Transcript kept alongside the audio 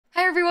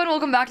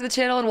welcome back to the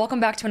channel and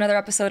welcome back to another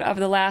episode of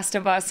The Last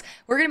of Us.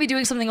 We're going to be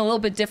doing something a little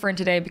bit different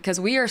today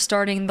because we are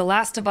starting The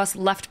Last of Us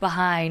Left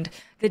Behind,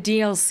 the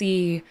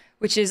DLC,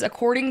 which is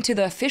according to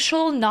the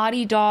official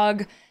Naughty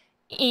Dog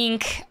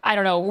Inc., I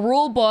don't know,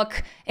 rule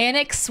book,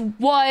 Annex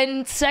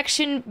 1,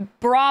 Section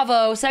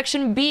Bravo,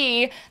 Section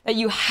B, that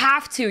you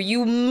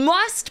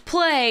must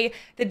play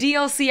the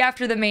DLC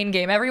after the main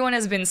game. Everyone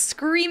has been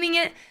screaming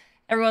it.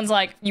 Everyone's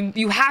like,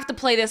 you have to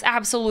play this,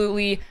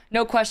 absolutely,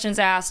 no questions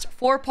asked,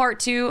 for part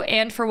 2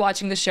 and for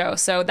watching the show.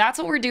 So that's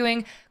what we're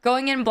doing,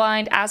 going in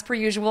blind as per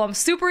usual. I'm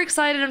super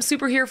excited, I'm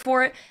super here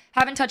for it.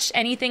 Haven't touched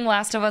anything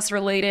Last of Us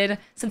related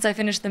since I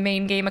finished the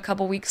main game a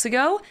couple weeks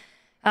ago.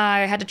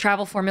 I had to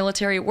travel for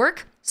military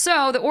work.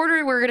 So the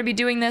order we're gonna be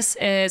doing this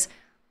is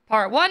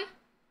part 1,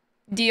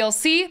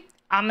 DLC.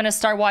 I'm gonna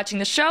start watching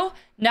the show.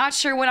 Not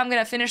sure when I'm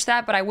gonna finish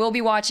that, but I will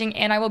be watching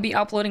and I will be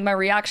uploading my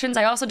reactions.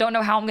 I also don't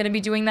know how I'm gonna be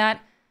doing that,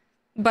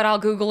 but I'll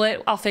Google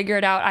it. I'll figure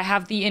it out. I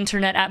have the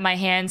internet at my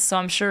hands, so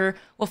I'm sure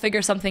we'll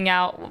figure something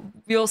out.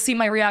 You'll see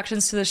my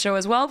reactions to the show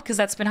as well, because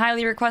that's been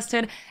highly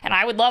requested, and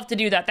I would love to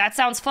do that. That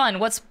sounds fun.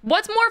 What's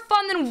more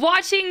fun than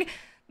watching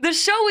the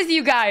show with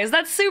you guys?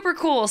 That's super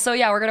cool. So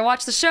yeah, we're gonna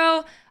watch the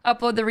show,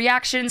 upload the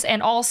reactions,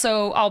 and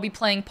also I'll be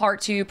playing part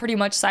 2 pretty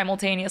much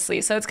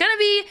simultaneously. So it's gonna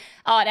be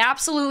an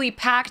absolutely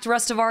packed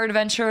rest of our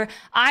adventure.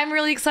 I'm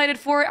really excited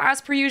for it,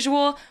 as per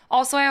usual.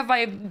 Also, I have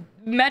my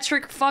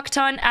metric fuck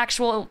ton,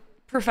 actual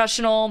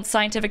professional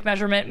scientific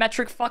measurement,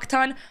 metric fuck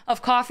ton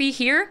of coffee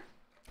here.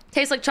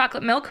 Tastes like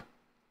chocolate milk,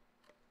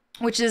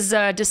 which is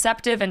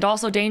deceptive and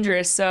also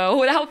dangerous. So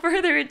without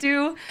further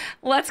ado,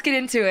 let's get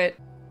into it.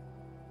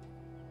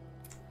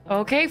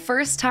 Okay,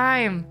 first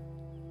time.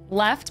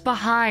 Left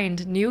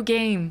Behind, new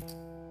game.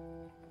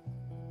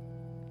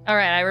 All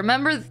right, I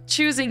remember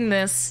choosing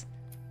this,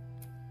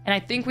 and I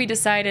think we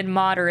decided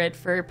moderate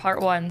for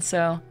part 1,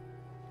 so.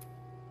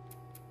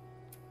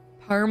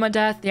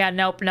 Permadeath? Yeah,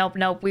 nope.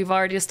 We've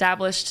already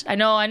established. I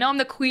know I'm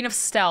the queen of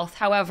stealth.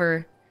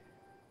 However,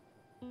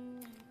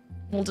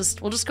 we'll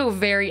just go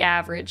very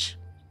average.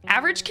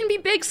 Average can be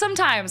big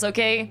sometimes,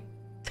 okay?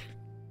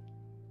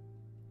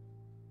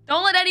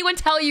 Don't let anyone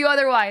tell you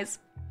otherwise.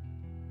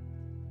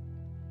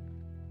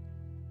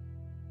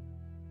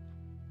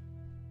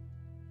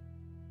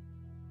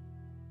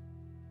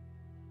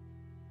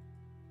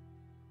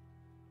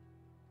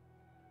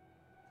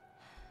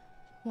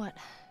 What?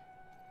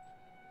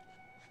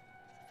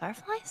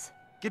 Fireflies?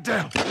 Get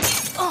down!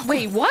 Oh,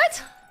 wait,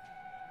 what?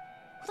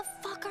 Who the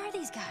fuck are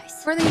these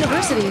guys? We're in the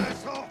university.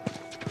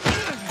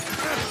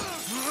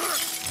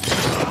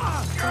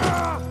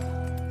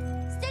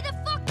 Stay the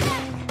fuck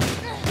back!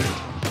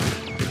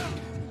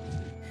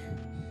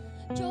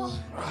 Joel.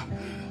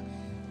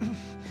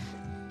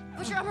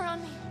 Put your arm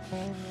around me.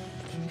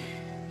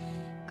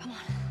 Come on.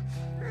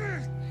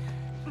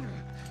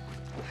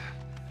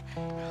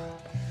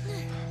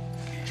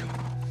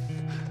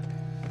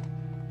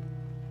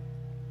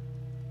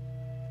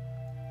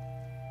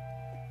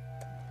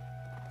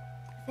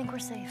 I think we're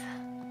safe.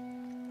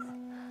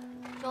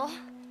 Joel?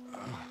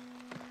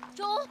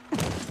 Joel?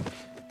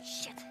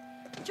 Shit.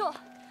 Joel,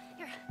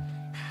 here.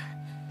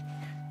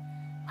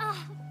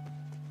 Oh,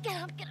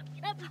 get up. You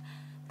gotta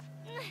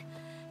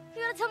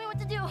tell me what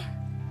to do.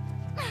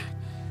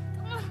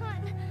 Come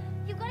on.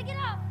 You gotta get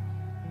up.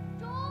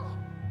 Joel?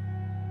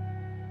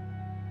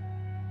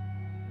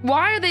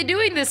 Why are they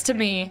doing this to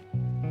me?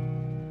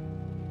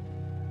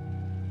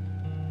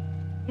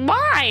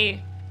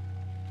 Why?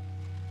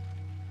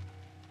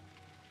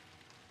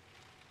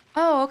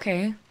 Oh,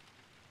 okay.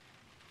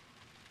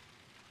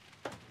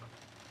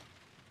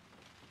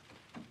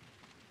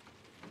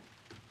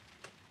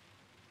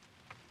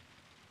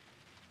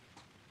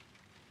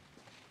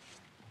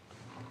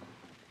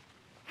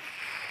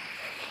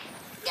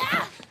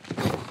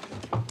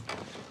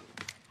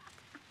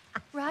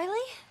 Riley?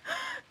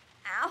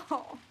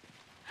 Ow.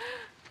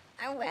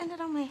 I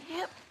landed on my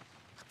hip.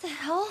 What the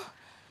hell?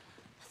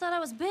 I thought I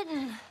was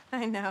bitten.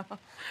 I know.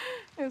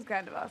 It was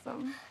kind of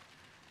awesome.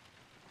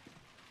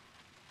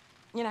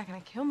 You're not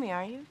gonna kill me,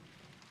 are you?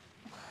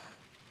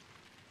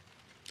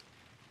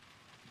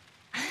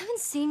 I haven't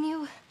seen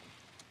you,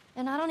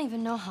 and I don't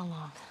even know how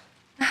long.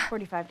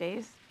 45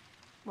 days.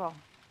 Well,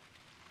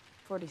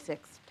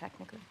 46,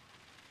 technically.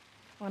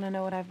 Wanna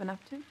know what I've been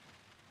up to?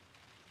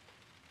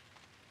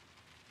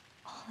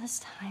 All this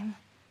time,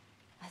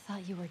 I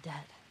thought you were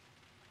dead.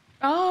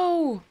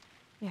 Oh.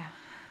 Yeah.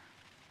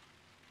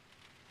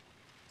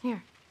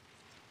 Here.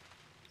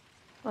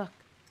 Look.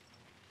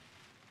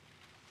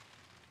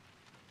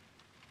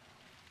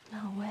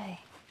 No way.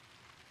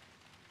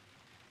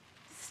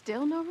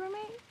 Still no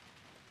roommate?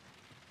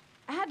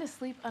 I had to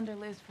sleep under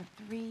Liz for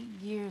 3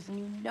 years, and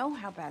you know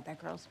how bad that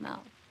girl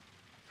smelled.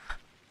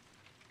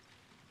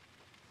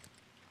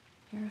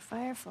 You're a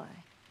firefly.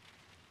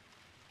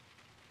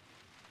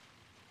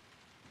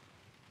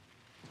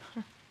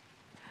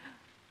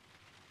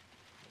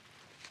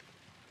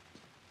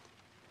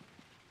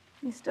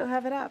 You still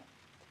have it up.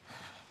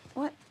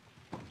 What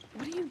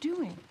are you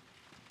doing?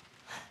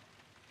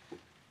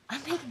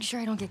 I'm making Make sure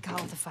I don't get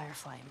caught with a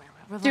firefly in my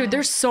room. Dude,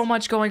 there's so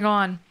much going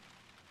on.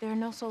 There are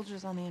no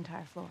soldiers on the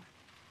entire floor.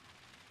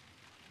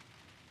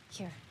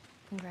 Here,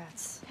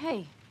 congrats.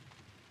 Hey.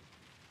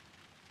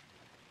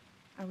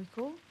 Are we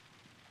cool?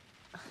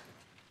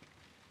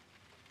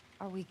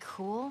 Are we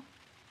cool?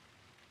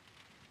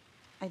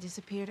 I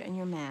disappeared and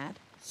you're mad.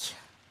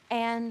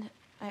 And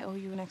I owe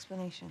you an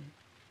explanation.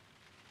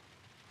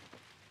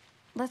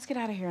 Let's get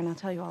out of here and I'll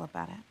tell you all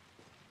about it.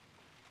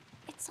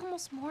 It's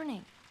almost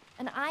morning,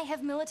 and I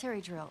have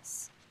military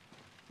drills.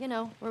 You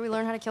know, where we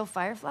learn how to kill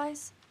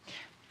fireflies.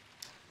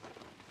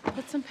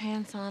 Put some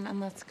pants on and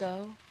let's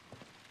go.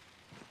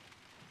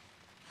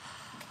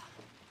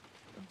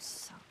 I'm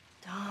so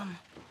dumb.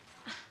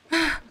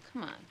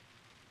 Come on.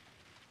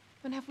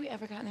 When have we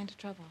ever gotten into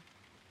trouble?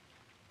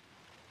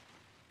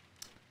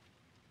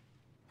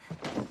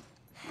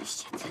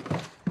 Shit.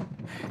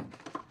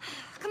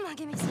 Come on,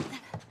 give me something.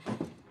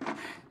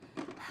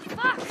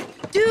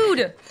 Fuck!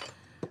 Dude!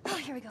 Oh,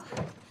 here we go.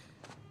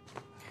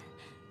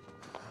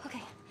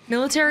 Okay.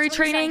 Military That's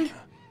what I'm training? saying.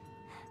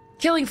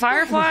 Killing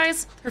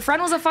fireflies? Her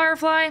friend was a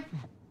firefly?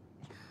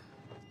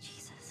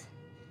 Jesus.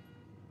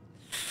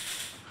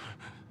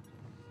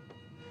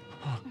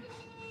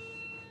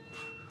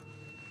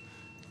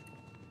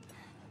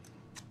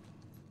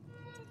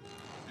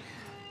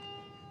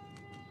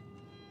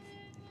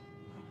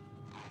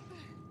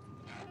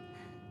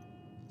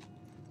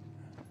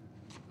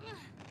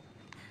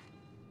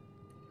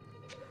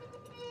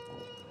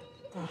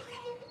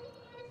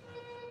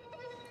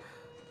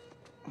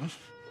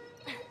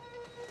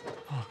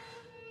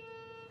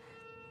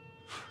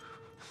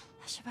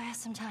 I should buy us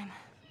some time.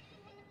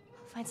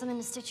 I'll find something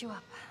to stitch you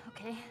up,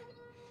 okay?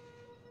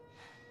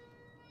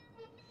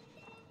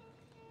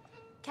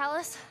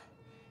 Callus,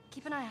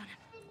 keep an eye on him.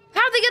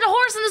 How'd they get a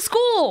horse in the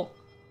school?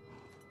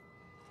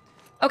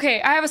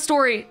 Okay, I have a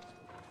story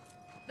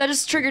that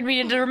just triggered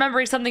me into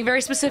remembering something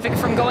very specific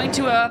from going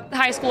to a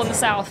high school in the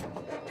South.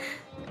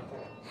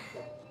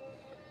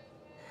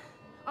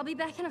 I'll be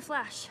back in a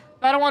flash.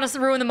 I don't want us to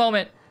ruin the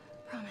moment.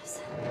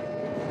 Promise.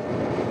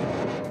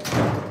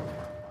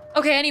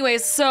 Okay,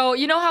 anyways, so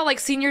you know how like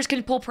seniors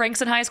can pull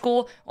pranks in high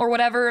school or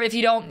whatever? If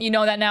you don't, you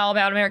know that now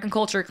about American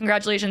culture.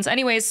 Congratulations.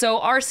 Anyways, so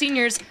our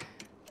seniors,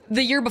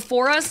 the year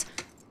before us,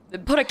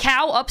 put a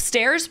cow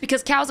upstairs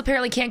because cows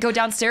apparently can't go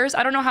downstairs.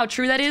 I don't know how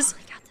true that is.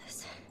 I got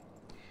this.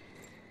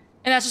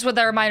 And that's just what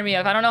that reminded me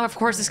of. I don't know if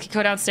horses can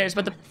go downstairs,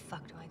 but the Where the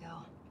fuck do I go?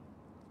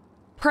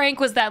 prank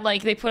was that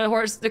like they put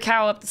the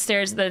cow up the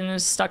stairs, then it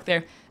was stuck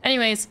there.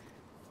 Anyways,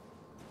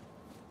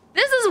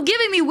 this is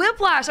giving me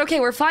whiplash. Okay,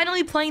 we're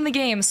finally playing the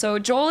game. So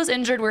Joel is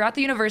injured. We're at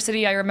the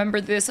university. I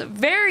remember this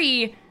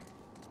very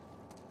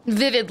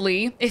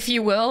vividly, if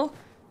you will.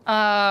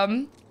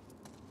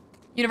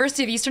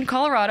 University of Eastern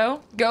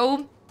Colorado.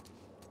 Go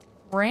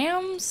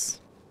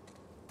Rams?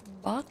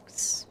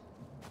 Bucks?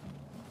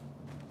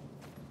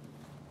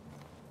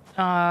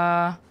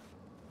 And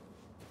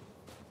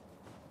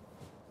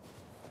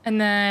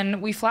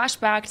then we flash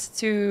back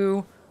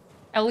to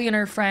Ellie and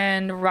her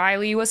friend.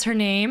 Riley was her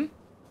name.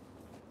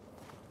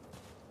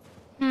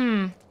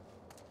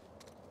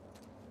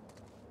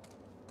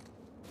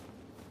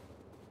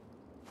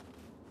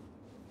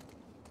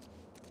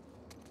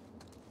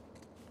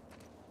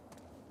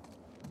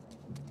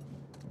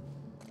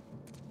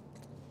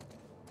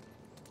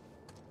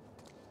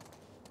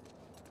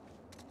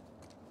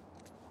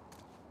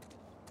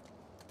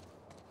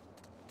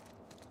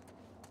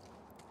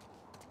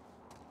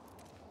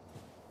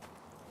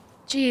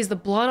 Jeez, the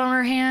blood on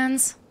her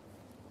hands.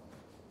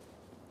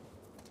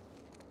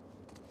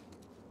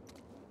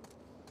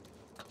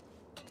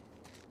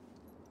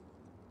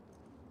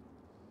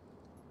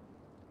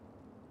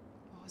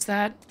 What was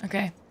that?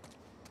 Okay.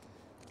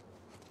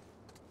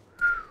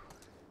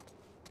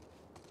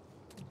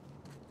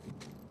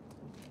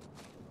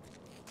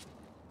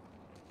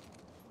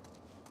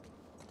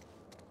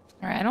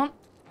 Alright, I don't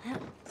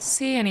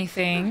see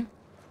anything.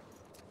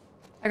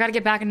 I gotta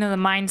get back into the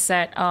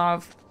mindset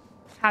of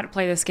how to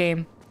play this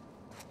game.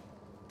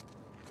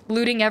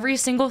 Looting every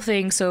single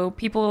thing so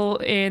people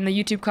in the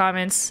YouTube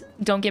comments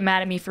don't get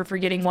mad at me for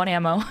forgetting one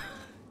ammo.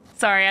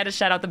 Sorry, I had to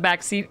shout out the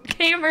backseat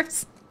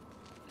gamers.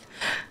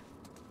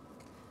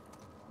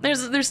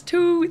 There's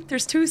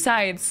two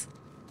sides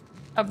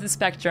of the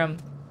spectrum.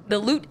 The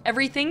loot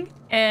everything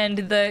and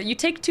the you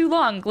take too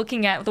long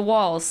looking at the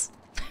walls.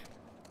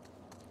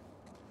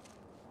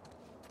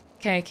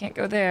 Okay, I can't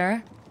go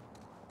there.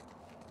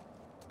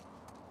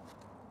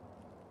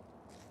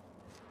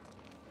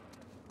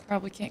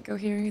 Probably can't go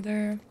here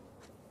either.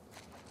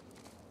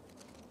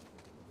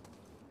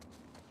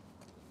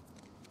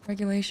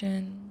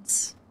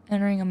 Regulations.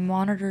 Entering a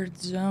monitored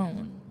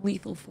zone.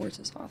 Lethal force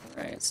is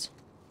authorized.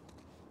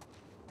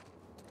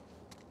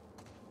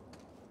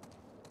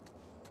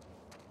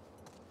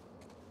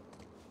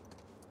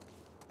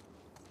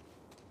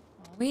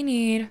 All we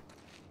need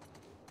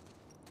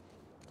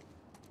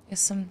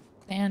is some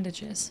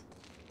bandages.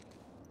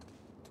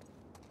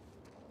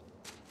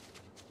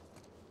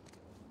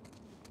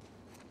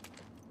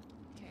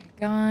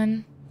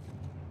 Gun,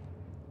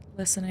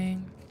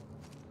 Listening.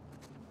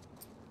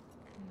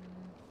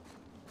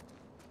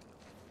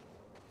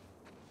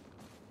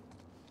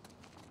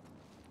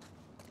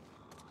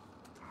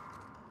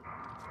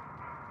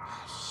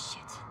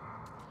 Shit.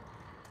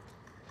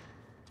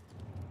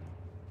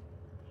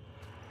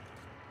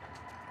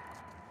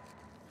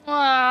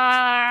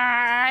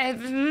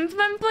 I've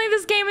been playing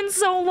this game in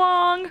so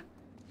long.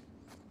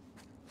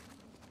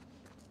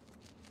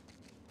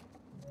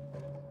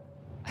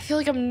 I feel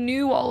like I'm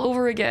new all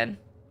over again.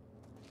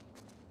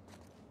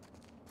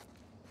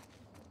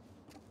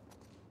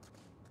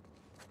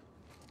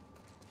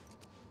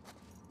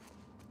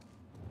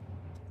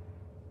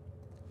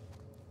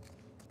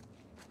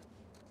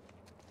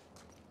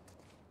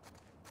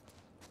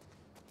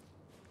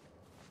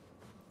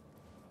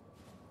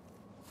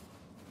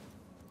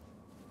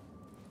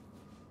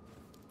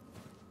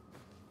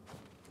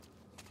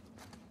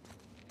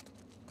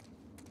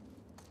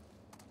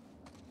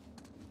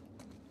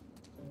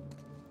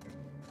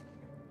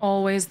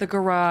 Always the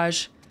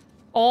garage.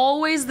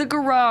 Always the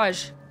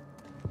garage.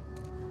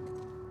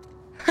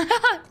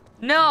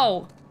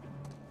 No.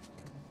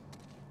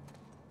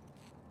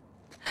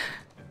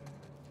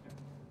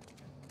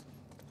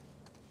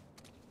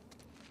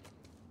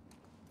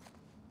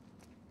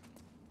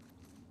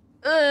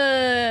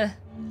 Ugh.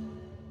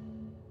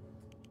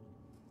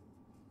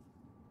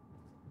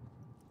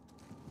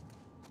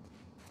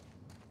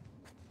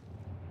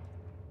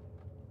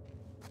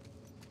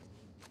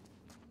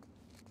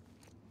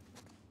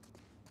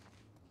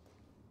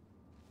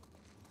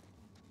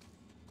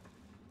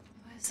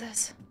 What is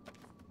this?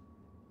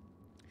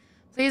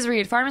 Please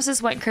read.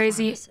 Pharmacist went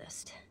crazy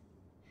Pharmacist.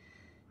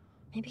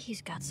 Maybe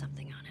he's got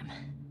something on him.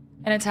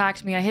 and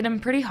attacked me. I hit him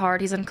pretty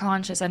hard. He's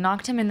unconscious. I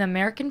knocked him in the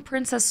American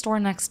Princess store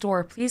next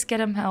door. Please get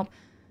him help.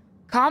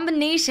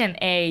 Combination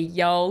A,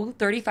 yo.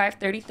 35,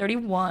 30,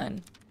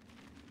 31.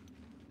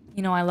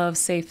 You know I love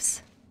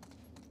safes.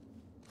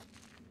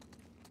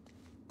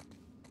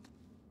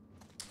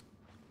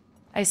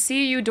 I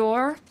see you,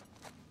 door.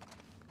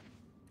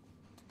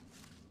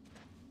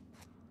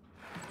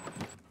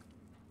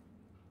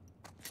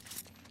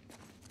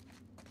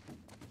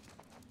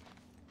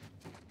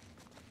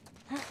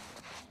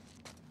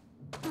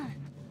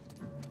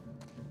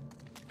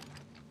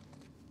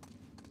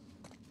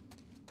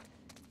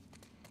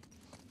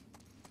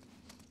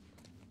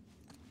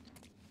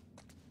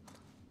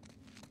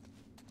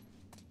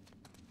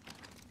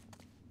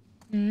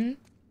 Hmm?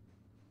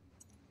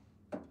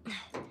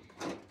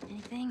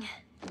 Anything?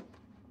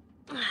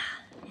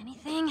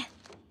 Anything?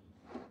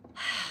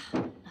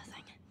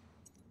 Nothing.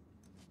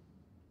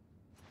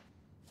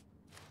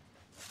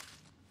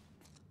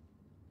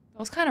 That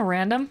was kind of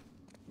random.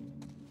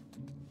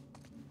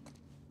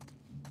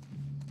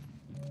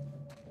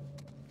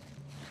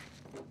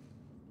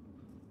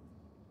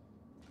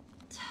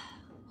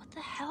 What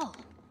the hell?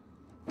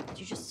 Did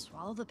you just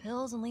swallow the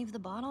pills and leave the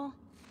bottle?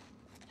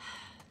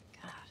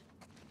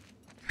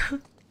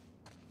 God.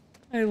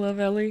 I love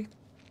Ellie.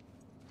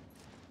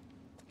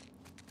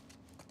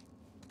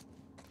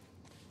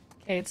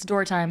 Okay, it's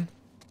door time.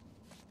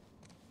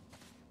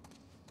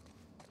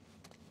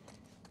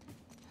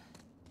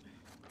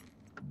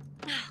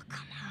 Oh,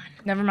 come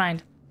on. Never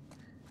mind.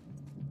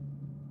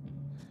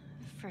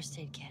 First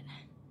aid kit.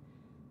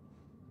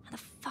 How the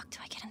fuck do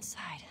I get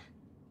inside?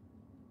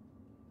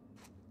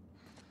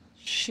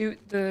 Shoot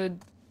the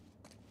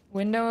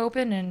window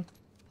open and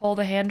pull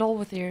the handle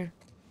with your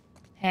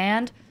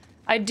hand.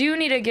 I do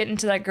need to get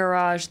into that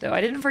garage, though.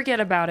 I didn't forget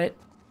about it.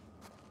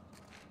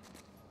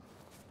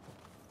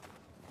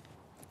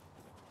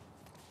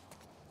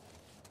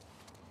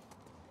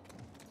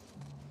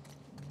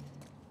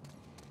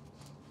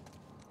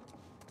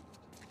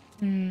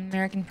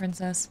 American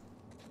Princess.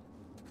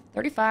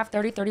 35,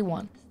 30,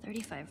 31.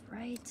 35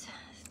 right,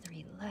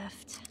 3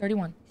 left,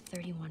 31.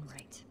 31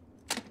 right.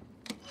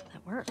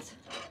 That worked.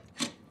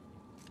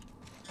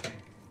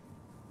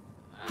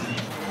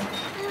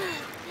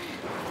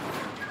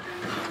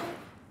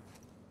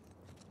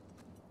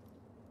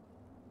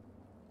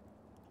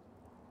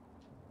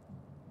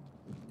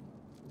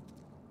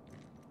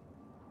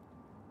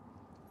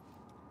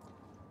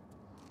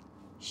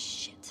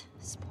 Shit,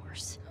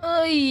 spores.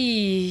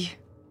 Oy.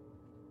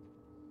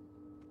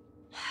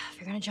 If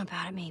you're gonna jump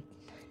out at me,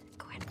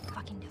 go ahead and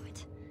fucking do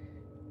it.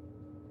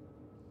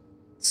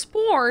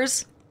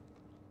 Spores?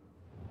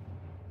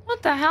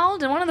 What the hell?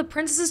 Did one of the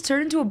princesses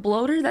turn into a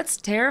bloater? That's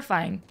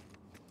terrifying.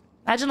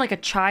 Imagine like a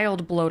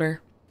child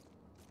bloater.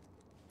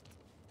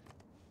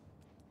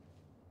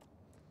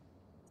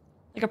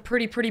 Like a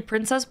pretty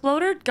princess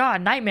bloater?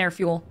 God, nightmare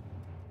fuel.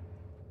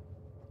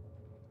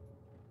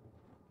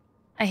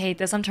 I hate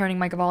this. I'm turning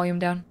my volume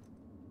down.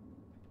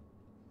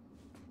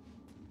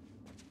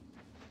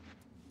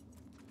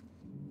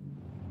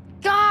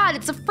 God,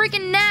 it's a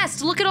freaking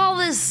nest! Look at all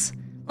this!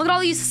 Look at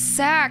all these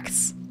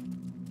sacks!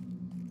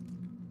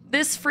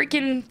 This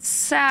freaking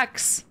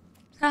sacks.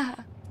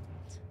 Haha.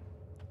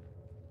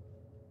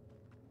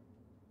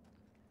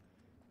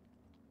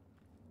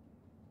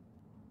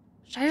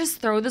 Should I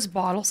just throw this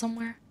bottle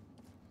somewhere?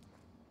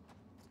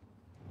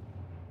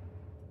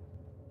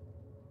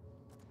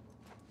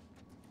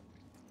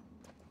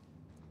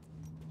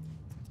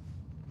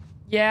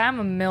 Yeah, I'm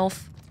a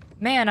MILF.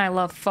 Man, I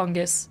love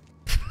fungus.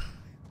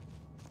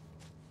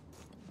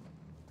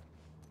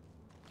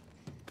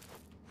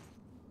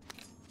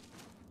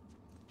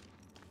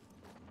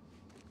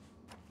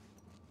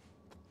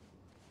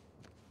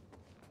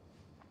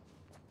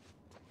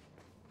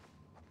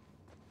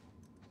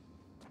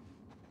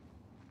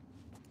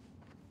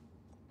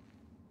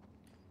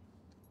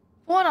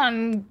 What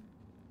on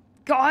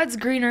God's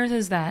green earth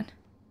is that?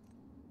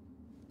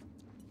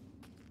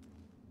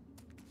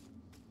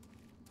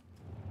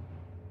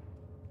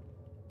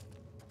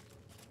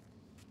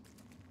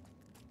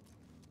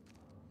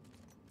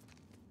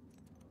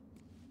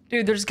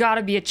 Dude, there's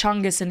gotta be a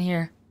chungus in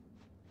here.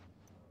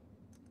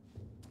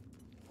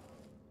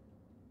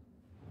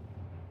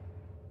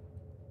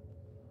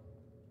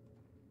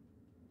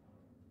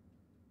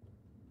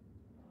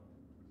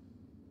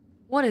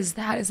 What is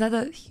that? Is that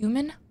a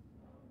human?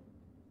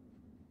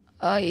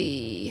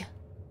 Ay.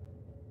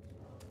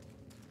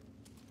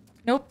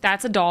 Nope,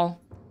 that's a doll.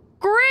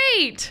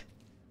 Great!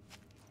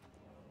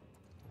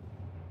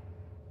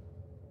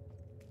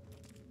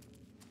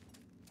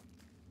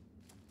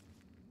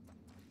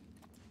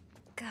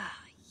 God,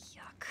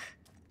 yuck.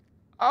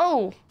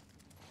 Oh.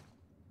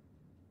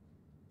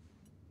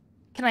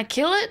 Can I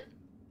kill it?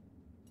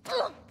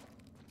 Oh,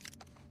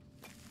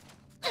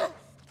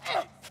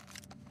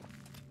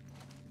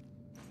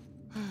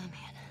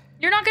 man.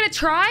 You're not gonna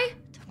try?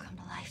 Don't come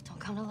to life. Don't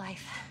come to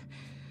life.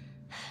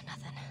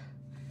 Nothing.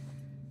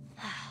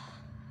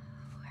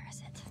 Where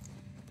is it?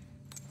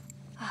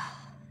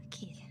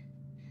 Key.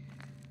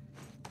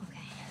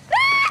 Okay.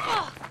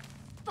 Oh,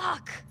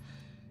 fuck!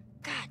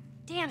 God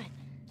damn it.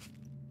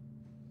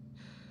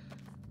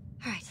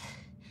 Alright.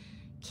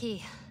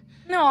 Key.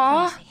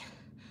 Aw. Pharmacy.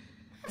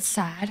 That's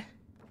sad.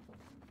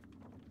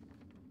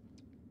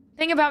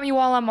 Think about me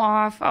while I'm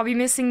off. I'll be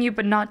missing you,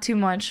 but not too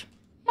much.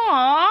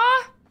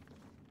 Aww.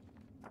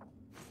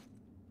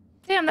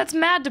 Damn, that's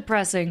mad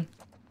depressing.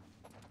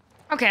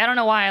 Okay, I don't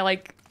know why I,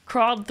 like,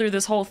 crawled through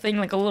this whole thing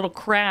like a little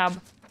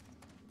crab.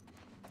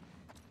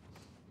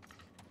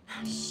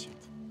 Oh, shit.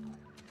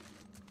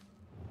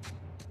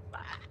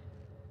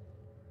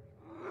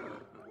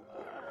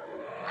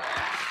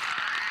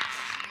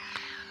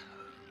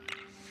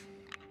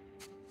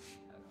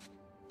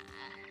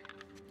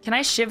 Can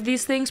I shiv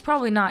these things?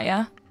 Probably not,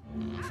 yeah?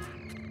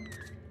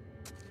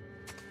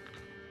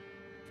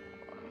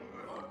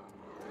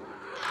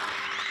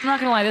 I'm not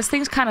gonna lie, this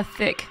thing's kind of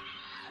thick.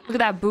 Look at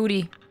that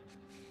booty.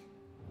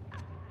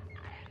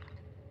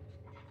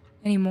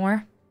 Any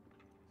more?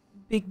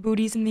 Big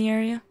booties in the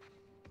area?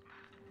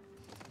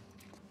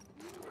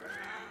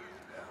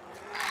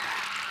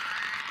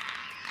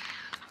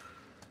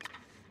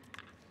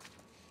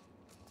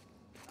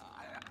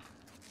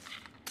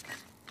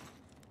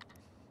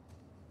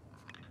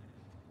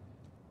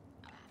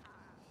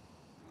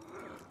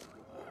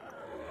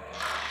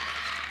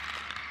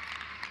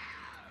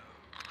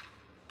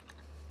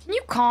 Can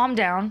you calm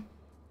down?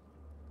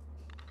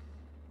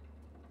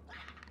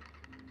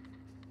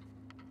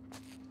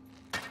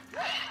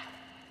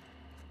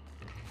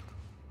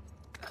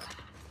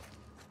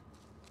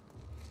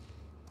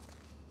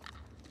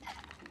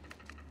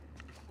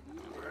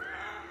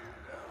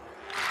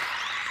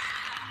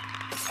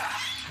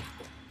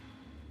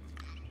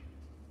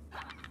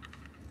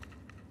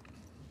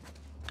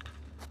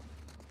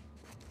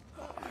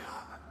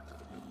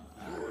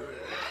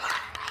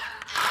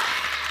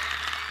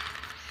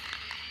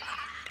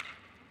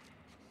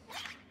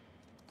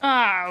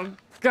 Oh,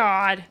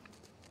 God.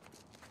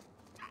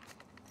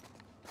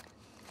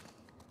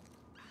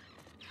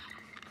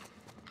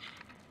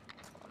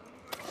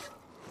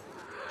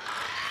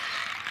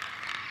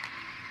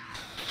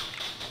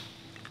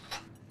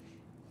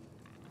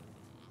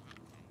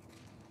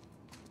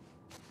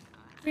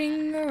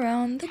 Ring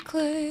around the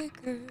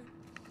clicker.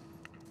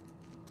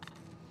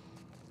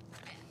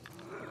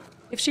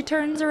 If she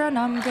turns around,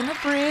 I'm gonna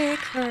break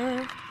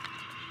her.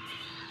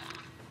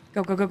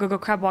 Go, go, go, go, go.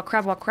 Crab walk,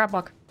 crab walk, crab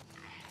walk.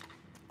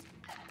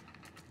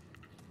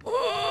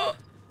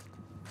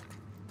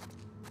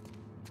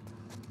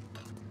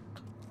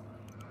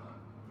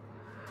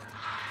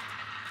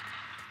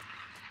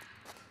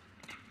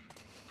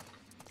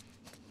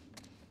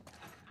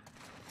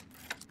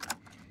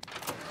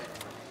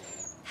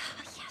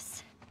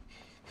 Yes.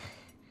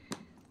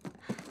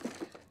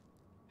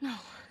 No.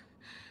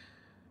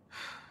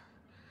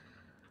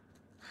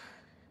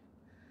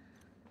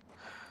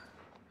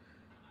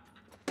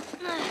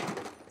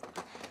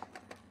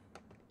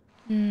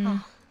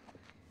 Oh.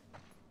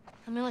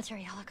 A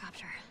military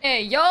helicopter.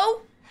 Hey,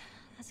 yo!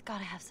 That's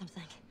gotta have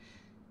something.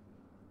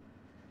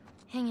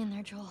 Hang in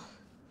there, Joel.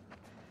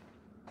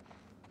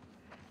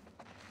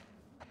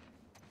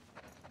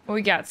 What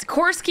we got?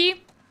 Sikorsky?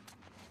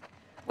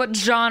 What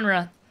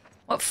genre?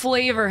 What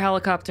flavor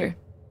helicopter?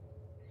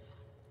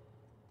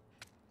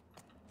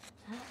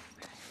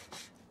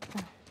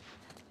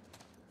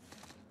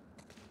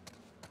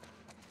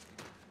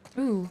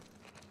 Ooh.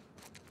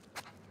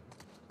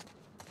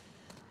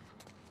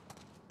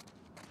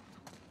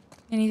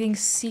 Anything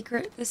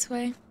secret this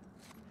way?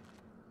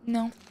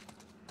 No.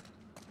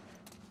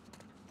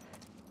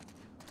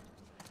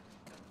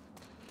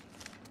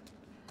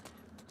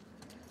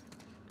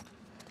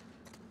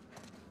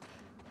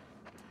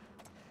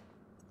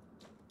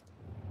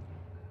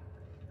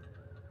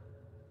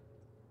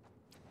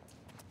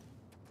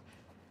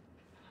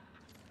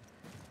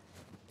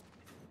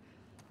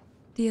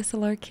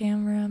 DSLR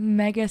camera,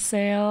 mega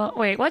sale.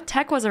 Wait, what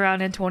tech was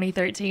around in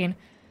 2013?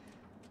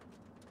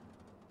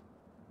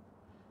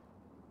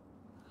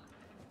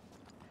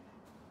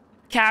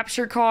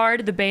 Capture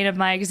card, the bane of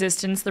my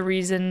existence, the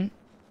reason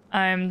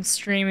I'm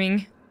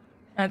streaming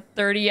at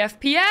 30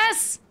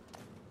 FPS.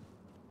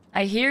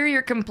 I hear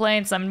your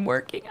complaints, I'm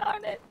working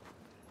on it.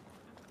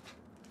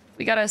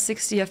 We got a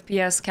 60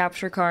 FPS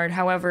capture card,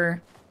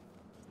 however,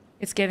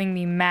 it's giving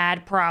me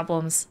mad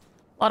problems.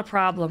 A lot of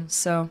problems,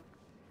 so.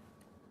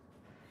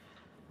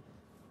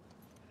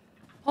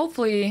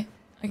 Hopefully,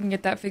 I can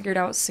get that figured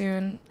out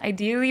soon.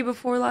 Ideally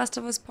before Last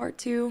of Us Part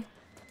 2.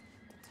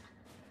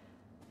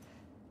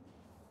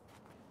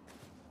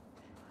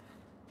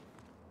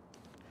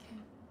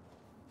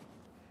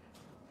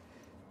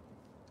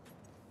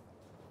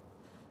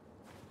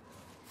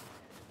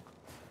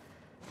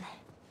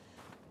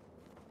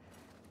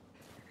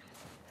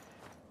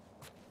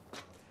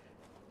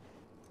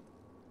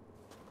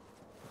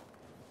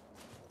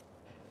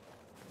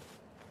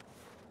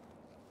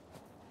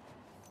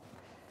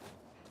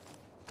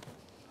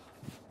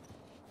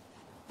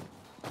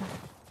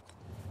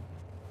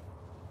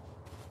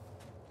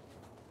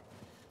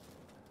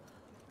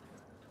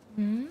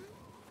 Hmm?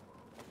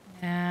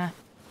 Nah.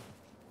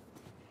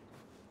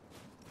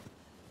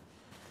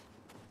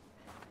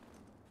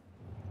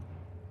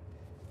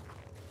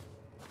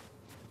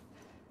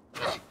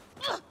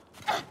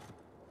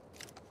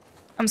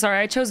 I'm sorry,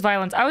 I chose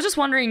violence. I was just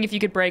wondering if you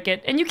could break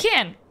it, and you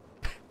can!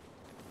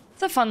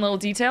 It's a fun little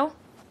detail.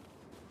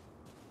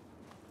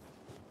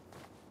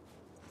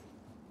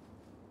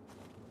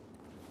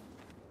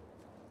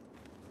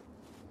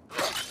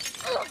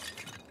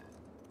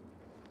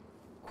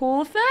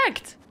 Cool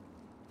effect!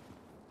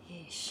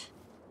 Yeesh.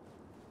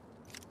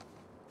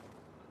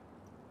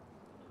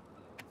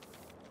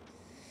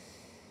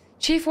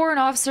 Chief Warrant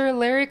Officer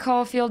Larry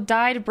Caulfield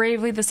died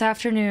bravely this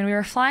afternoon. We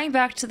were flying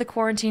back to the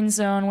quarantine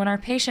zone when our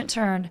patient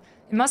turned.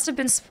 It must have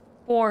been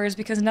spores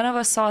because none of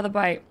us saw the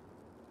bite.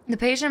 The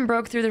patient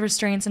broke through the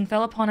restraints and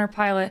fell upon our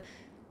pilot,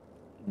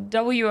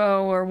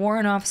 WO, or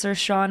Warrant Officer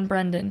Sean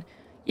Brendan.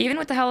 Even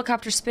with the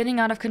helicopter spinning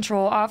out of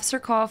control, Officer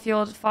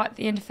Caulfield fought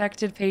the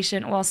infected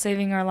patient while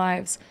saving our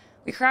lives.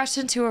 We crashed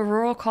into a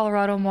rural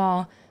Colorado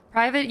mall.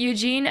 Private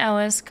Eugene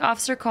Ellis,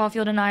 Officer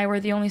Caulfield, and I were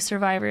the only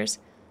survivors.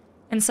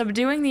 In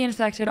subduing the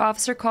infected,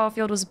 Officer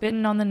Caulfield was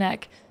bitten on the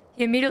neck.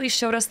 He immediately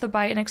showed us the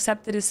bite and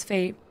accepted his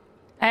fate.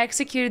 I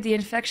executed the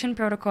infection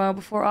protocol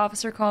before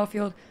Officer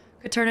Caulfield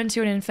could turn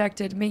into an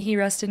infected. May he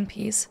rest in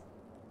peace.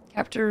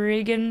 Captain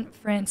Reagan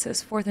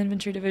Francis, 4th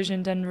Infantry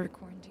Division, Denver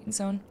Quarantine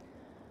Zone.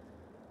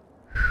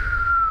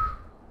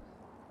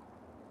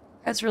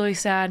 That's really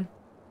sad.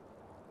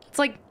 It's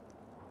like,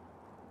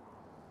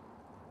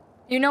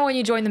 you know, when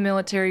you join the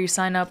military, you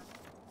sign up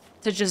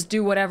to just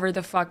do whatever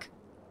the fuck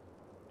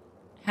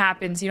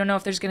happens. You don't know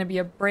if there's gonna be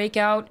a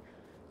breakout.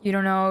 You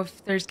don't know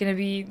if there's gonna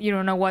be, you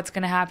don't know what's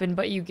gonna happen,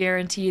 but you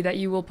guarantee that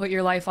you will put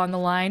your life on the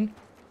line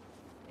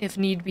if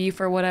need be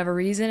for whatever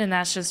reason, and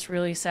that's just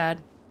really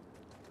sad.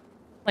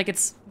 Like,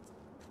 it's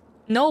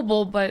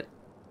noble, but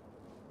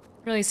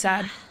really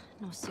sad.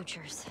 No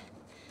sutures.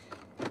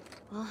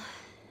 Well,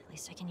 at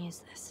least I can use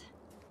this.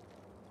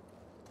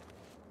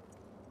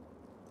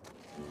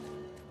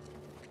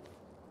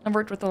 I've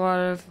worked with a lot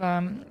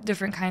of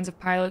different kinds of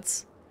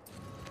pilots.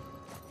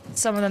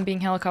 Some of them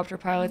being helicopter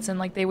pilots, and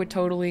like they would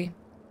totally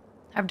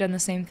have done the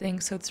same thing,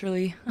 so it's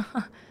really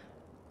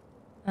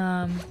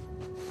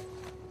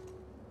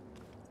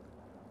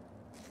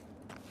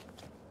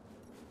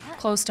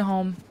close to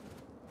home,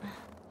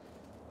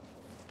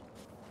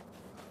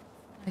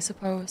 I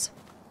suppose.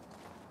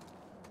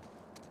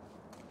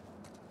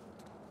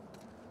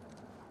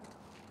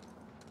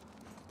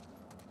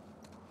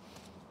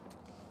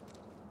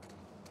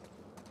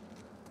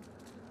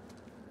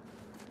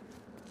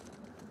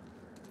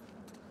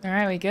 All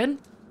right, we good?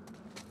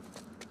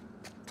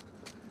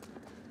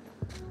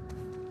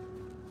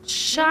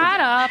 Shut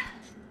up.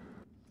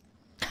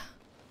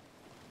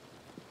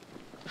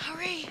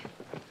 Hurry!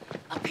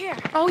 Up here!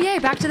 Oh, yay,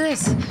 back to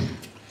this.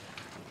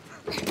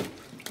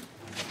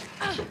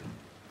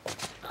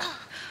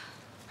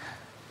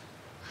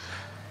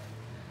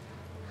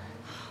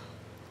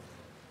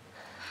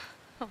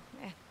 Oh,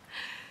 man.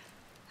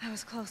 That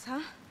was close,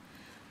 huh?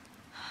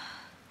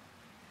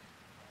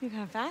 You're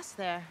kind of fast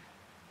there.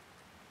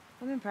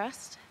 I'm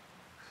impressed.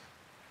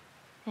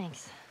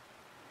 Thanks.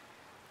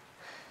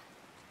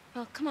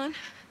 Well, come on.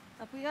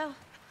 Up we go.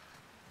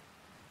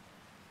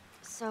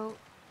 So,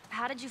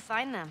 how did you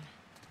find them?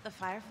 The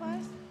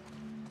fireflies?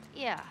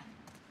 Yeah.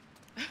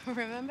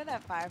 Remember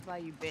that firefly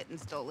you bit and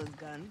stole his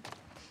gun?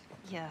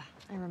 Yeah,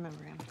 I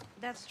remember him.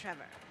 That's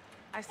Trevor.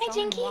 I saw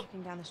him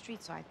walking down the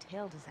street, so I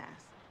tailed his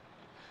ass.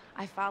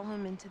 I follow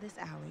him into this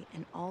alley,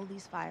 and all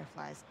these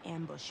fireflies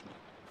ambush me.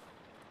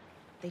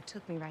 They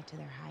took me right to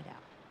their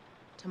hideout,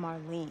 to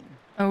Marlene.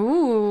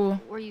 Ooh.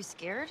 Were you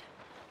scared?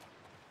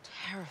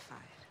 Terrified.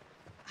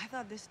 I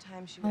thought this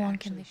time she How would long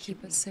can actually they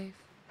keep shoot us me.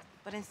 safe?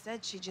 But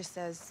instead, she just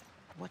says,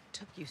 "What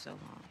took you so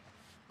long?"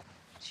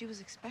 She was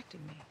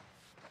expecting me.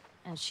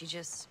 And she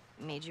just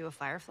made you a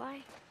firefly?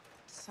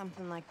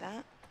 Something like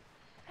that.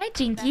 Hi, That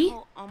Jinky.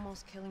 whole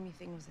almost killing me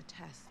thing was a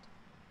test.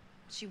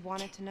 She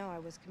wanted to know I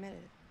was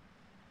committed.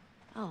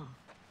 Oh.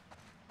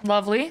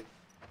 Lovely.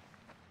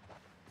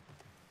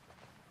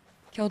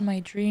 Killed my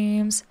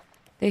dreams.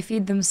 They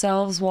feed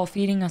themselves while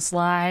feeding us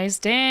lies.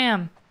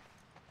 Damn.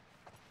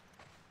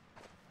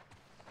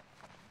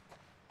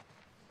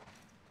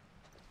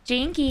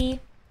 Jinky.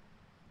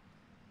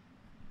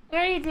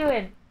 What are you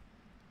doing?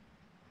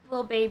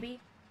 Little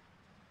baby.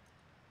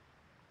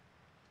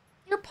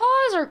 Your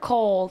paws are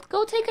cold.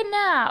 Go take a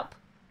nap.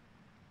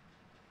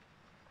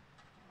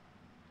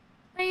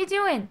 What are you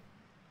doing?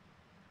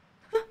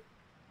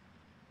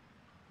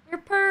 You're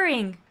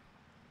purring.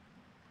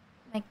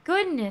 My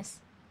goodness.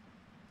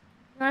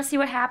 You want to see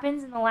what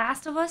happens in The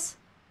Last of Us?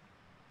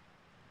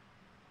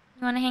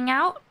 You want to hang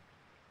out?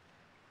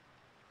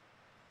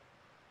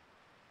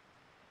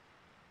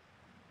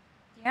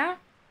 Yeah?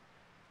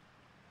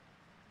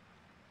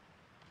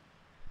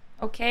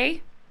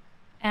 Okay.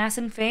 Ass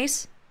and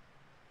face.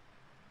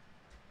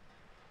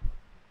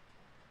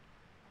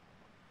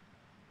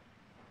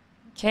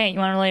 Okay, you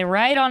want to lay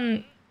right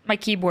on my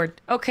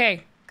keyboard.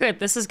 Okay, good.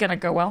 This is gonna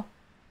go well.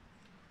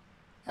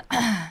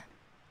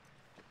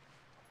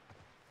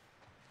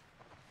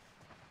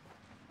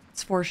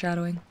 It's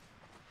foreshadowing.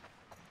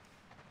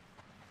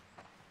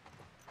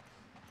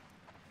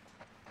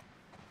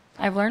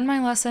 I've learned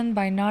my lesson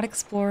by not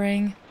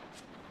exploring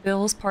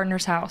Bill's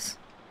partner's house.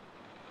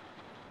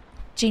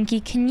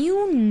 Jinky, can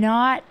you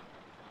not...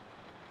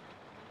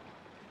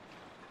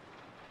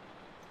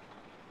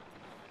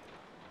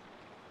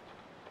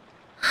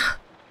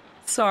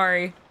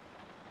 Sorry.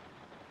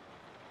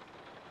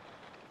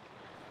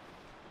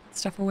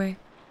 Stuff away.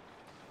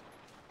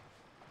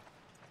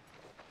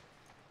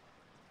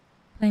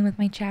 Playing with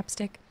my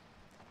chapstick.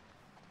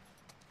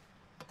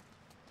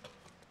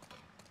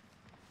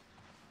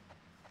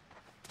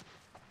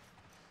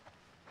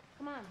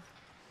 Come on.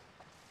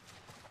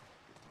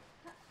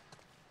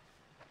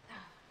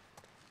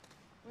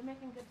 We're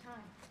making good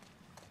time.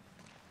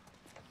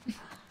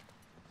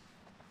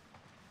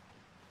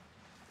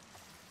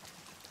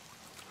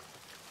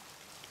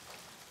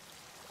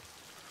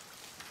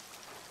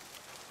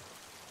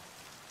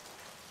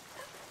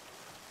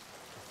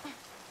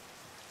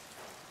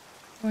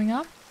 Going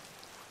up?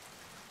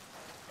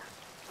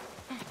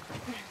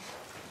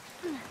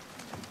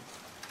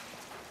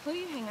 Who do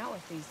you hang out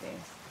with these days?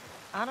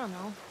 I don't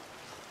know.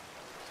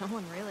 No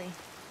one really.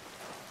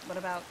 What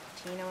about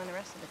Tino and the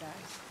rest of the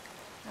guys?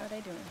 How are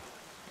they doing?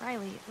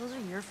 Riley, those are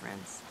your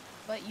friends.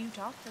 But you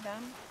talk to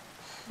them.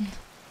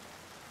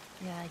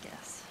 Yeah, I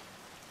guess.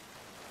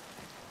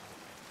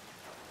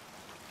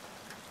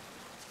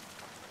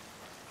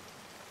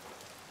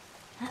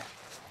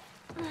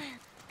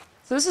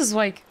 So this is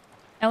like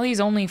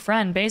Ellie's only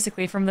friend,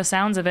 basically, from the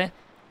sounds of it.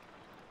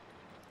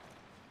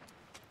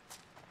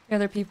 The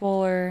other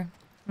people are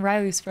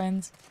Riley's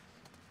friends.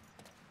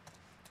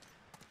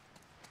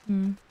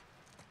 Hmm.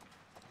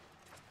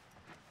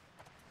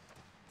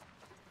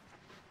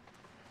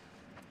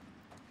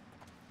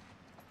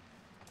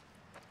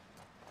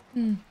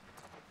 Hmm.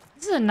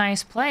 This is a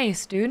nice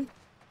place, dude.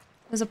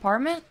 This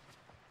apartment?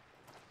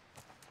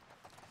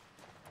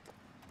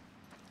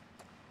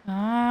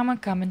 I'm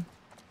a-coming.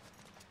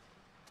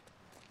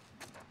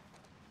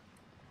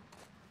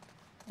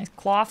 Nice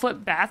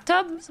clawfoot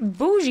bathtub? It's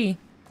bougie.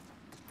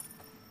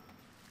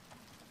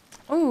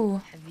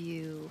 Ooh. Have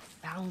you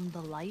found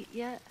the light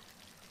yet?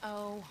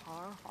 Oh,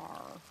 har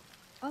har.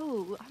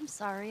 Oh, I'm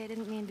sorry. I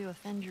didn't mean to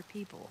offend your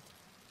people.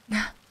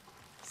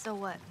 So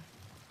what?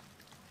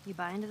 You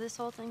buy into this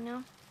whole thing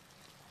now?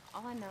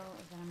 All I know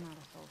is that I'm not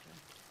a soldier.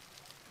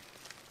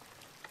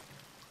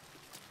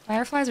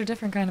 Fireflies are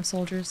different kind of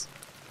soldiers.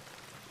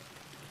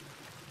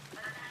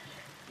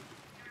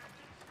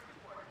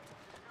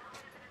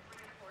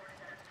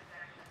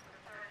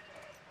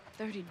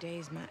 30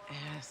 days, my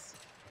ass.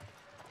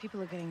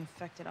 People are getting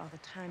infected all the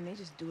time. They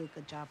just do a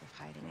good job of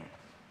hiding it.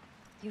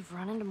 You've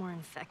run into more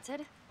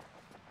infected?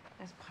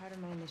 As part of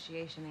my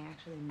initiation, they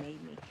actually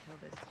made me kill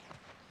this.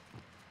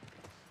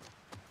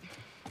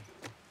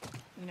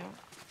 You know,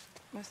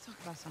 let's talk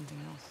about something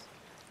else.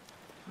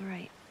 All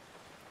right.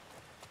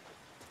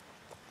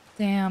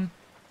 Damn.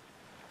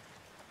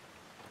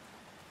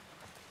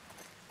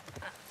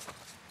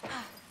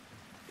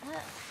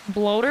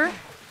 Bloater?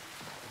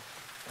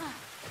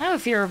 I have a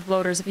fear of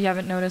bloaters if you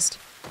haven't noticed.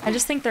 I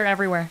just think they're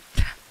everywhere.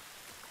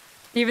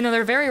 Even though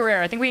they're very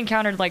rare. I think we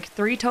encountered like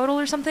 3 total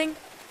or something.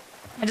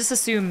 I just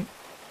assume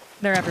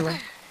they're everywhere.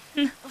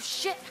 Oh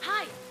shit,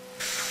 hi!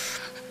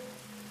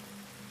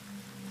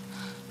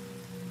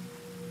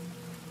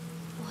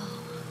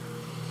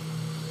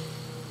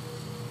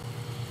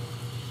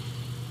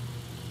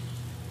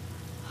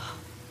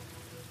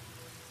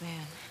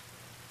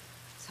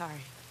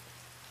 Sorry.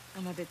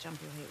 I'm a bit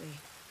jumpy lately.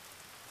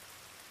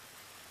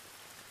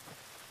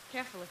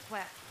 Careful, it's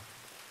wet.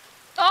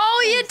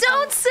 Oh, Hey, you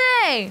don't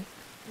say!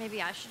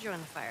 Maybe I should join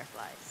the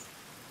Fireflies.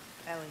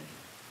 Ellie,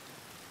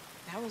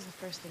 that was the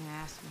first thing I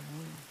asked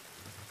Marlene.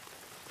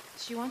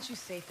 She wants you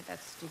safe at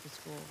that stupid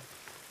school.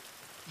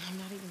 I'm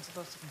not even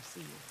supposed to come see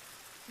you.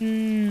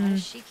 Why Hmm.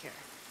 does she care?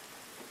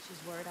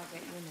 She's worried I'll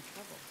get you into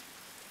trouble.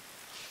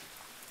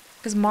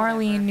 Because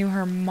Marlene Whatever. knew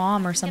her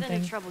mom or I can get something.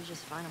 into trouble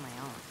just fine on my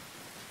own.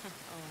 Oh,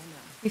 I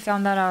know. We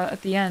found that out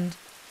at the end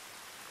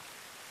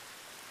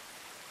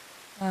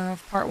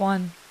of part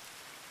 1.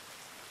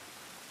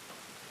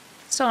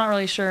 Still not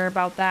really sure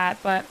about that,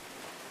 but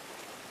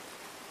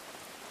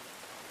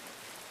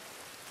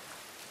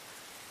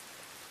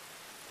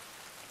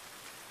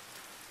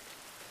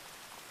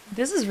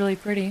this is really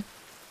pretty.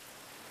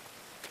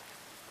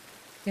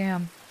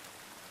 Damn.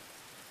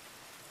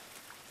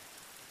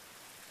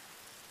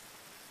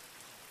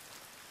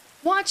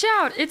 Watch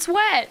out, it's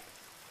wet.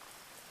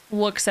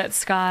 Looks at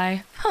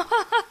sky.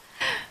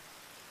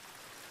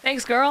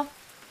 Thanks, girl.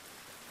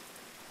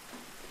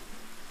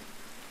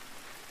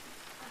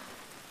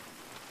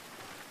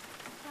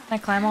 Can I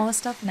climb all this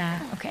stuff? Nah,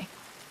 okay.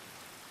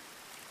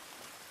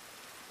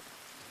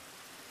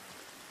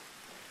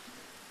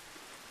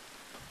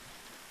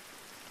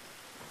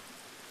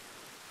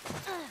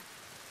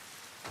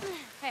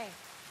 Hey,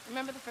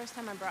 remember the first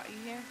time I brought you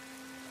here?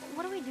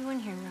 What are we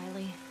doing here,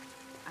 Riley?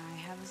 I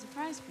have a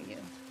surprise for you.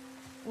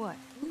 What?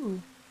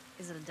 Ooh.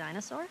 Is it a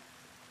dinosaur?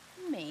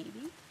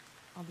 Maybe.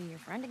 I'll be your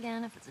friend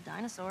again if it's a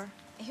dinosaur.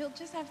 He'll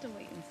just have to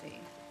wait and see.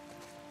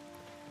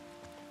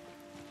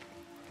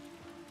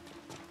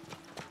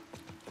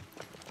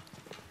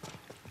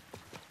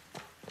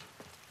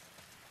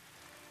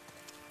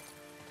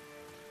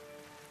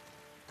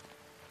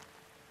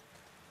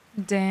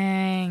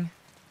 Dang.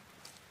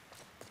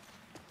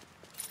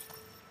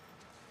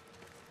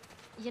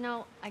 You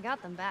know, I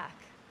got them back.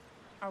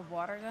 Our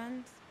water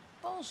guns?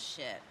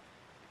 Bullshit.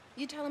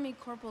 You telling me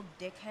Corporal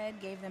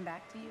Dickhead gave them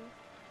back to you?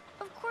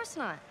 Of course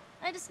not.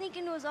 I had to sneak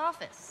into his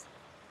office.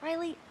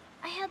 Riley,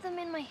 I had them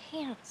in my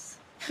hands.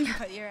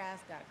 But your ass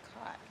got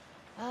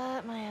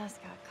caught. My ass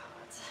got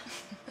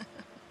caught.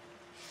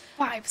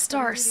 5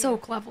 stars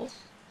soak level.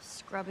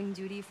 Scrubbing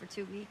duty for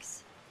 2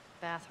 weeks.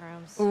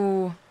 Bathrooms.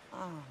 Ooh.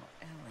 Oh,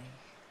 Ellie.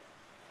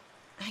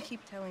 I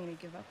keep telling you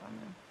to give up on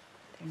them.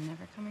 They're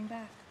never coming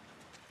back.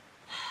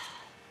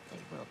 They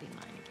will be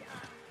mine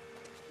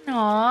again.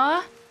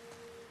 Aww.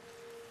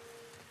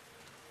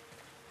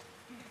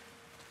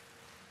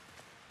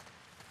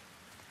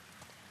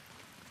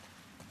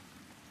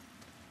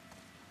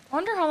 I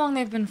wonder how long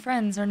they've been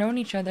friends or known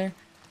each other.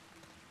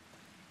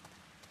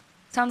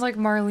 Sounds like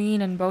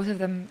Marlene and both of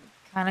them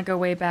kind of go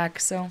way back,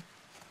 so.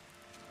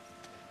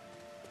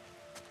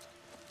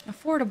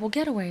 Affordable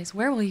getaways.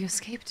 Where will you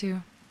escape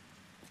to?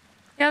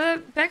 Yeah,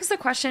 that begs the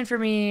question for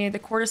me, the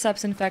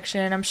cordyceps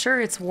infection. I'm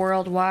sure it's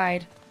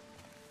worldwide.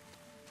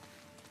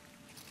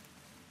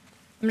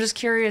 I'm just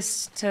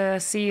curious to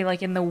see,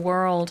 like, in the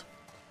world,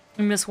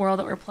 in this world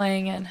that we're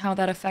playing in, how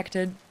that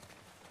affected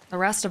the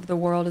rest of the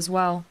world as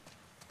well.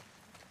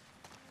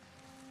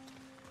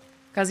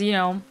 Because, you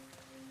know,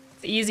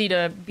 it's easy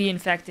to be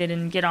infected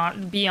and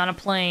be on a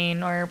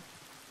plane, or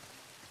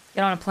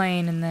get on a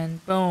plane and then,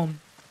 boom.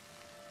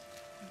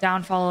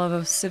 Downfall of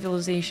a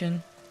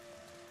civilization.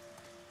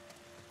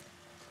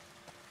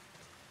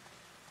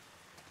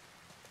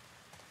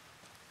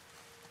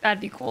 That'd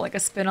be cool, like a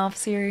spin-off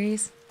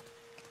series.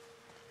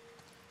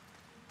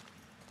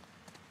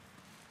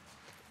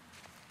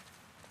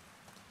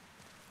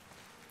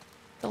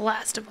 The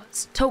Last of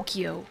Us,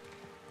 Tokyo.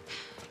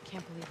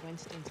 Can't believe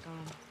Winston's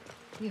gone.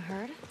 You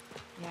heard?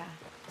 Yeah.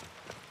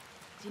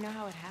 Do you know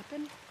how it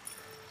happened?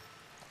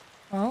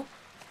 Oh?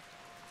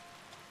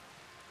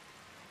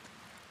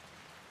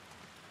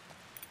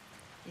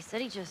 They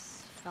said he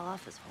just fell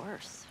off his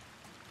horse.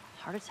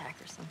 Heart attack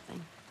or something.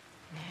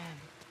 Man.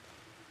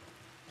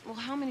 Well,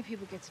 how many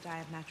people get to die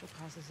of natural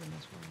causes in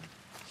this world?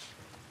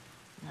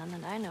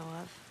 None that I know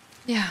of.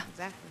 Yeah.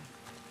 Exactly.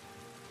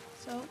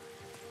 So,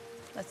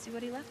 let's see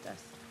what he left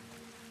us.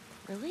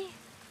 Really?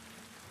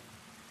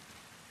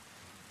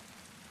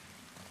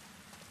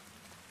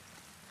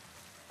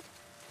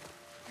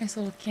 Nice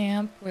little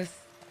camp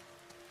with...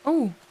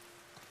 Oh!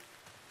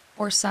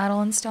 Horse saddle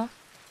and stuff.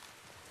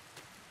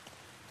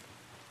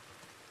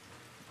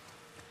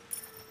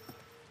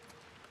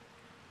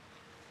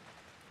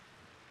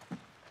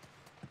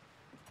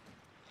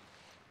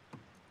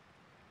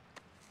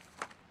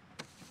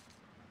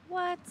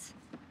 What?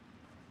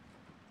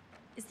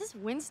 Is this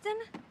Winston?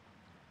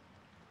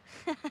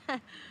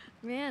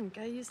 Man,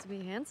 guy used to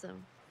be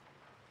handsome.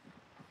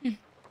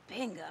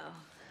 Bingo.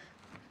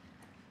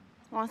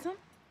 Want some?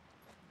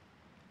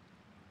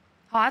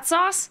 Hot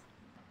sauce?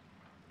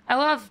 I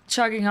love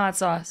chugging hot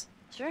sauce.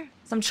 Sure,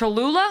 Some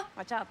Cholula?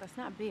 Watch out, that's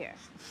not beer.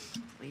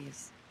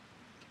 please.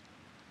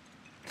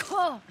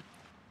 Oh!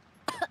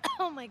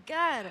 Oh my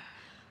god!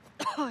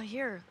 Oh,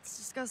 here, it's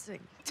disgusting.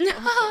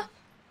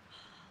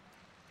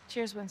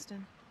 Cheers,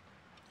 Winston.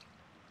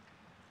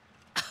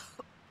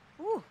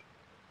 Ooh.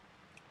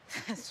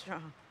 That's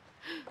strong.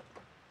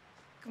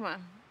 Come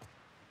on.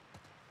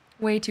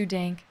 Way too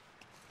dank.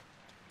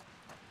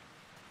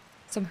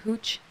 Some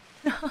hooch.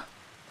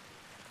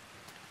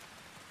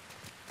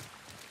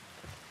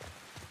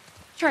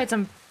 Tried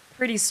some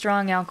pretty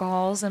strong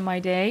alcohols in my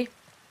day.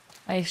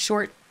 My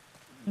short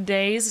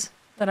days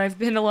that I've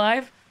been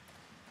alive.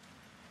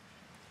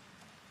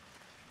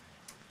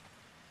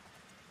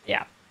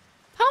 Yeah.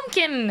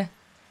 Pumpkin!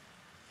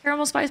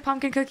 Caramel spice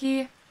pumpkin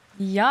cookie.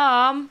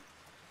 Yum!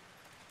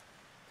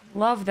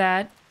 Love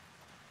that.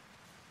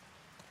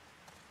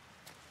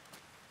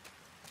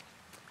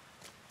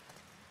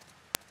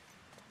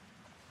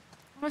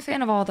 I'm a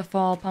fan of all the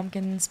fall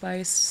pumpkin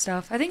spice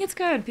stuff. I think it's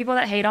good. People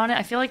that hate on it,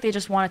 I feel like they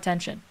just want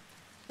attention.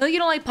 I feel like you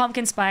don't like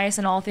pumpkin spice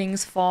and all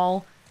things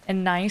fall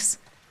and nice.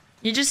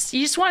 You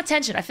just want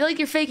attention. I feel like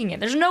you're faking it.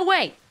 There's no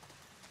way.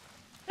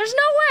 There's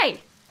no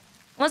way.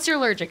 Unless you're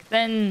allergic,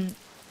 then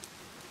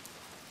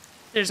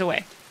there's a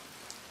way.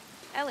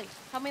 Ellie,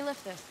 help me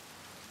lift this.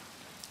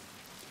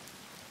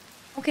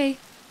 Okay.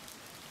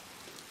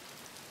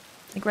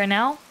 Like right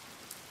now?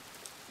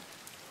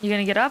 You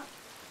gonna get up?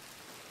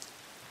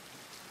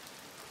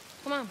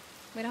 Come on.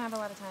 We don't have a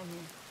lot of time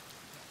here.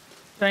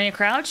 Do I need to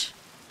crouch?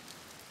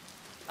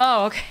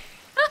 Oh, okay.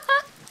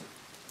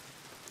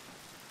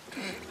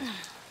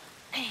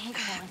 I hate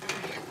falling.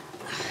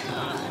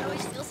 It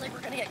always feels like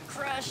we're gonna get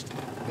crushed.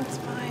 It's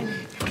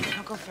fine.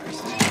 I'll go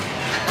first.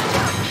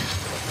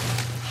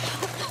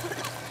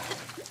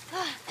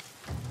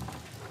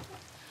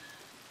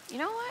 You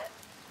know what?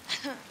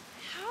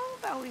 How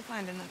about we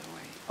find another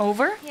way?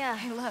 Over? Yeah.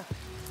 Hey, look.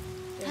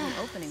 There's an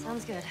opening.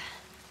 Sounds over good. there.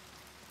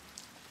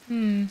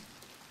 Hmm.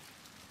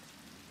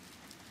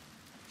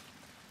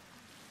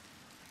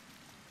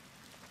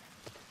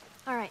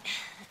 All right.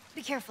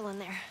 Be careful in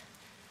there.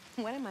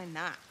 When am I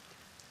not?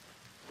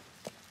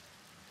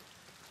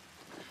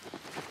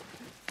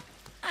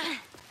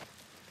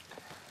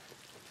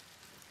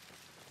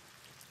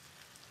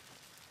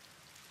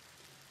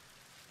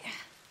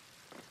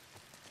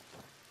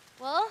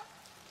 Well,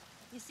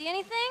 you see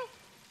anything?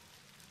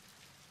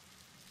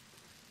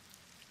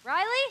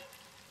 Riley?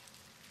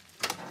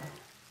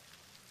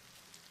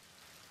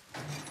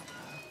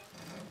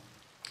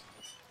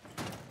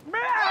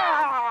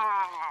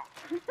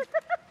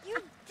 You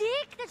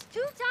dick! That's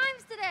 2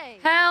 times today!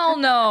 Hell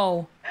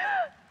no.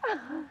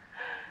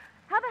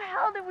 How the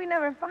hell did we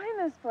never find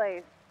this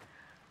place?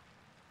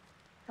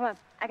 Come on,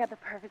 I got the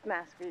perfect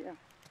mask for you.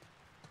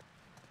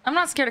 I'm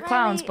not scared of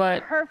clowns,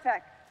 but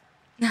Perfect.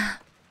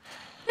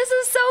 this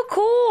is so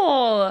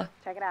cool.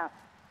 Check it out.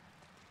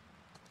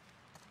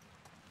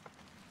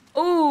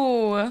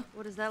 Ooh.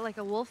 What is that, like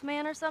a wolf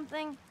man or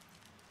something?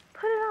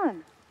 Put it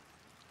on.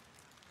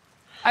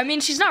 I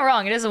mean, she's not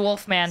wrong. It is a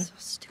wolf man. So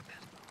stupid.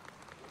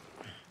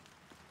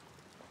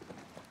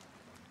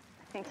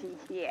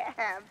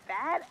 Yeah,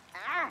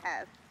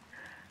 badass.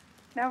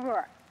 Now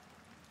roar.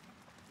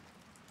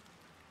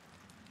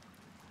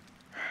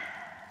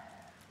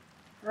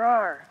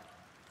 Roar.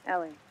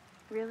 Ellie,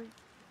 really?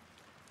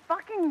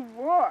 Fucking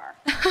roar.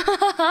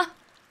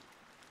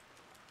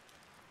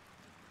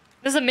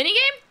 This is a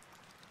minigame?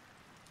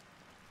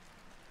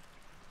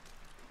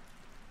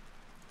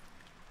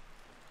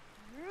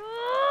 Roar!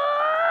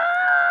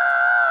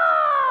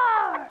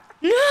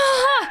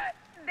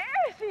 There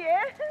she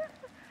is.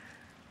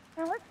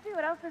 Now let's see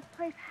what else this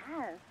place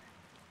has.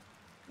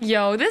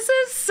 Yo, this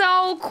is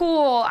so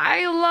cool.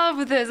 I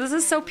love this. This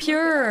is so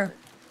pure.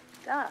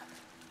 Stuff.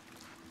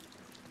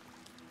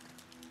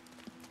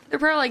 They're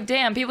probably like,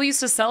 damn, people used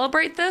to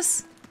celebrate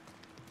this?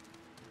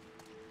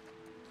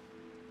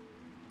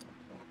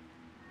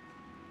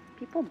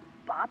 People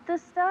bought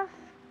this stuff?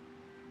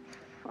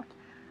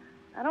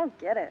 I don't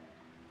get it.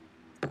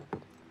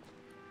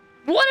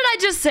 What did I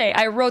just say?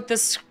 I wrote the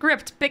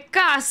script,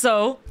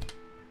 Picasso.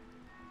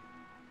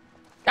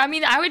 I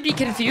mean, I would be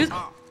confused.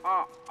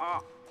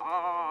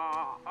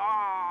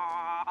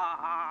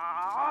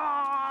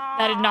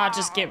 That did not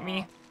just get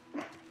me.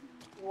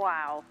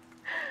 Wow.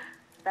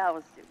 That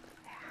was stupid.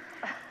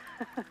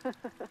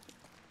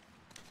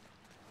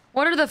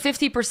 What are the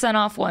 50%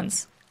 off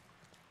ones?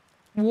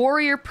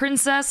 Warrior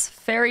Princess,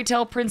 Fairy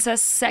Tale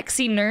Princess,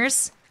 Sexy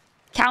Nurse,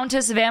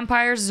 Countess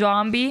Vampire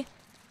Zombie,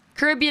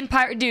 Caribbean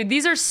Pirate. Dude,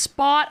 these are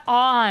spot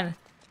on.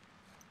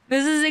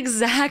 This is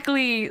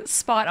exactly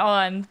spot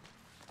on.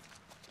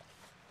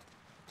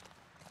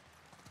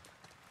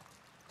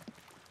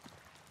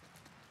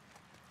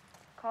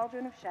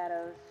 Cauldron of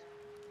Shadows,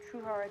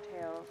 True Horror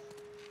Tales,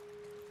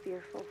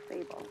 Fearful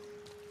Fables.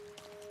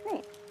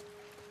 Neat.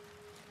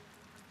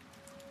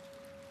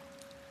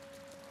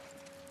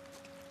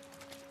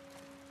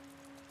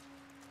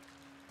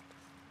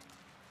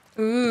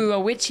 Ooh, a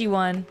witchy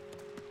one.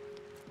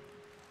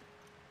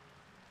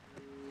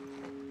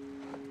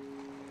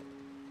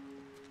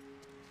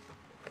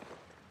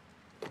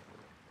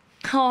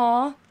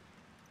 Aww.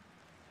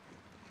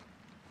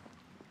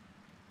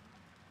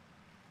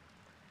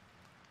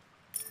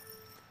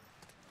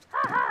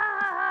 Ha ha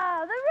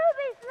ha! The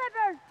ruby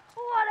slippers!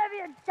 What have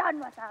you done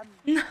with them?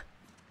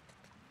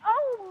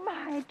 Oh my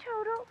right,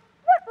 Toto.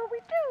 What will we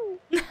do?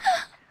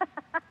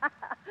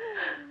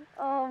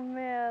 Oh,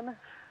 man.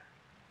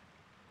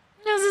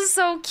 This is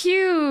so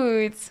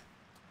cute.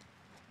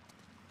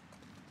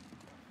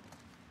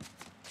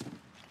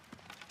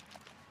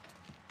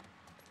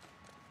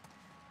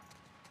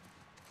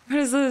 What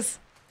is this?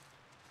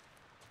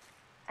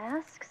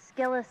 Ask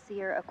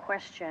Skeleseer a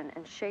question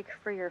and shake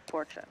for your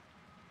fortune.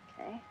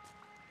 Okay?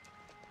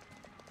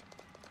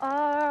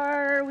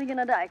 Are we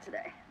gonna die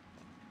today?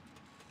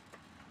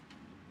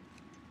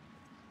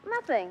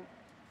 Nothing.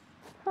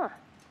 Huh.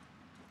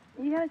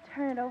 You gotta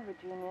turn it over,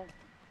 Genius.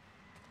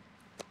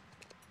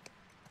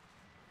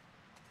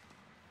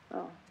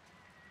 Oh.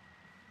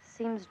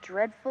 Seems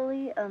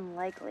dreadfully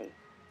unlikely.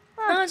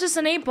 Oh, it's just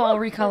an 8-ball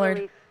recolored.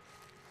 Relief.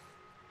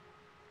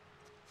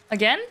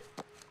 Again?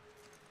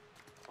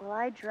 Will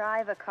I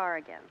drive a car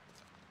again?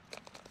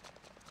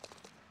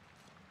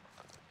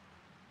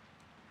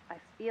 I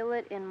feel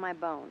it in my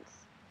bones.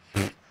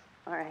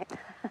 All right.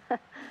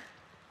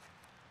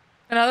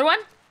 Another one?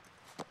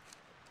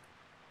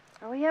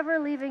 Are we ever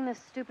leaving this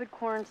stupid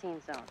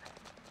quarantine zone?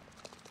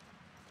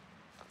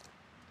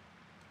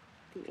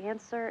 The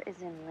answer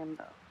is in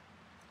limbo.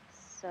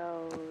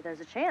 So there's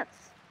a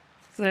chance.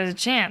 So there's a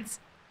chance.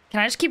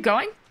 Can I just keep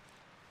going?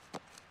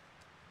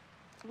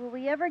 Will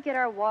we ever get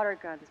our water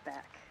guns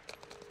back?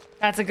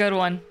 That's a good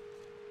one.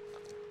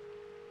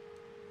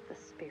 The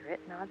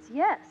spirit nods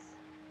yes.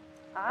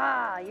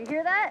 Ah, you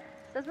hear that?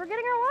 Says we're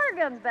getting our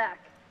water guns back.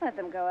 Let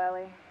them go,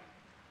 Ellie.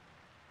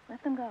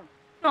 Let them go.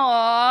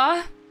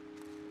 Aww.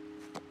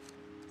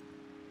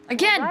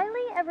 Again. Will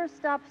Riley ever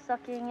stop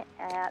sucking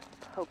at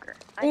poker?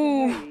 I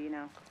can hear you, you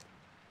know.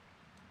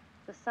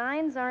 The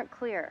signs aren't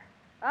clear.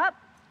 Up.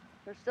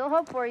 There's still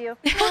hope for you.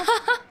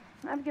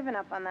 I've given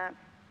up on that.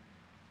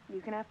 You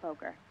can have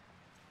poker.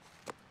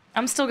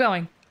 I'm still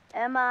going.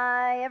 Am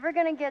I ever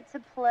gonna get to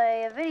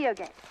play a video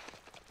game?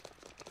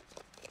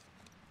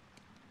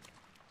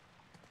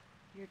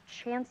 Your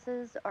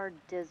chances are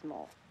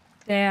dismal.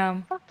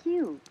 Damn. Fuck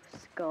you,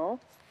 Skull.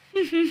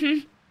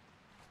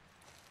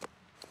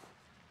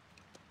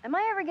 Am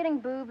I ever getting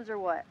boobs or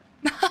what?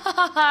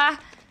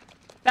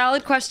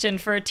 Valid question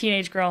for a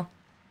teenage girl.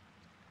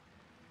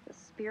 The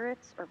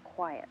spirits are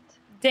quiet.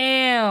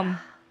 Damn.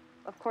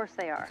 Of course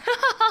they are.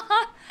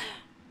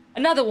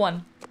 Another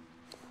one.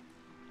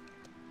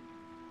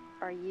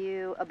 Are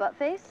you a butt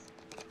face?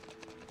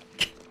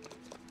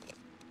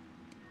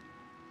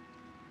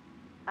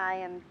 I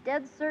am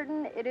dead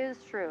certain it is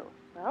true.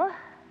 Well,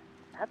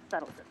 that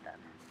settles it then.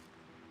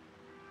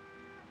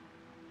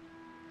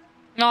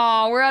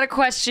 Aw, we're out of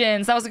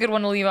questions. That was a good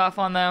one to leave off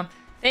on, though.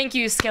 Thank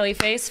you,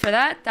 Skellyface, for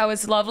that. That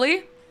was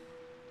lovely.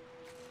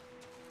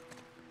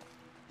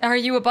 Are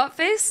you a butt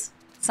face?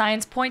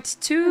 Science points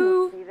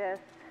to... See this?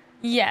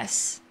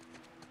 Yes.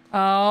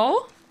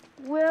 Oh?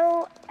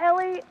 Will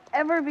Ellie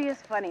ever be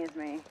as funny as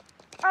me?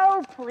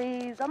 Oh,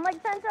 please. I'm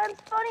like 10 times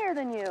funnier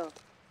than you.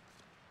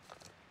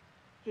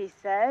 He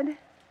said,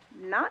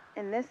 not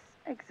in this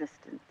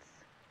existence.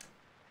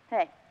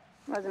 Hey,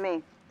 wasn't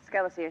me.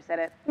 Skeleseer said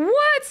it.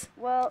 What?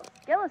 Well,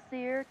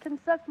 Skeleseer can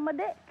suck my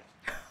dick.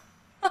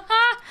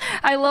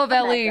 I love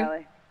Ellie. Thanks,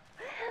 Ellie.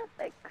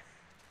 Thanks.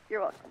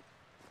 You're welcome.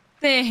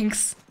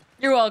 Thanks.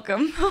 You're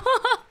welcome.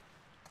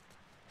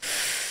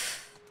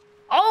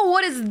 Oh,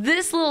 what is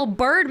this little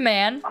bird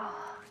man? Oh,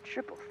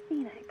 triple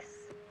phoenix.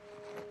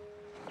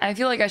 I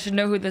feel like I should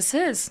know who this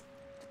is.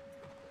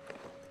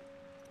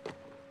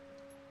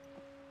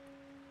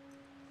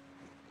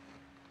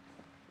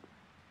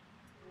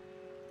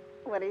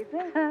 What do you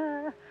think?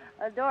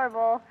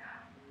 Adorable.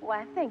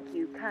 Why, thank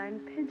you,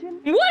 kind pigeon.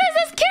 What is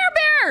this Care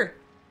Bear?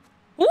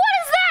 What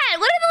is that?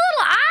 Look at the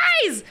little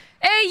eyes.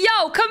 Hey,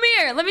 yo, come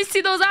here. Let me see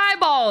those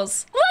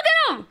eyeballs. Look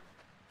at them.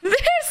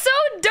 They're so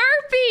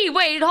derpy.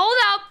 Wait, hold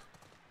up.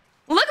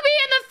 Look me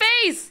in the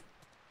face.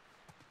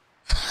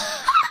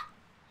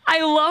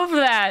 I love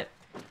that.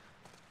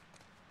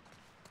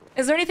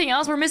 Is there anything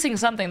else? We're missing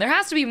something. There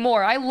has to be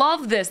more. I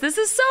love this. This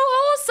is so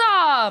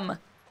wholesome.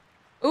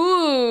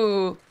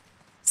 Ooh.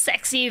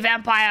 Sexy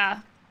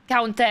vampire.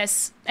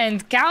 Countess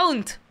and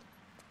Count.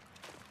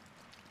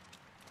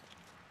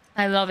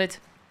 I love it.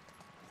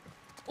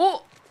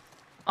 Oh.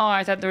 Oh,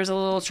 I thought there was a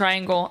little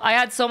triangle. I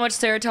had so much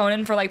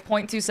serotonin for like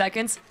 0.2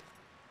 seconds.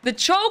 The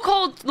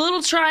chokehold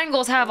little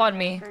triangles have on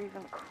me. They're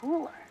even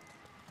cooler.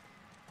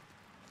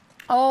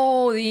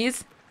 Oh,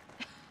 these.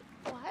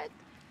 What?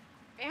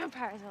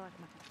 Vampires are like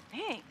my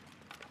thing.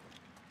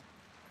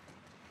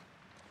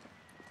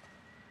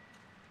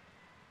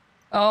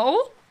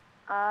 Oh?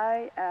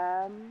 I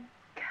am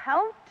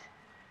Count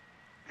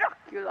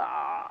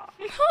Dracula.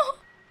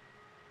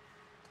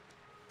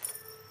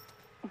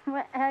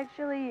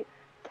 Actually,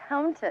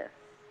 Countess.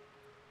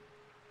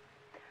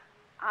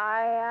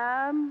 I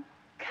am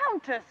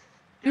Countess.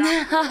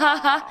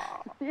 Yeah.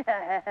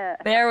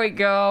 There we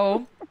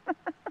go.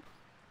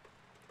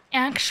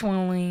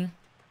 Actually.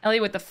 Ellie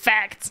with the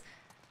facts.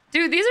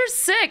 Dude, these are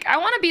sick. I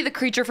want to be the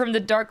creature from the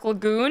Dark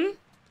Lagoon.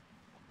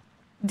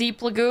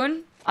 Deep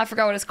Lagoon. I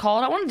forgot what it's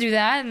called. I want to do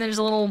that. And there's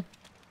a little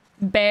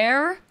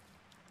bear.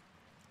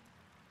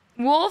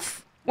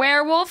 Wolf?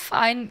 Werewolf?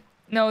 I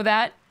know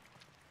that.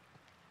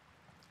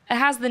 It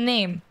has the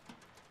name.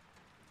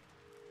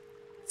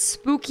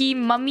 Spooky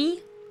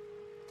mummy?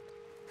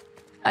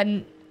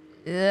 This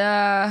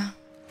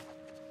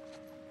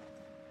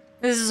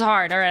is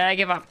hard. Alright, I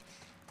give up.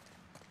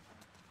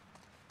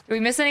 Did we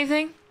miss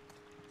anything?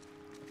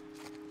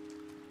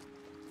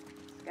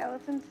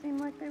 Skeletons seem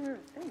like they were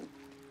a thing.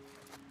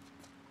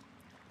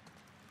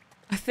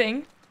 A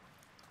thing?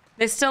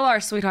 They still are,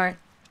 sweetheart.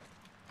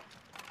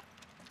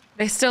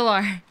 They still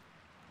are.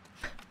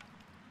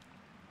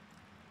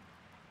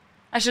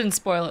 I shouldn't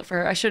spoil it for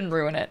her. I shouldn't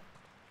ruin it.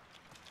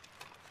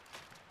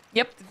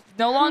 Yep,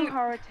 no True longer.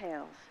 horror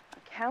tales,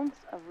 accounts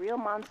of real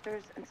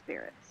monsters and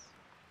spirits.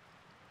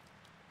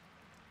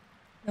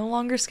 No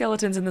longer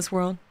skeletons in this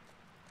world.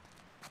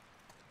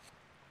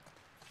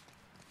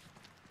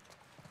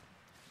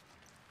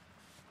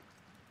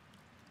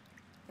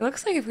 It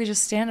looks like if we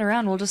just stand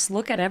around, we'll just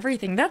look at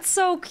everything. That's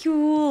so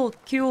cool.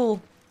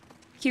 Cool.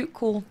 Cute,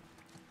 cool.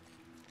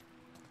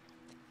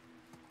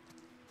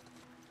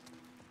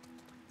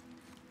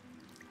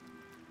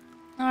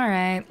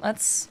 Alright,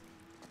 let's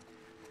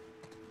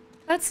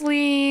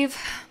leave.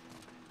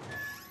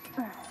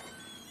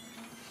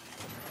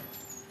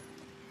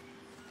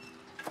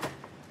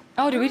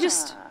 Oh, do we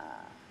just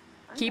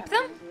keep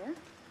them?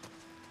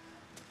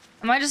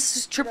 Am I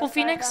just triple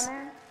Phoenix?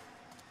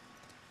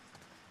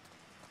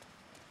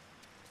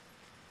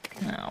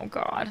 Oh,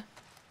 God.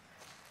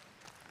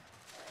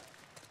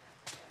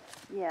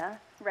 Yeah,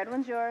 red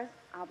one's yours,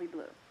 I'll be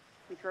blue.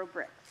 We throw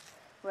bricks.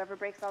 Whoever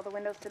breaks all the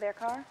windows to their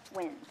car,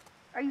 wins.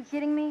 Are you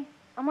kidding me?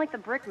 I'm like the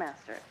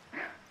brickmaster.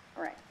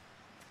 All right.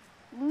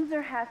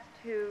 Loser has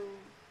to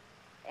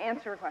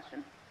answer a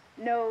question.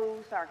 No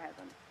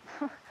sarcasm.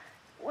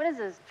 What is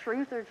this,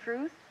 truth or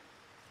truth?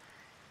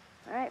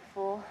 All right,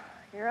 fool,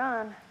 you're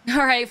on.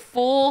 Alright,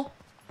 fool.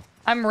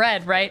 I'm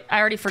red, right? I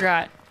already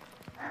forgot.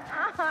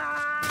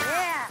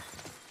 Yeah!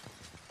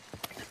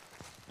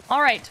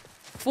 Alright,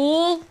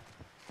 fool.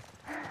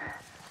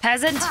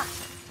 Peasant.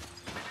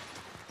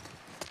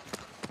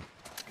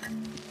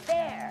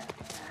 There.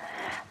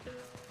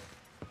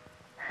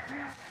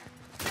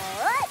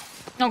 All right!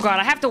 Oh, God,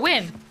 I have to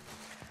win.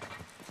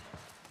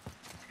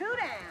 2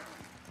 down.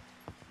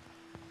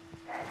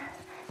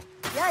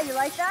 Yeah, you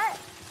like that?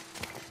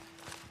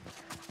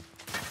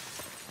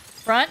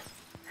 Front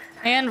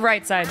and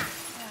right side.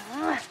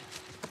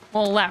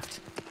 Well, left.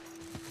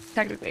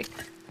 Technically.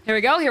 Here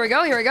we go, here we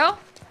go, here we go.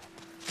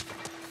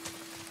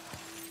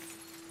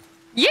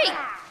 Yeet!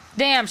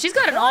 Damn, she's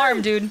got an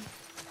arm, dude.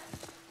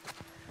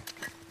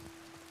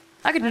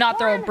 I could not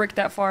throw a brick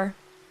that far.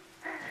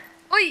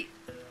 Oi!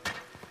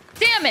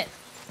 Damn it!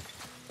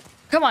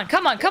 Come on,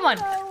 come on, come on!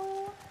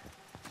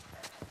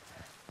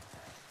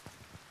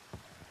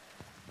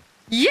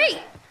 Yeet!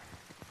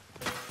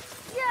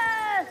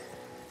 Yes!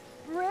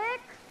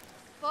 Brick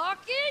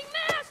fucking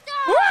master!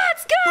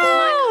 Let's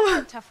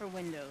go! Tougher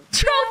windows.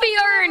 Trophy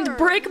earned,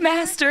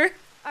 Brickmaster.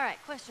 All right,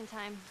 question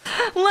time.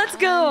 Let's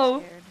go.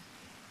 I'm scared.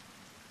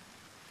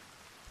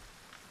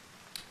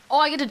 Oh,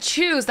 I get to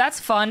choose.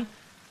 That's fun.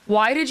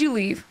 Why did you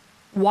leave?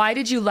 Why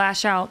did you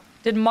lash out?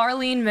 Did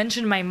Marlene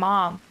mention my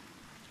mom?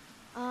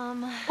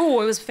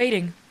 Oh, it was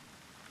fading.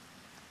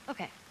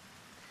 Okay.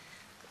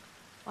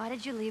 Why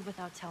did you leave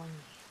without telling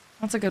me?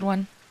 That's a good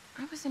one.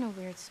 I was in a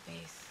weird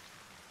space.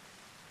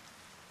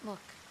 Look,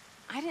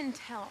 I didn't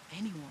tell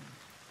anyone.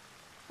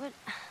 But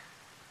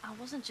I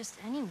wasn't just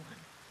anyone.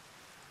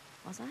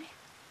 Was I?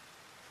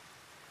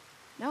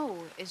 No,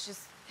 it's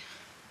just...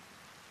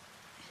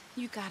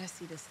 You gotta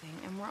see this thing,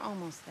 and we're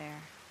almost there.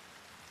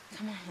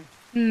 Come on.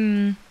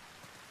 You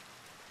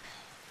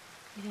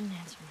didn't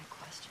answer my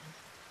question.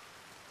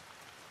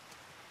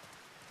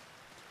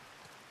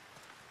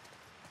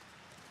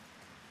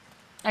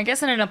 I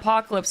guess in an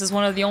apocalypse is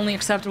one of the only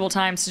acceptable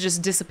times to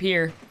just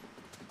disappear.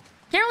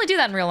 Can't really do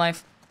that in real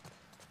life.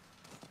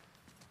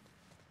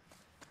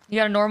 You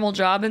got a normal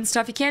job and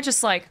stuff. You can't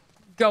just, like,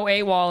 go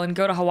AWOL and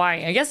go to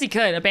Hawaii. I guess you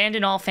could.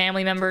 Abandon all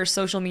family members,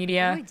 social What are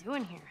media. we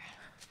doing here?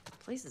 The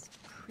place is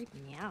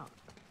creeping me out.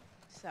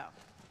 So,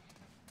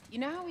 you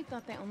know how we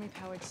thought they only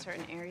powered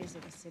certain areas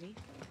of the city?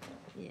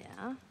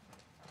 Yeah.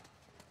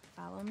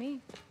 Follow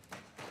me.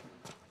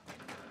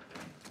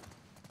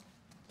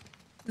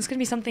 This could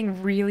be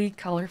something really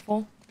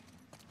colorful.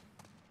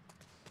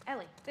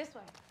 Ellie, this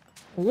way.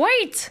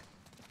 Wait!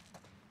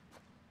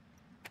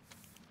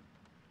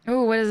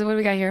 Oh, what do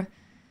we got here?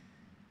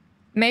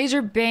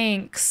 Major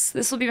Banks.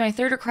 This will be my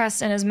third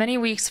request in as many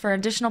weeks for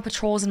additional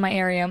patrols in my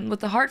area.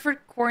 With the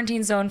Hartford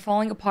quarantine zone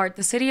falling apart,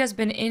 the city has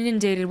been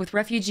inundated with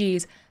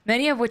refugees,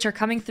 many of which are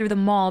coming through the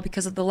mall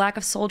because of the lack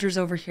of soldiers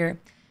over here.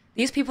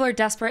 These people are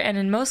desperate, and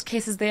in most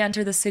cases they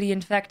enter the city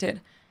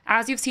infected.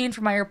 As you've seen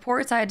from my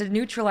reports, I had to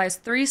neutralize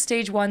 3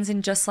 stage 1s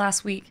in just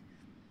last week.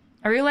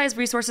 I realize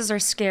resources are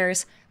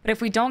scarce, but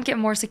if we don't get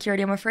more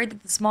security, I'm afraid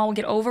that the mall will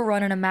get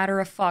overrun in a matter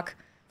of fuck.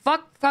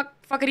 Fuck, fuck,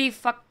 fuckity,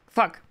 fuck,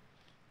 fuck.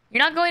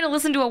 You're not going to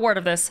listen to a word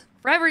of this.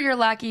 Forever your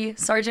lackey,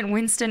 Sergeant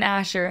Winston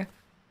Asher.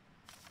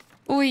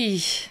 Oy.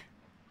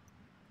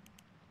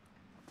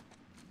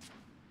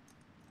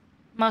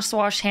 Must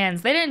wash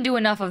hands. They didn't do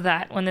enough of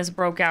that when this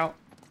broke out.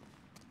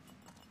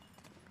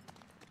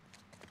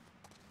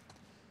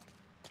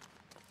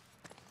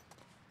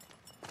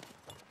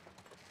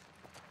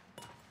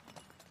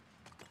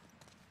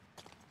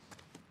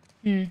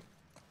 Am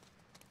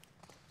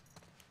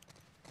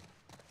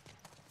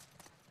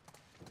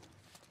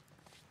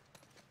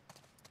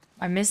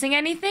I missing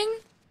anything?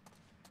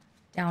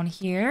 Down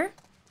here?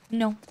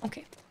 No.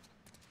 Okay.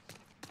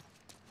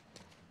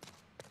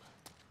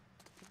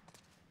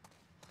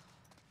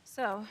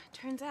 So,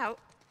 turns out,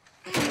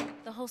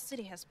 the whole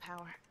city has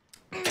power.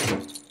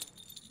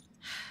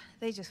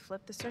 They just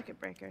flip the circuit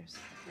breakers.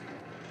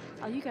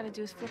 All you gotta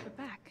do is flip it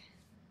back.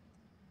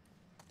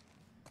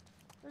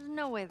 There's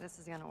no way this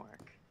is gonna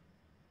work.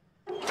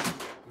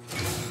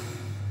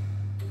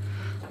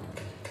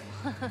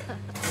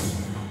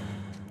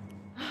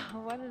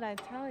 What did I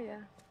tell you?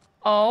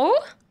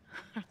 Oh?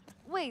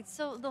 Wait,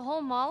 so the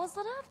whole mall is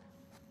lit up?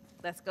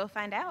 Let's go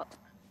find out.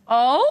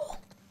 Oh?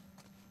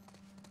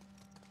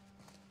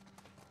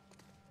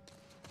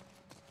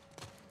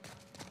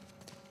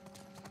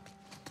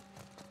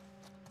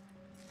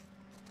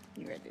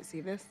 You ready to see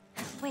this?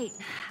 Wait,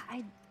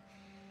 I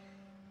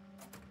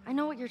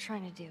know what you're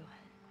trying to do.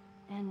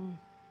 And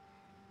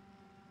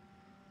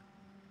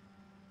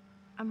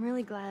I'm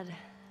really glad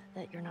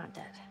that you're not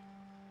dead.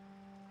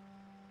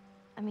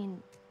 I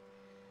mean,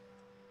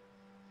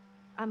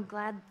 I'm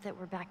glad that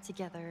we're back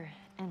together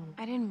and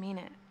I didn't mean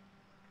it.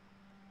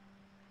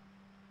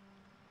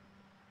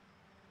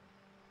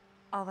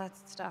 All that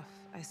stuff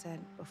I said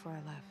before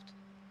I left.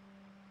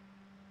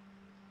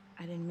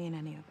 I didn't mean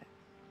any of it.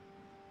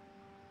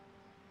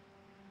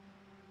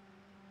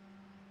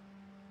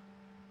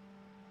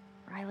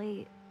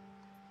 Riley,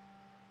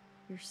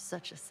 you're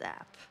such a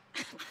sap.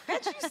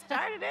 Bet you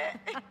started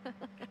it.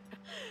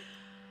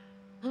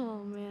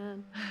 Oh,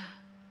 man.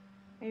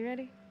 Are you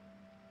ready?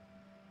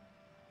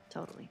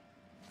 Totally.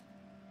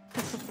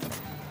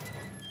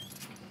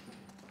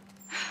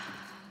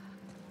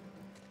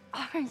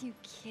 Are you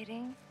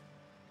kidding?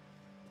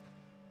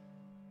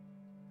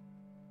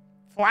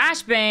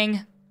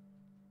 Flashbang.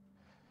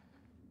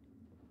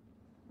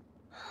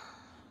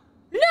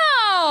 No!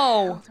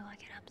 How do I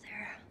get up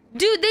there?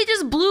 Dude, they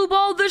just blue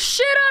balled the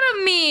shit out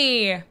of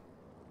me!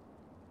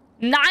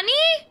 Nani?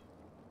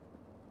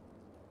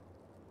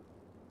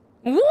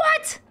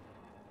 What?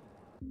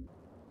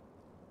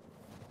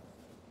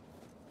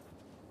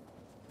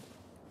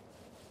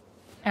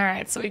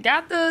 Alright, so we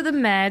got the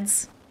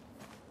meds.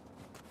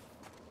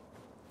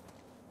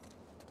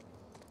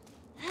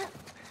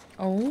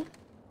 Oh.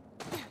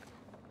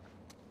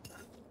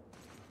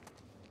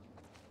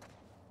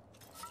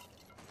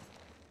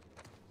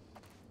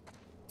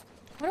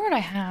 What would I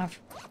have?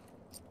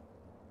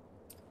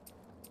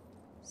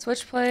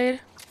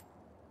 Switchblade.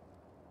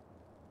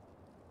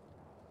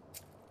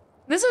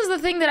 This is the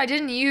thing that I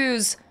didn't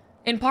use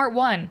in part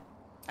 1.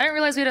 I didn't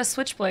realize we had a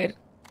switchblade.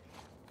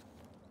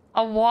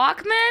 A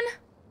Walkman?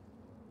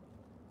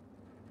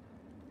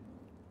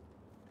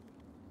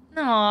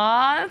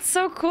 Aw, that's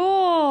so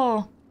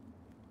cool.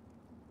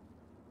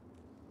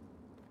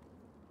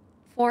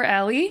 For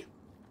Ellie.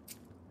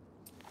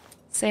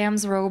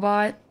 Sam's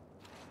robot.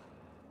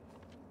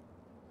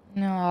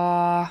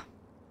 Aw.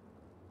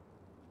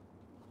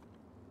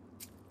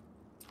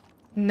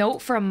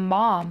 Note from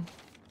Mom.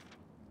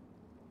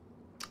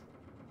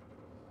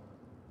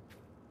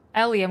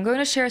 Ellie, I'm going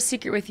to share a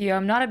secret with you.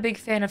 I'm not a big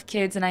fan of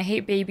kids and I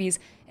hate babies,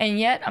 and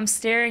yet I'm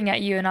staring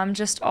at you and I'm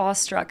just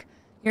awestruck.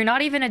 You're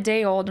not even a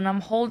day old,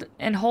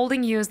 and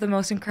holding you is the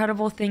most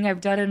incredible thing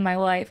I've done in my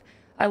life.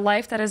 A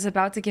life that is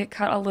about to get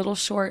cut a little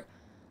short.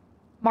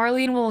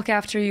 Marlene will look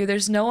after you.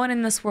 There's no one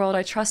in this world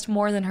I trust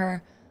more than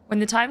her. When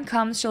the time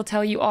comes, she'll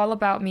tell you all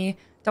about me.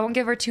 Don't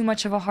give her too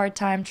much of a hard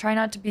time. Try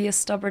not to be as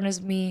stubborn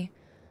as me.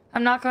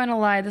 I'm not going to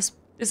lie, this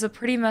is a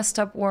pretty messed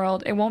up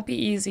world. It won't be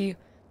easy.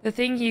 The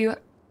thing you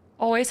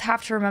always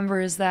have to remember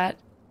is that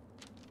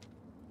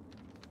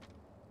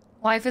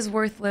life is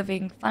worth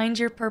living. Find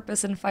your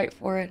purpose and fight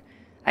for it.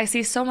 I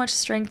see so much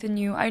strength in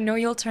you. I know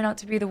you'll turn out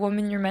to be the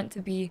woman you're meant to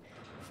be.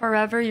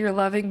 Forever, your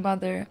loving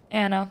mother.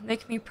 Anna,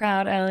 make me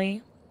proud,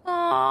 Ellie.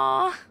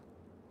 Aww.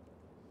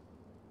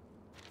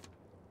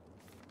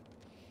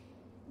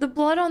 The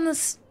blood on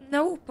this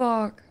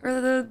notebook,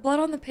 or the blood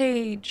on the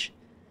page.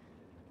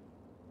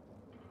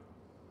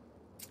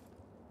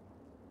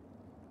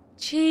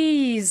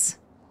 Jeez.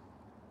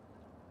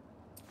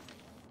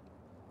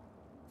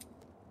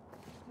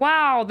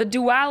 Wow, the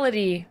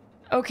duality.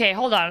 Okay,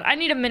 hold on. I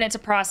need a minute to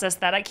process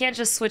that. I can't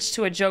just switch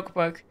to a joke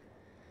book.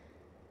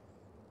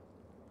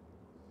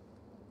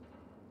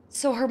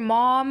 So her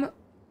mom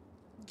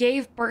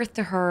gave birth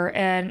to her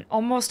and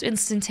almost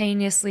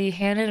instantaneously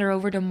handed her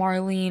over to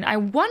Marlene. I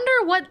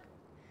wonder what...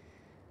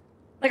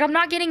 Like, I'm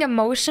not getting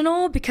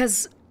emotional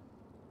because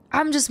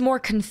I'm just more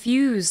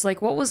confused.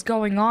 Like, what was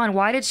going on?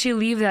 Why did she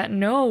leave that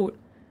note?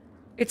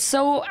 It's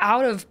so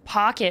out of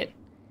pocket.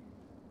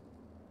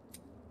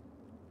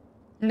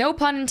 No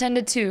pun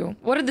intended, too.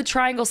 What did the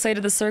triangle say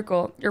to the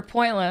circle? You're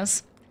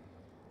pointless.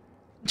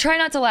 Try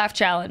not to laugh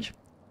challenge.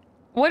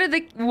 What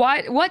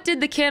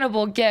did the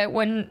cannibal get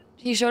when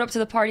he showed up to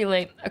the party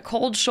late? A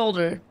cold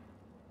shoulder.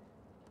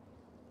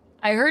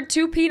 I heard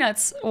 2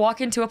 peanuts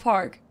walk into a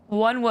park.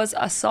 One was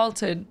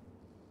assaulted.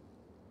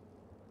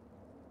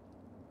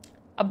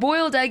 A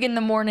boiled egg in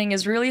the morning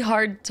is really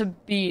hard to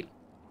beat.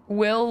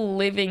 Will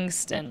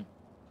Livingston.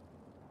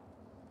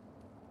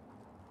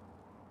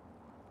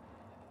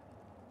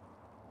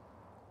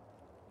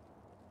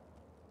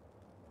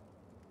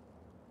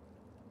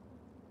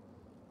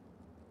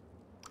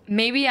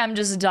 Maybe I'm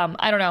just dumb.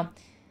 I don't know.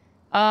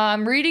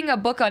 I'm reading a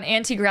book on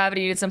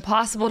anti-gravity. It's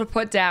impossible to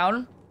put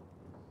down.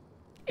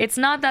 It's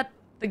not that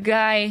the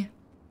guy...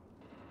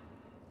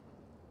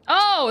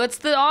 Oh, that's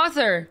the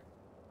author.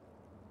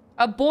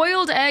 A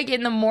boiled egg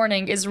in the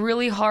morning is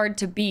really hard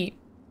to beat.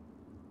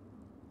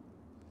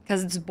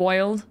 Because it's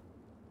boiled.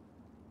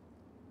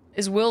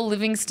 Is Will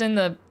Livingston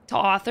the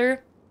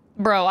author?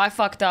 Bro, I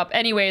fucked up.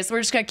 Anyways,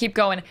 we're just gonna keep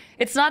going.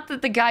 It's not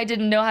that the guy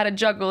didn't know how to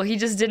juggle. He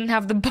just didn't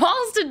have the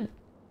balls to...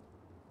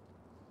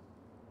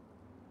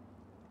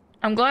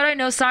 I'm glad I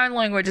know sign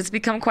language. It's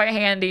become quite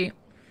handy.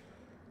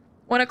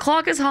 When a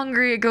clock is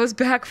hungry, it goes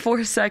back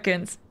 4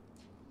 seconds.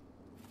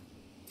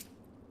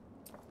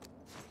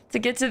 To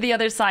get to the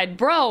other side.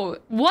 Bro,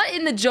 what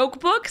in the joke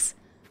books?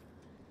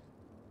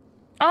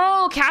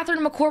 Oh,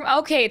 Catherine McCormick.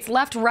 Okay, it's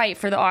left, right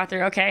for the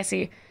author. Okay, I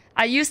see.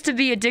 I used to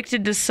be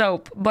addicted to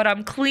soap, but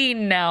I'm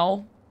clean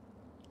now.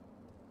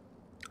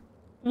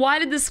 Why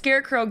did the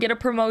Scarecrow get a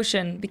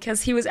promotion?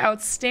 Because he was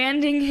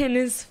outstanding in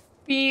his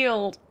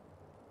field.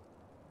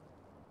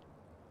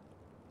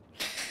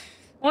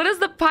 What does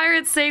the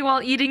pirate say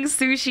while eating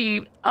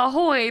sushi?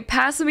 Ahoy,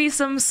 pass me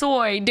some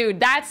soy. Dude,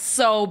 that's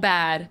so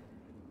bad.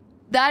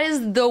 That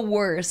is the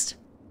worst.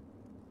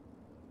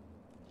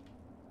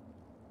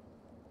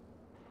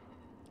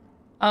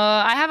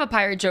 I have a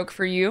pirate joke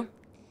for you.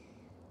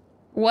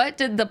 What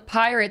did the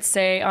pirate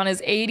say on his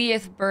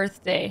 80th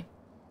birthday?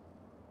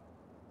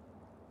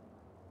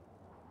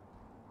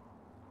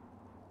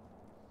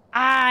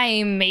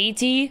 Aye,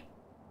 matey.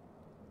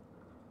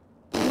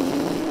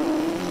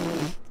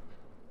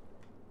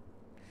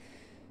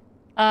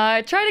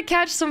 I tried to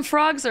catch some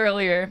frogs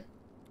earlier.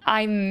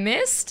 I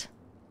missed?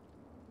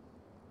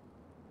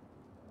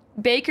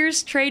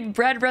 Bakers trade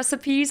bread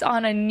recipes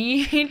on a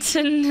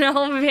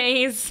need-to-know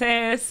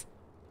basis.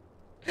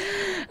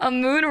 A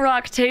moon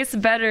rock tastes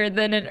better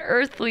than an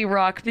earthly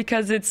rock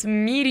because it's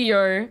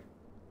meteor.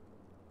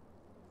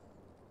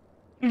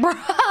 Bro!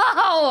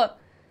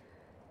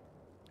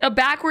 A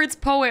backwards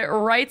poet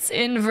writes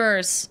in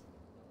verse.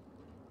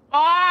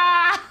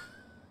 Ah!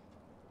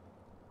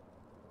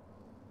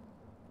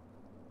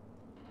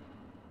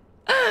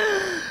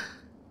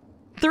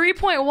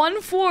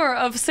 3.14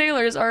 of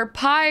sailors are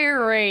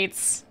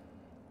pirates.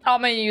 Oh,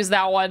 I'm gonna use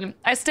that one.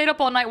 I stayed up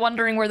all night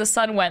wondering where the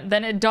sun went.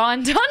 Then it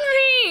dawned on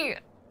me.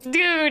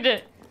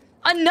 Dude.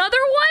 Another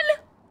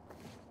one?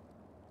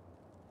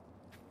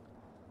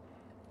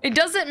 It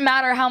doesn't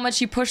matter how much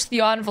you push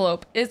the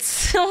envelope. It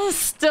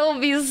still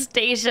be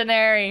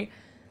stationary.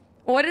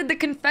 What did the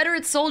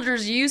Confederate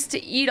soldiers use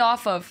to eat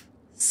off of?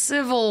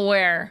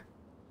 Civilware.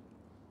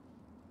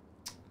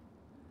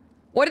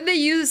 What did they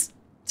use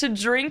to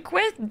drink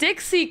with?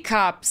 Dixie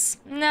cups.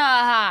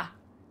 Nah.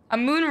 A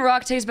moon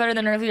rock tastes better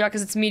than earthly rock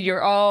because it's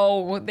meteor.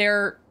 Oh,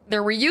 they're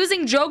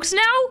reusing jokes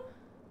now?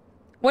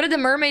 What did the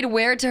mermaid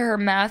wear to her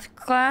math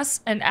class?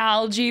 An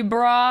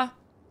algebra.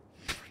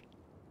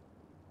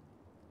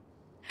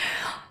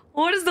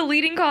 What is the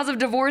leading cause of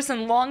divorce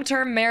in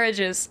long-term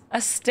marriages? A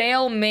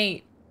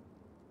stalemate.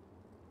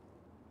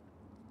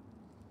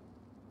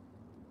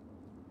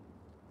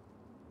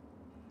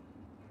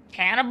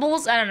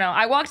 Cannibals? I don't know.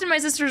 I walked in my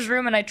sister's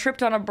room and I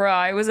tripped on a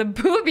bra. It was a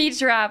booby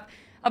trap.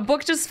 A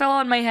book just fell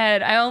on my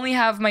head. I only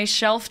have my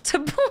shelf to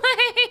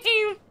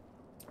blame.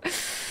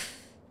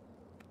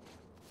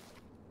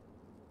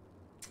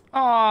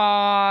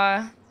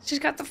 Aww. She's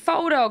got the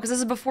photo because this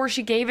is before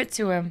she gave it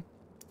to him.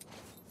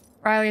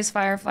 Riley's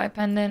Firefly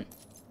pendant.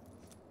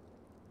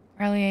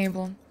 Riley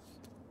Abel.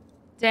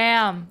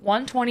 Damn.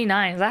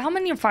 129. Is that how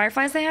many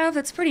fireflies they have?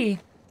 That's pretty...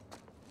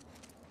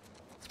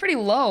 It's pretty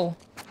low.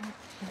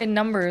 In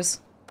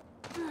numbers.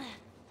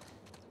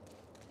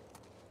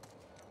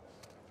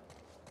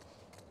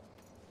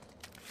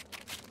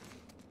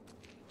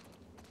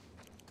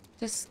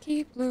 Just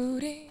keep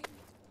looting.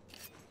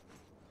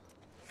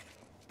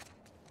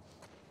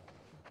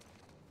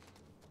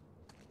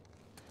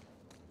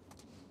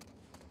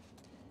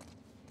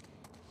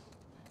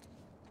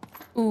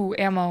 Ooh,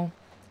 ammo.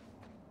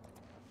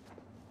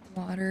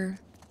 Water.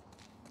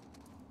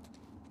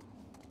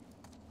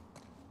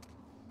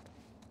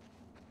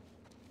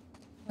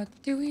 What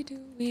do?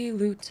 We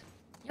loot.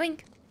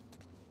 Yoink.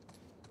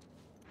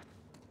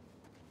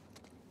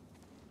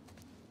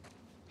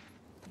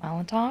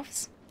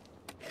 Molotovs.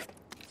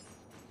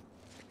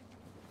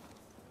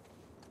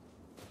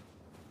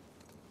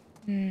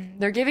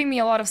 They're giving me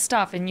a lot of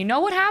stuff, and you know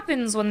what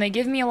happens when they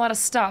give me a lot of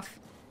stuff.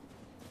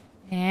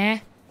 Eh.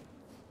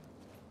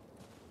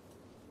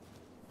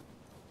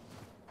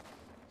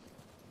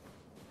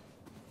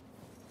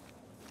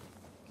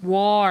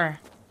 War.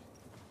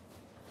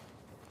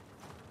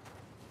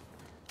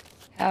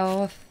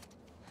 Health.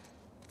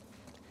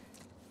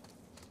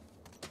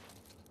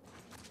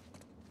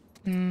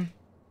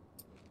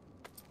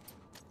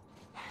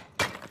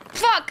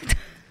 Fuck!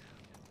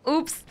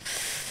 Oops.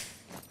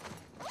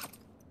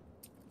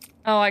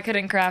 Oh, I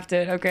couldn't craft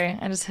it. Okay,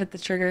 I just hit the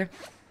trigger.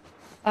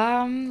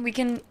 We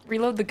can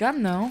reload the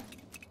gun, though.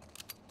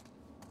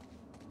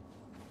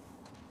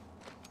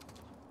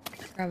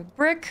 Grab a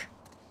brick.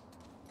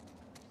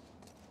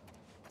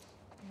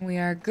 We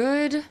are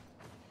good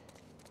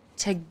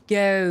to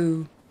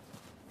go.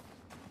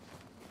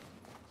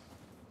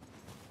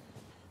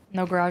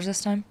 No garage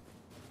this time.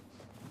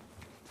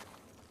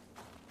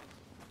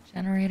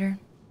 Generator.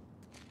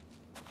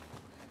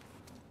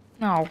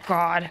 Oh,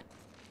 God.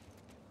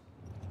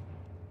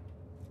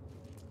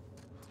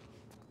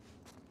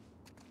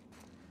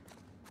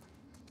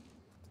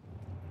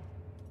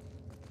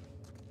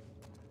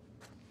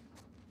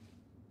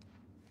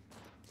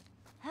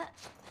 Oh,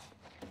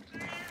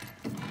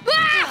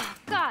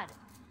 God.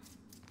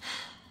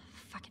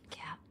 Fucking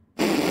cat.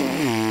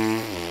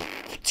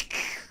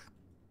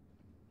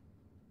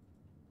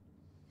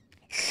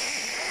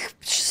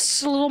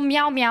 Just a little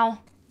meow meow.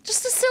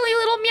 Just a silly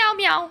little meow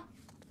meow.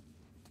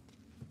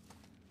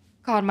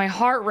 God, my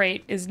heart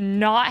rate is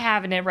not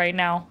having it right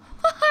now.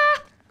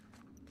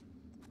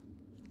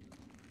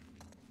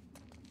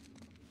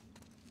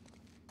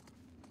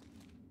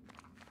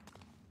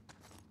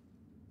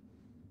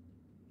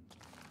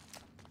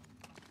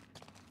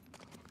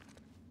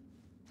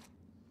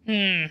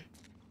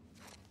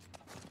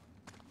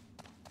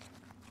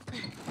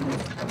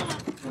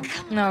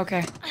 No,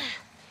 okay.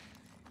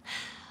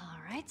 All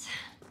right.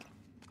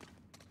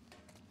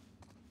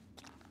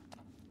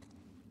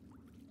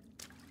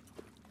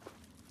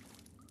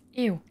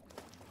 Ew.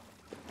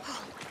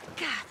 Oh my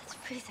God, that's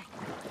freezing.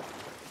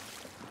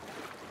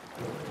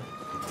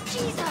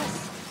 Jesus!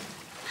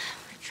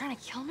 Are you trying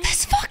to kill me?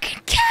 This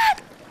fucking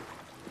cat!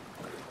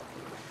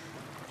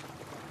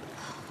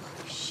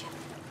 Holy shit.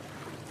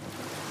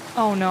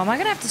 Oh no, am I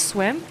gonna have to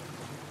swim?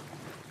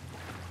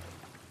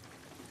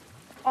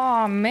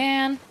 Oh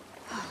man.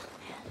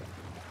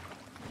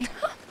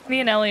 Me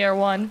and Ellie are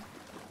one.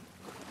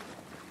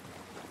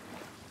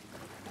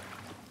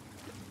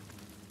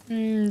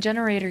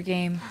 Generator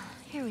game.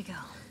 Here we go.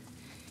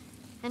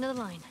 End of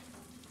the line.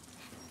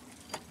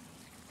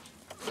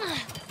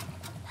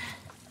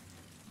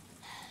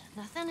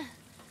 Nothing?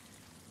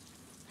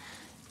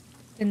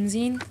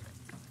 Benzene.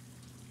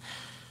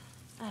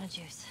 Out of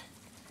juice.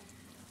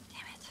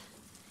 Damn it.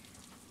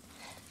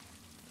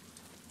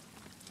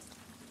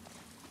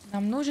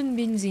 Нам нужен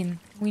бензин.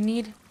 We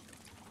need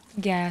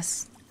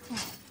gas.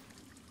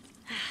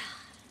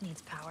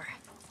 Needs power.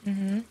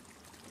 Mm-hmm.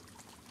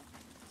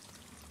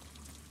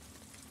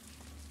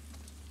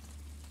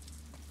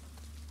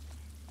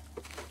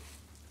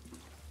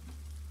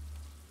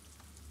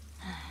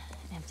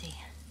 Empty.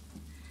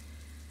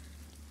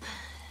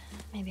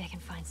 Maybe I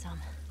can find some.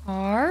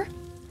 Car.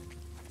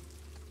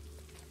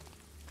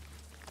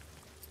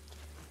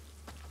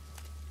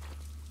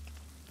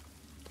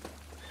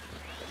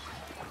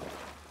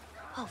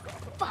 Oh,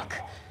 fuck.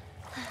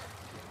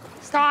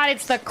 God,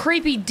 it's the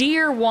creepy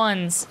deer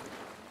ones.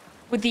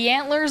 With the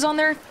antlers on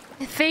their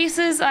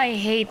faces. I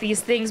hate these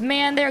things,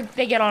 man.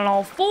 They get on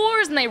all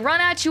fours and they run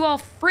at you all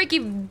freaky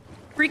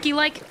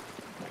like.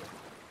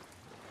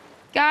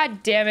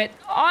 God damn it.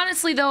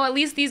 Honestly, though, at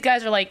least these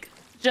guys are, like,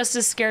 just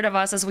as scared of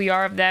us as we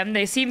are of them.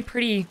 They seem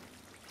pretty...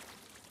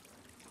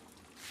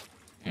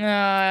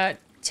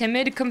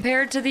 timid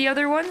compared to the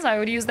other ones. I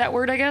would use that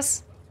word, I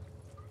guess.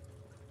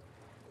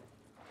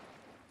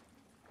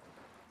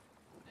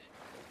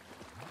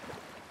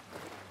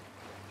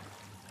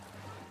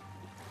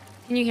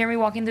 Can you hear me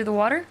walking through the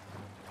water?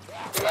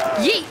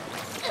 Yeet!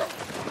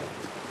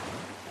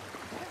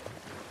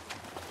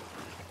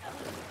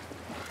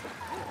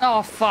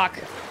 Oh, fuck.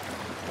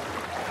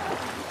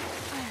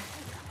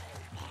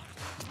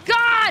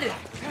 God!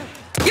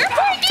 You're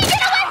freaking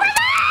get away from me!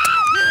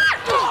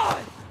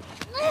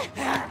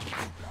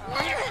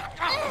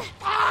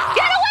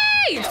 Get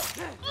away!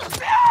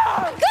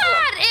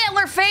 God,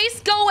 antler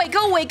face! Go away,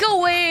 go away, go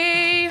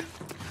away!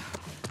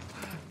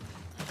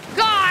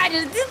 God!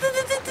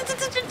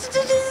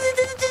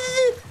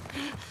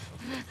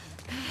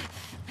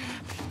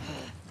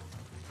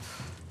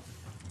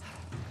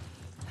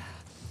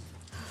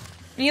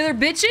 Any other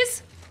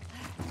bitches?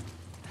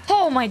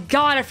 Oh my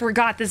god, I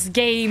forgot this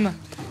game.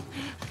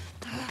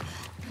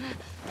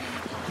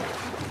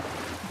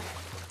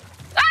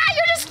 Ah,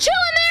 you're just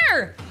chilling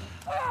there!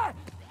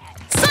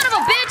 Son of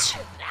a bitch!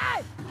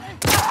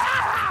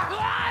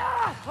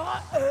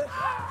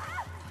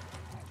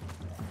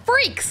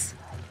 Freaks!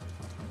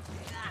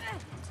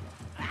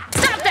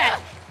 Stop that!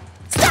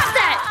 Stop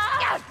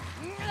that!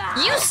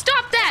 You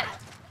stop that!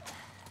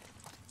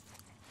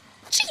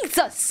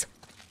 Jesus!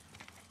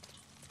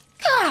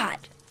 God!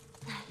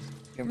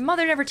 Your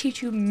mother never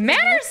teach you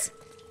manners?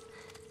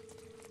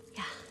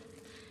 Yeah,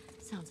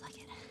 sounds like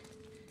it.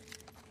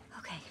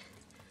 Okay.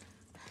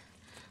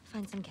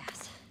 Find some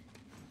gas.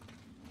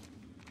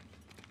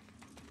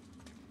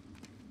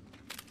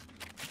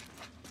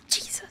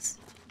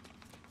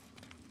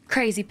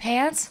 Crazy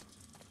pants.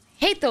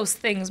 Hate those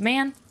things,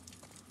 man.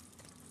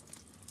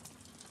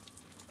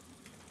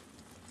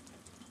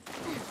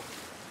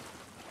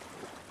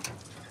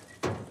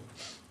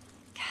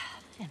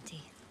 God,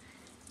 empty.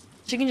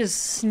 She can just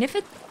sniff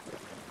it?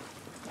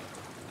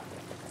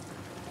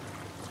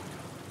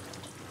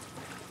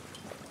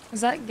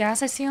 Is that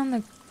gas I see on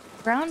the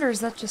ground, or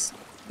is that just...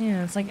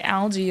 Yeah, it's like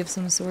algae of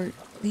some sort.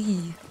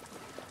 Eee.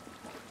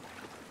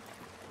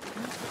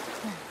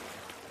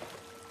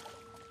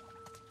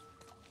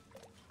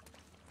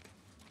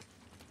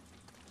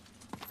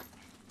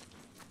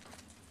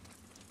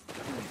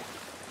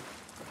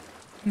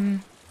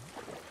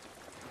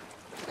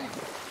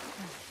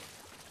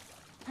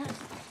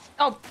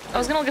 Oh, I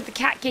was gonna look at the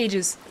cat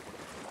cages.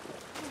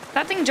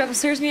 That thing jump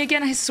scares me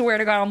again. I swear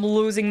to God, I'm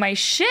losing my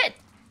shit.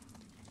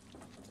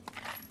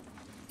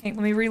 Okay, let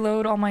me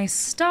reload all my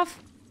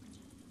stuff.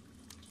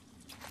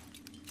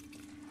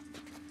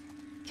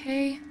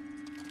 Okay.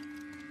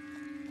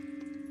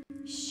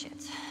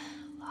 Shit.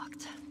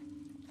 Locked.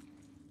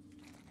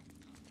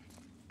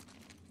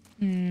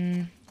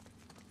 Hmm.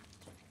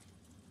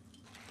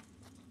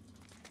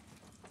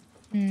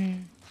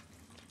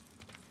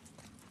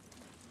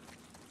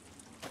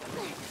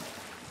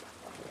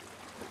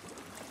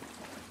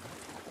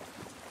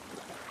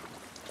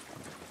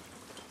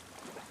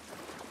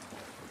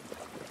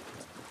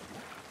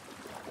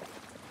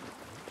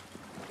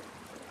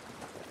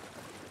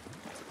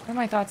 One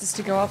of my thoughts is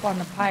to go up on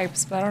the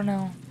pipes, but I don't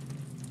know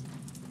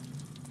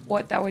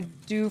what that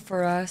would do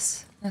for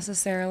us,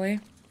 necessarily.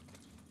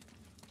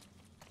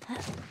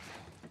 Can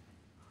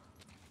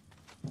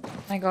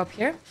I go up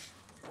here?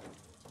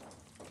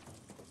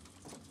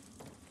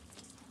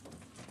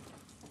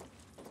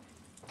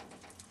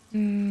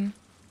 Alright,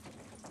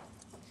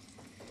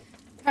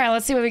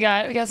 let's see what we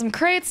got. We got some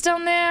crates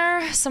down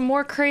there, some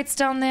more crates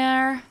down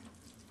there,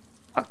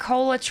 a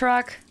cola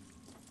truck,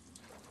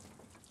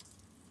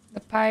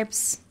 the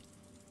pipes.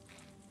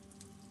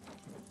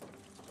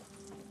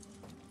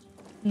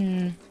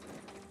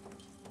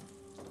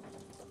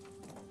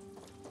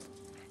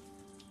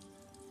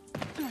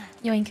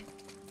 Yoink.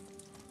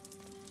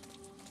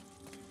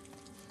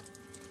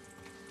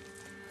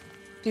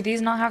 Do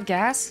these not have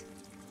gas?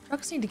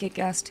 Trucks need to get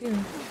gas too.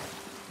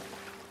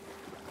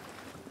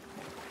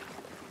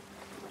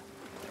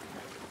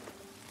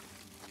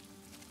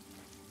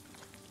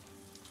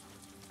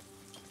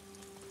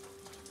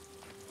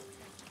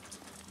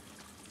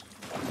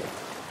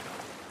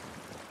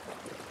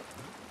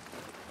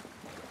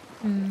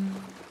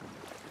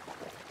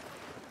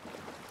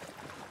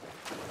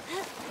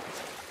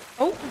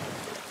 Oh.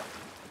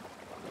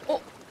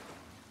 Oh.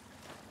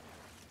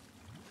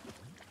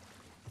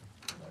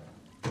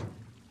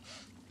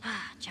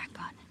 Ah,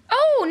 jackpot.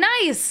 Oh,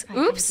 nice. Right, how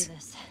do you Oops. do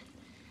this?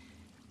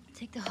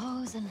 Take the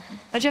hose and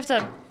Don't you have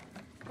to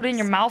put it in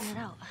your mouth? spin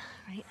it out,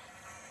 right?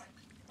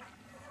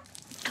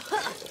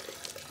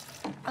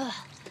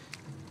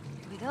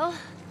 Here we go.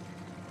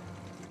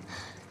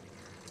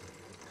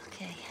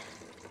 Okay.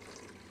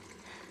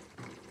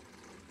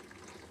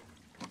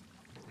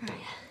 All right.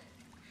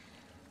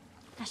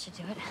 That should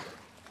do it.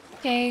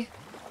 Okay.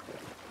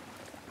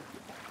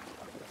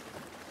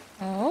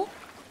 Oh.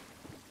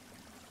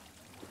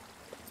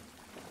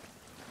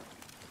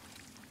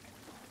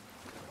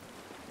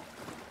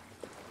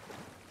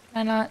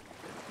 Why not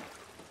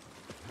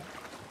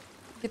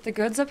get the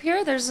goods up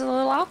here? There's a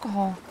little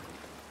alcohol.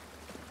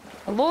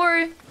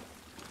 Hello?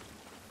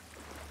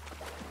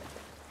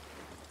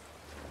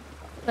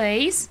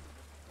 Please?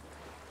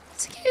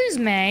 Excuse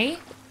me?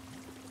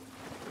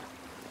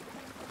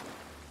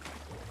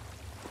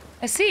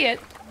 I see it.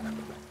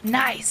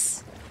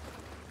 Nice.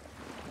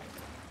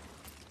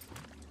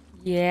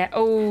 Yeah.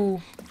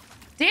 Oh.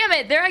 Damn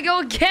it. There I go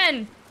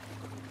again.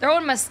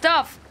 Throwing my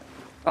stuff.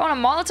 Throwing a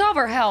Molotov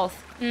or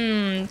health?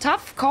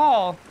 Tough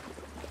call.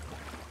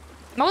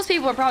 Most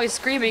people are probably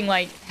screaming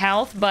like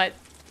health, but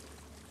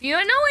if you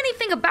know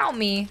anything about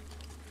me,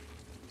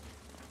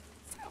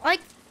 I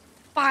like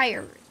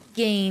fire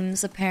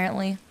games,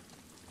 apparently.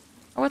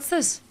 Oh, what's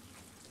this?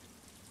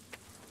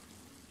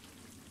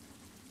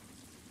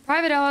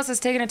 Private Ellis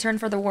has taken a turn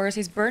for the worse.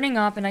 He's burning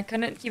up and I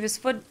couldn't keep his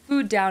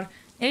food down.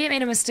 Maybe I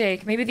made a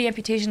mistake. Maybe the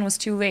amputation was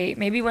too late.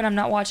 Maybe when I'm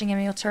not watching him,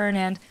 he'll turn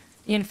and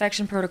the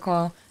infection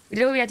protocol. We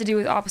did what we had to do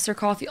with Officer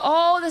Coffee.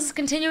 Oh, this is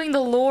continuing the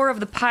lore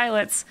of the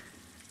pilots.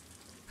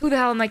 Who the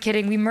hell am I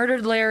kidding? We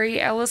murdered Larry.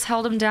 Ellis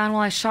held him down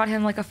while I shot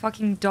him like a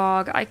fucking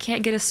dog. I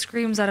can't get his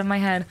screams out of my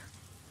head.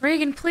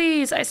 Regan,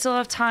 please. I still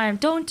have time.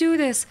 Don't do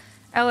this.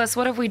 Ellis,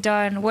 what have we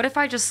done? What if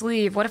I just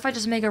leave? What if I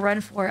just make a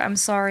run for it? I'm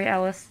sorry,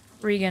 Ellis.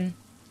 Regan.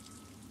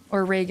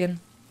 Or Reagan.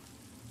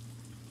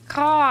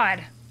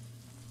 God.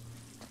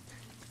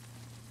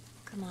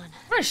 Come on.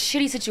 What a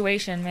shitty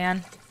situation,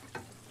 man.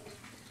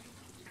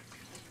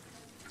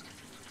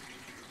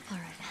 All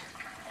right.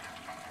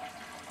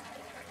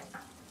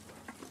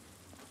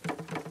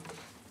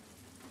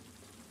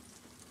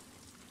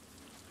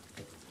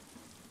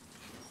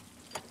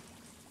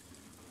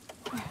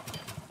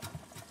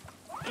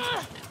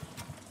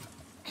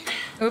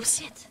 Oops.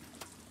 Shit.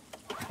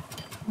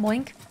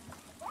 Boink.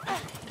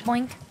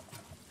 Boink.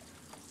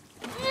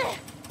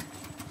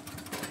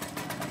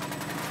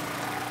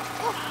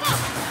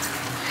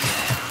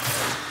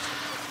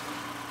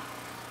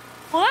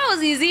 Well, that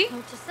was easy.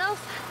 Note to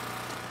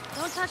self,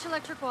 don't touch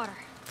electric water.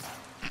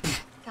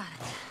 Got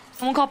it.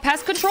 Someone call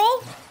pest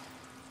control?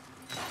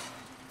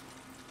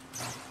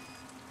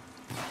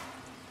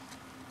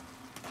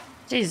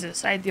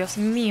 Jesus, ay Dios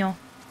mío.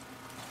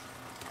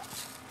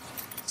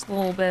 Just a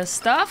little bit of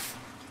stuff.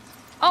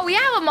 Oh, we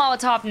have a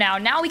Molotov now.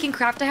 Now we can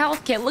craft a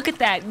health kit. Look at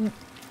that.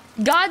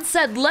 God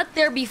said, let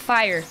there be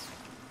fire.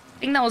 I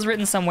think that was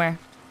written somewhere.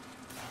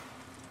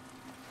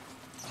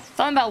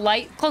 Something about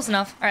light. Close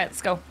enough. All right,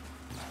 let's go.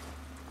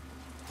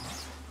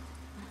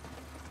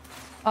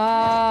 Oh,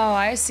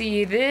 I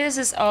see. This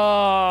is...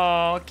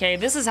 Oh, okay.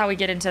 This is how we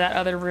get into that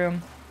other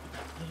room.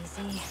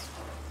 Easy.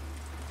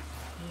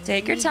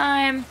 Take your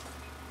time.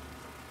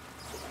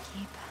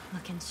 Keep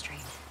looking straight.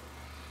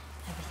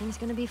 Everything's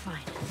gonna be fine.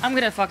 I'm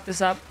gonna fuck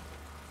this up.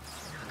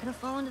 We're not gonna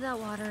fall into that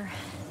water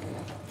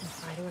and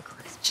fry to a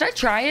crisp. Should I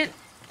try it?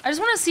 I just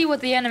want to see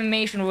what the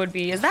animation would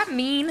be. Is that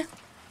mean?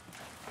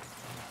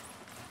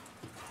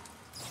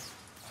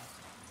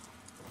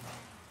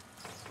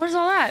 What is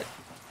all that?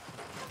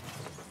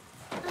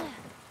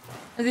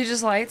 Are these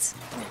just lights?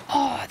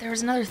 Oh, there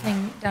was another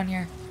thing down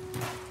here.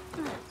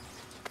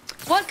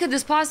 What could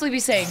this possibly be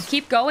saying?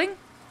 Keep going?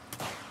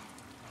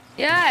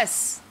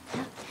 Yes!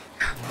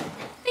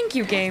 Thank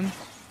you, game.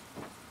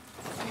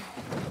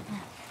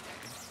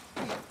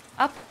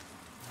 Up.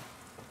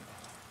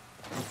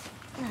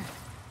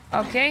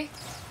 Okay.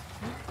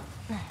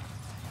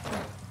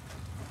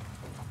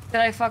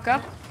 Did I fuck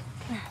up?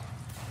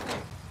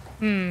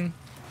 Did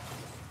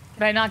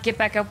I not get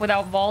back up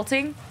without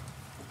vaulting?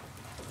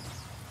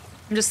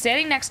 I'm just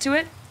standing next to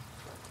it.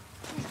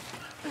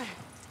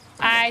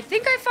 I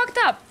think I fucked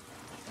up.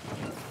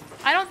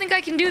 I don't think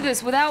I can do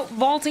this without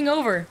vaulting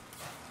over.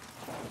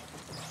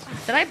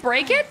 Did I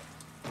break it?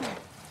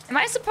 Am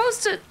I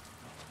supposed to...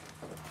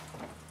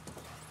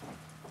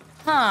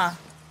 Huh.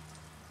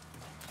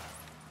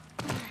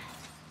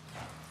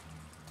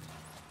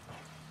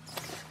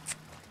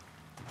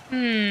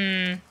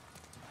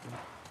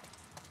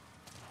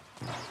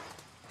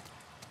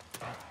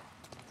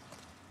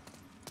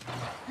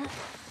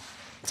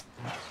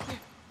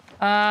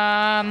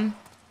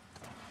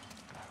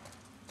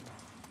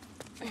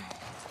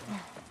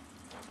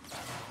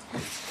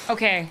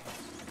 Okay.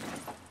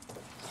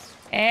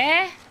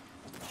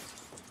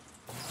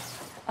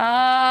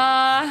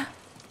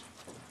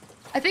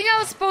 I think I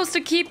was supposed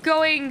to keep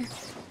going.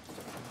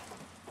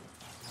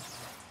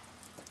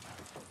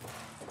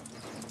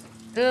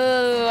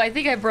 Ugh, I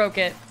think I broke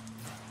it.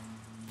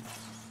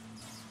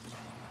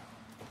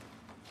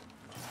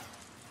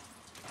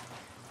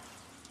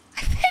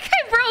 I think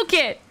I broke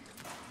it.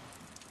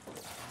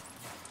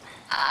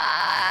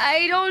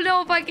 I don't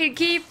know if I can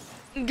keep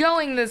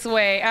going this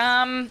way.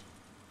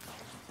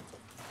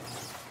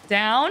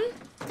 Down?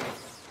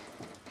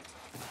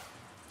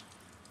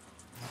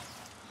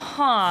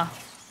 Huh.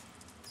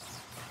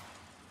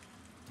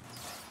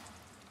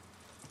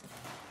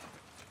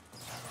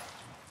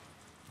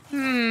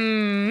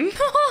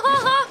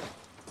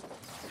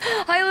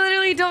 I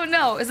literally don't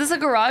know. Is this a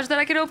garage that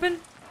I can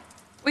open?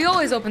 We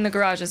always open the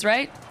garages,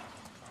 right?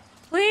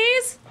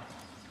 Please?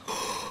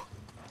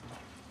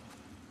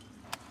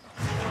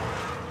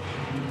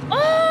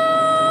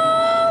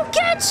 Oh,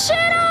 get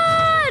shit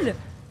on!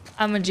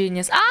 I'm a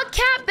genius. Ah,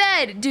 cat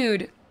bed,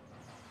 dude.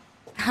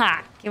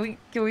 Ha! Can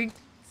we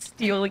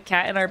steal a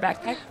cat in our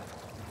backpack?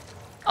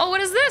 Oh,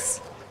 what is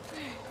this?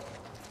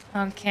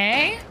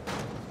 Okay.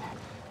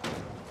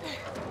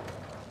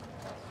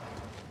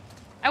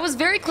 I was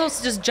very close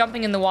to just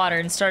jumping in the water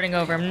and starting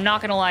over. I'm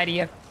not gonna lie to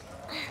you.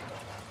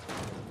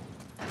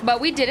 But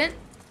we didn't.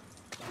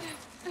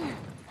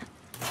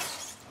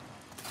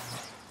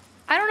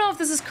 I don't know if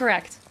this is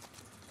correct.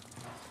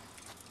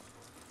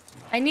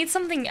 I need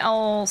something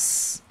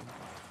else.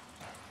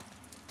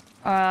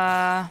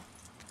 To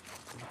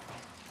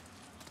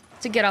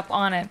get up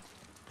on it.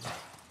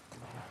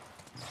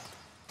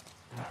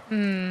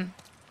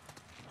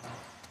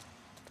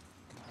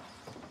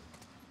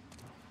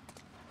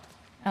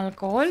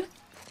 Alcohol.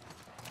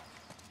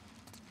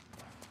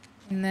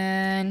 And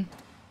then...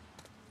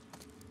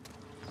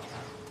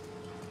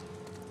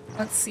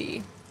 let's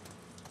see.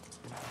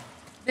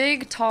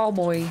 Big tall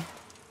boy.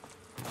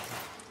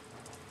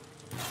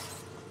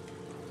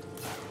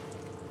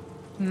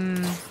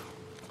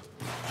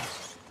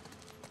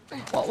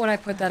 What would I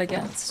put that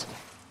against?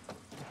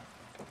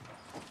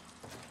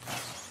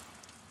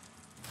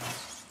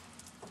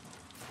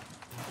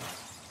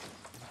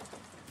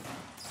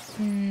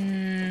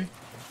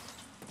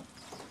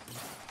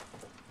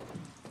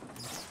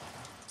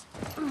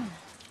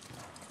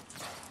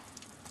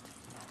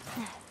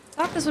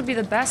 Thought this would be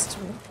the best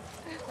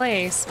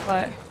place,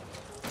 but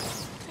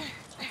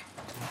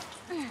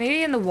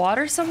maybe in the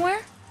water somewhere?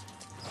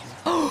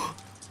 Oh,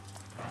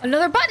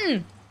 another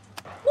button!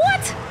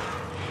 What?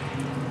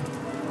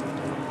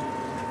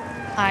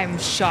 I'm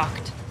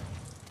shocked.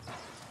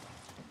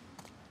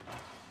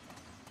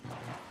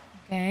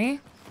 Okay.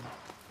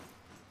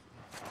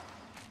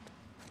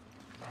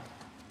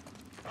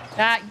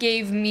 That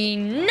gave me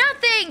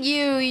nothing,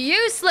 you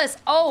useless.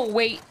 Oh,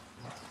 wait.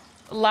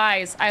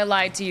 Lies. I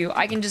lied to you.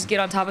 I can just get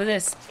on top of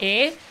this.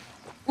 Eh?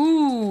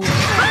 Ooh.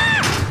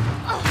 Ah!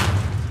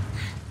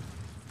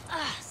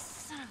 Ah,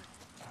 son of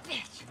a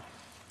bitch.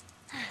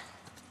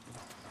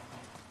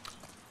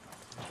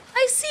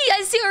 I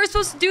see how we're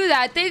supposed to do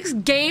that. This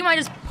game, I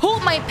just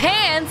pulled my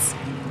pants.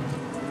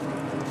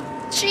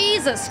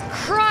 Jesus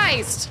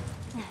Christ.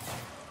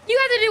 You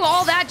had to do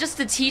all that just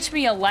to teach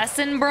me a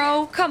lesson,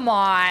 bro? Come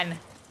on.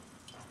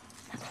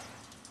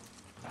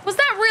 Was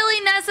that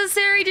really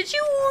necessary? Did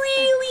you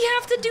really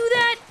have to do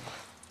that?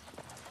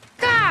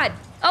 God.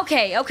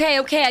 Okay,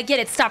 I get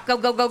it. Stop. Go.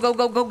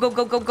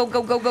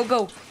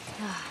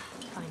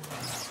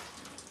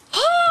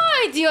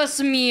 Ay, Dios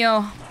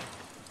mío.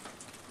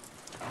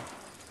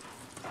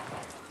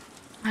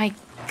 My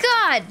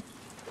God.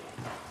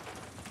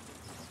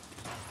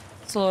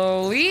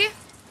 Slowly.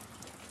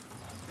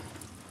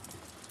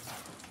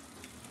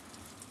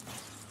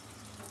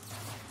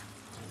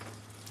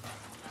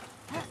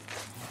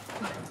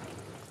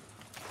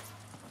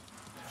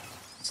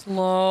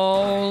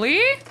 Slowly.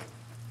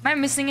 Am I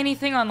missing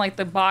anything on like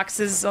the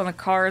boxes on the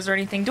cars or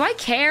anything? Do I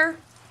care?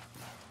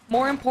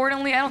 More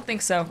importantly, I don't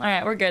think so. All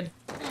right, we're good.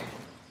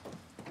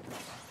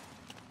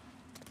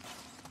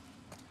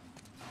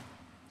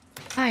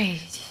 Ay.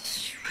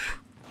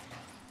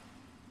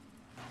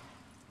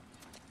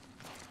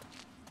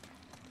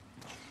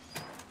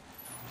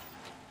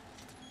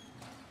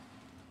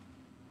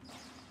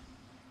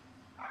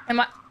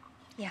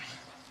 Yeah,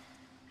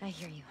 I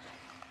hear you.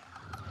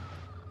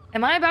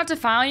 Am I about to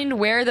find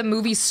where the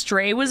movie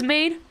Stray was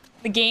made?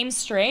 The game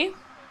Stray?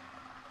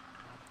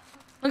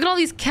 Look at all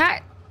these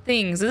cat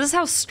things. Is this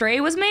how Stray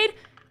was made?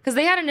 Because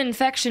they had an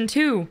infection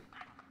too.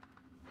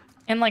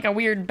 And like a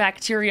weird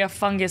bacteria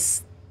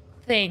fungus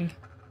thing.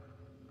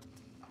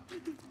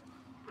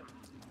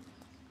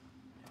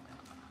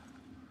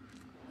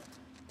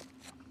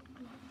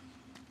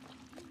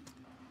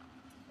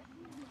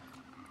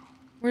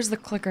 Where's the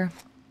clicker?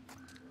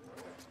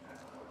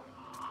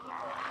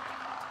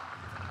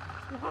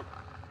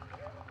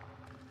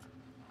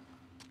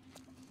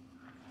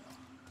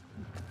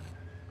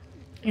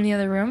 Any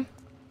other room?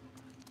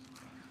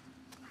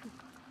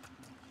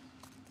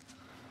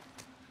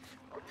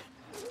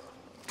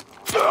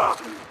 Look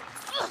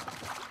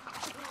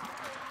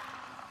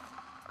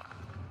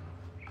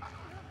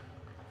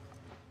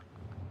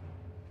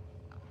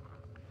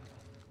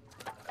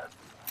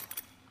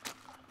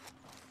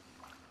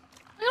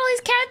at all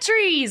these cat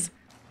trees!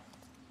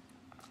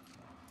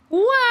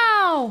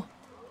 Wow!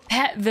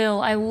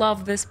 Petville, I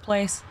love this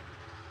place.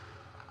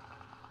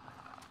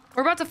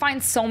 We're about to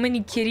find so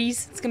many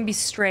kitties. It's gonna be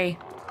Stray.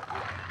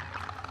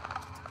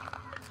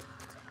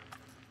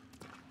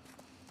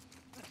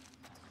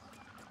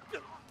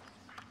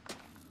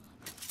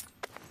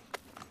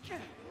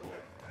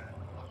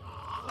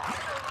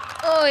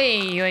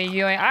 Oy.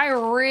 I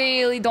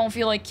really don't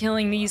feel like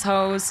killing these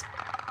hoes.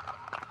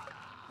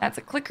 That's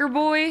a clicker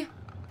boy.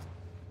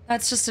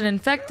 That's just an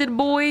infected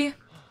boy.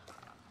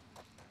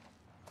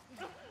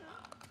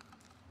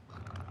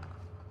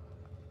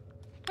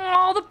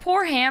 Oh, the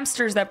poor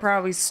hamsters that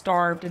probably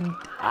starved and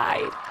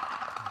died.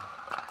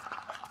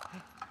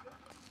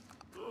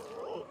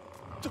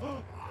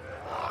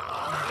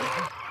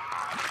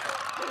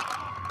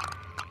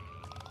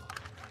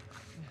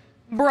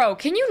 Bro,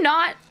 can you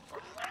not?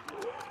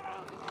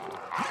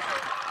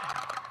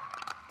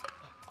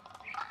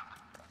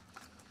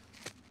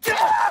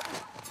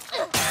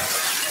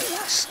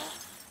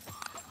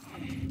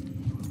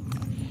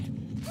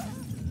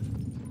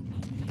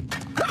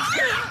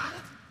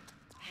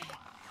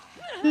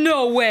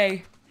 No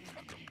way.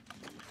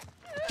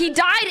 He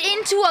died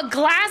into a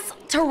glass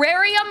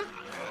terrarium?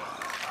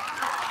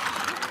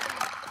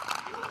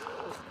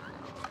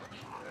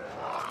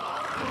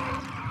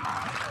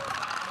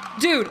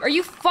 Dude, are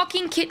you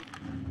fucking kidding?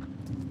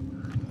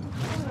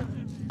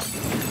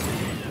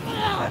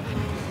 Damn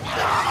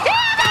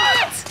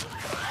it!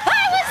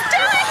 I was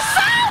doing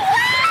so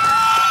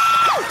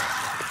well!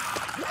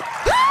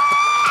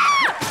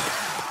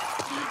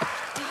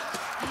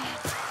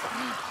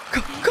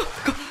 Go.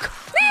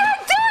 We were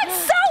doing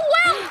so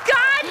well,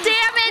 god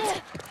damn it!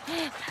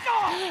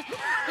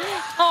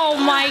 Oh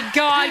my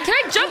god, can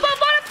I jump up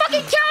on a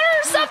fucking counter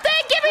or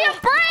something? Give me a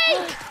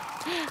break!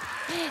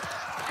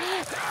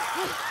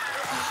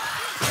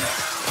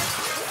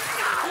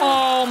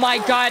 Oh my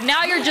god,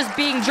 now you're just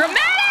being dramatic!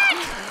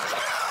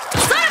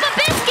 Son of a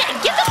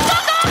biscuit! Get the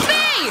fuck off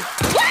me!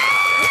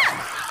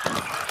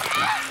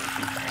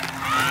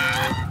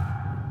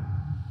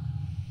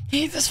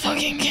 Hate this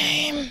fucking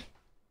game.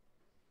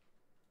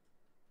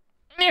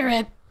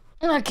 Alright.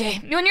 Okay.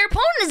 When your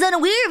opponent is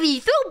unaware of you,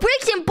 throw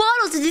bricks and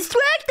bottles to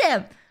distract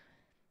them.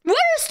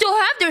 Runners still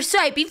have their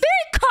sight. Be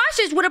very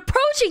cautious when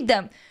approaching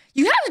them.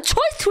 You have a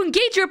choice to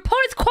engage your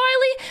opponents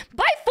quietly,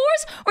 by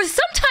force, or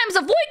sometimes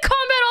avoid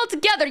combat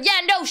altogether.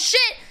 Yeah, no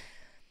shit.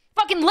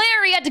 Fucking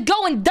Larry had to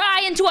go and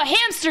die into a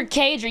hamster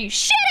cage. Are you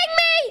shitting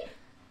me?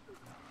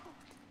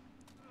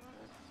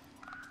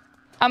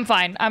 I'm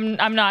fine.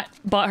 I'm not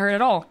butthurt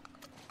at all.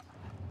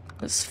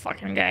 This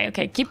fucking guy.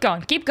 Okay, keep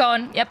going. Keep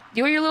going. Yep.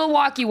 Do your little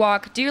walkie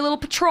walk. Do your little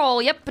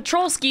patrol. Yep.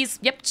 Patrol skis.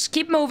 Yep. Just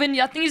keep moving.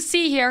 Nothing to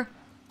see here.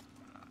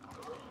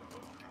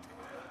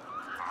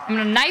 I'm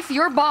gonna knife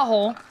your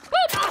butthole.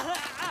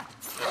 Boop.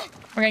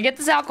 We're gonna get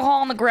this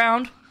alcohol on the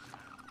ground.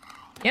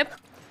 Yep.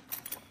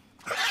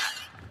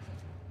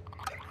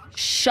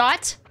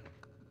 Shut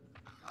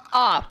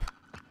up.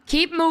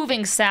 Keep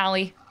moving,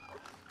 Sally.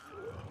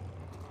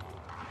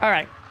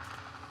 Alright.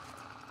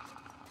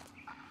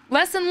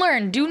 Lesson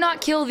learned. Do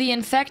not kill the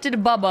infected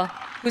Bubba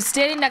who's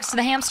standing next to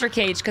the hamster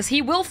cage, because he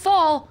will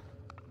fall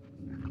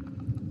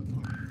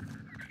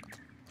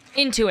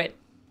into it.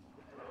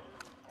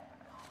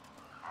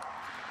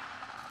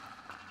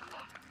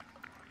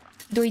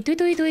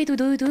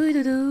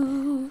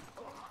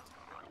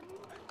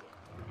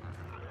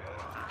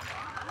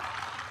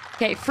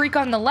 Okay, freak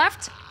on the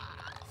left.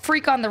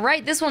 Freak on the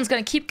right. This one's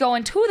gonna keep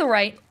going to the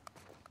right.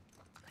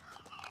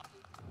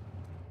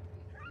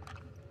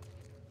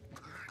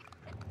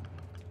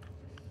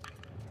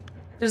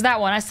 There's that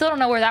one. I still don't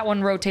know where that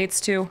one rotates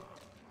to.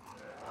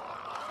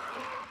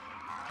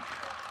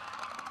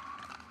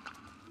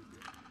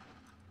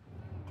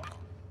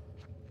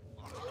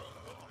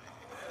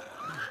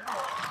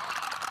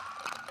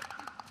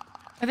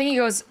 I think he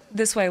goes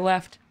this way,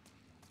 left.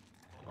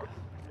 I'm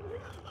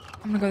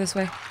gonna go this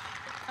way.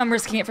 I'm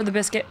risking it for the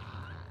biscuit.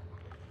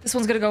 This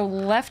one's gonna go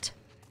left.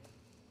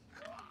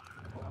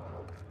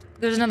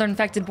 There's another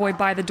infected boy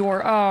by the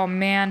door. Oh,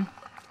 man.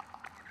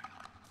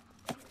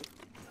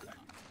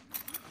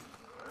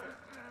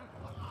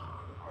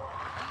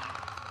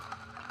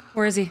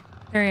 Where is he?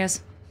 There he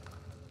is.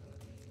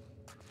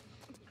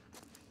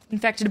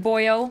 Infected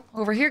boyo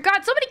over here.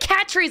 God, so many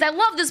cat trees. I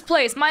love this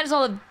place. Minus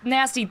all the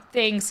nasty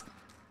things.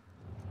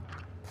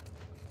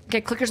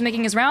 Okay, Clicker's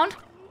making his round.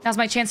 Now's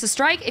my chance to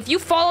strike. If you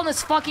fall on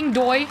this fucking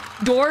door,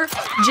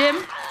 Jim.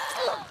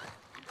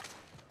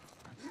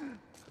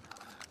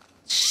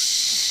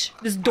 Shh.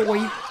 This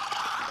doy.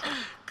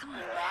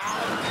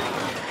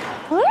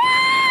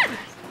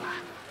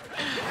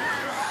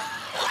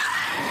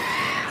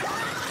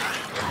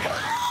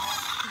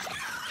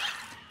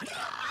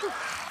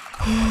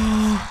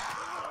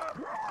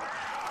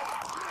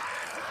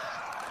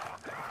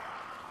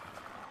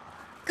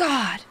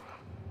 God.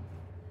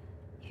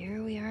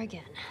 Here we are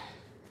again.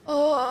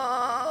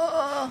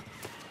 Oh,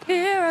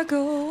 here I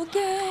go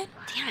again.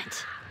 Damn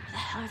it. Where the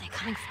hell are they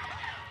coming from?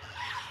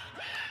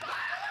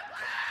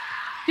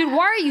 Dude,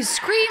 why are you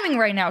screaming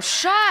right now?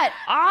 Shut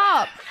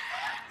up.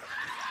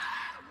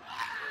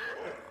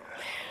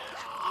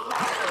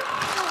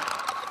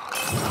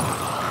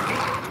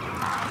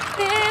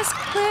 This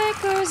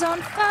clicker's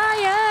on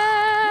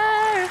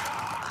fire.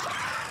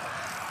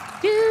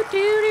 Do do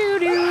do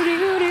do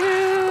do do do.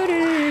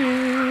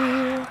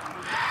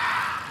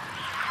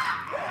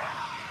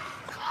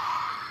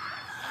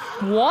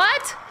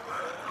 What?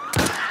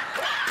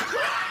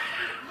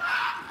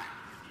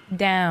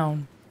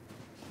 Down.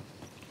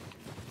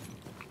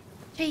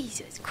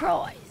 Jesus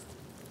Christ.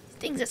 These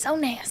things are so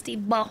nasty,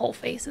 butthole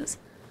faces.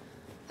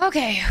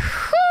 Okay.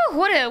 Whew,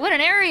 what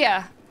an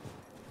area.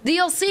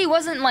 DLC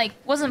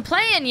wasn't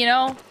playing, you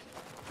know.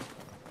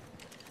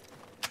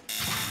 I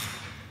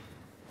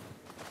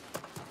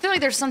feel like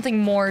there's something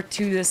more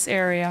to this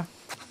area.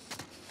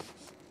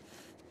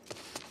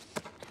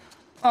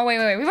 Oh,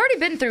 wait. We've already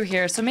been through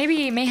here, so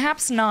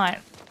mayhaps not.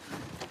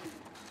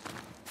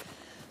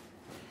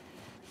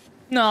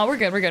 No, we're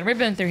good. We've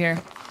been through here.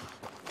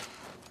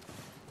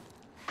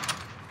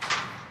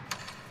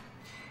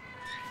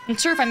 I'm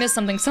sure if I missed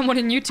something, someone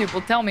in YouTube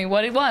will tell me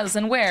what it was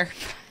and where.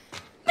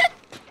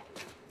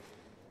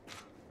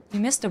 You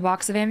missed a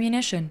box of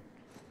ammunition.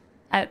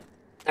 At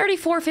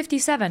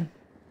 34:57. It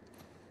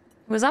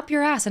was up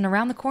your ass and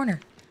around the corner.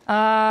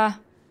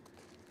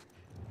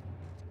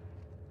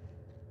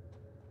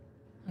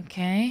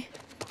 Okay.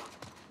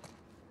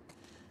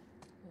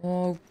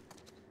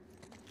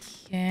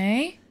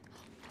 Okay.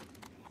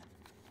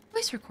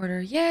 Voice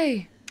recorder,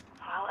 yay!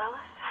 Well, Ellis,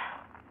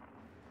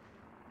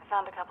 I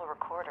found a couple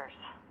recorders.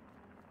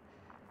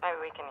 Maybe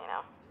we can,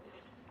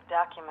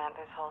 document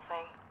this whole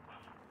thing.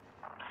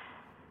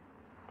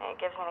 It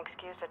gives me an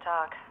excuse to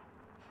talk.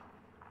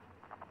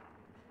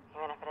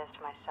 Even if it is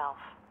to myself.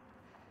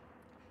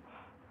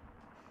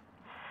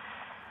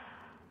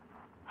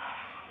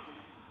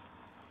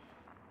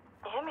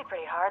 You hit me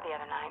pretty hard the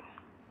other night.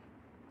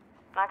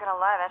 Not gonna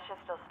lie, that shit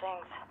still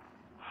stings.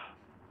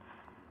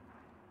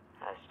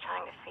 I was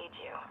trying to feed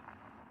you.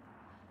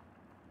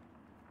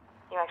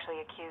 You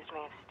actually accused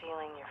me of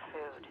stealing your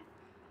food.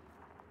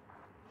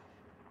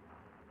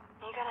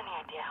 You got any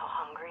idea how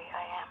hungry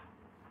I am?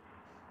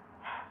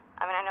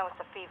 I mean, I know it's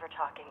the fever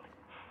talking.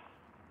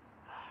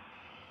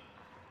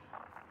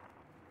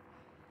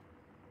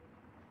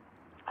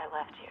 I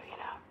left you,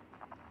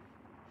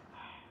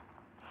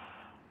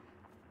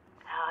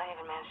 Hell, I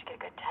even managed to get a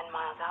good 10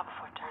 miles out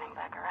before turning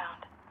back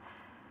around.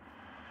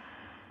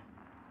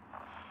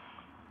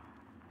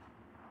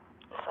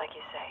 It's like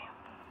you say.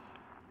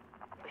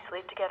 We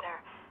sleep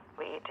together,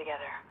 we eat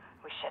together,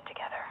 We shed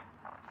together.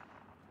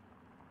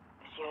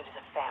 This unit is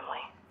a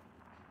family.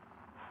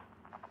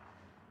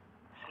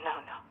 So no.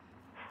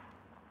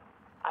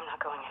 I'm not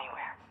going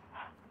anywhere.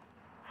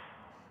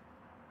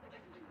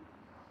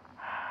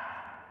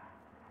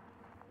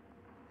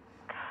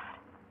 God.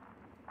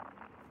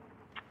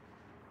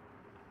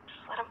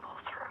 Just let him pull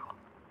through.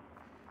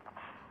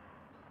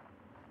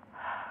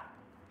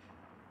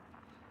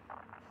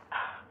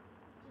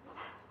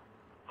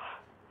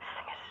 This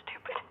thing is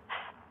stupid.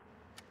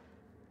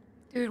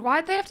 Dude,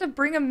 why'd they have to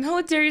bring a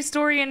military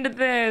story into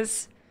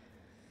this?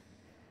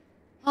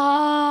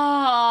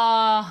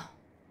 Ah.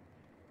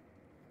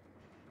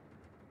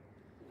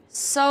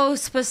 So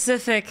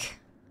specific.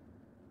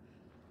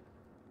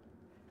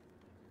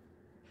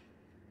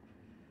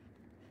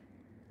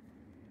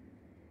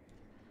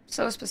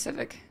 So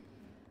specific.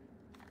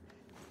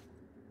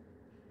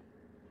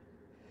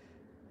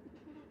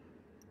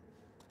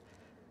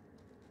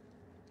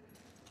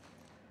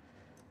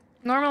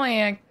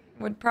 Normally I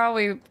would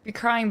probably be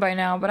crying by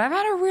now, but I've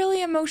had a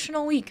really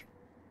emotional week.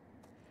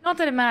 Not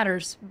that it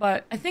matters,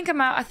 but I think I'm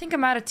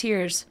out of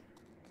tears.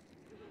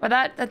 But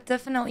that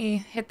definitely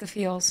hit the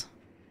feels.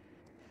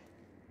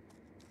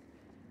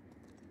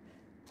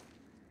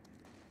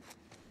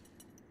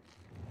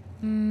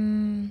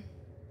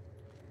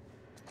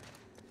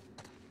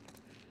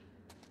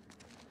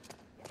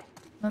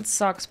 That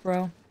sucks,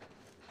 bro.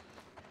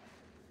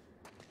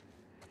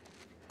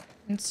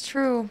 It's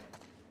true.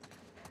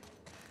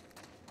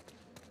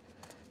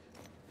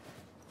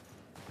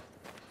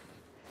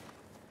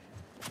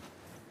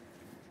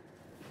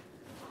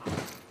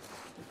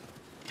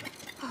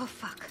 Oh,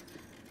 fuck.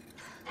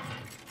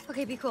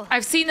 Okay, be cool.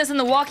 I've seen this in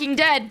The Walking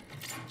Dead.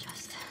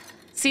 Just...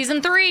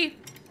 Season 3.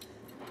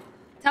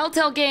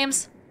 Telltale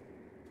Games.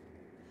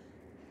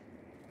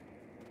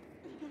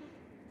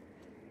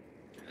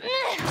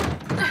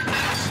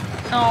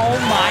 Oh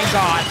my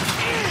god.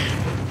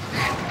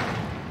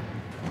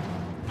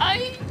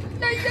 Ay.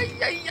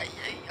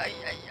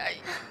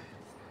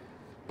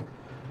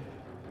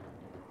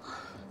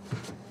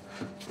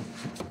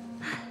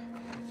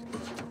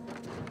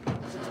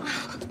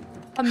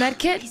 A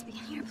medkit? Please be in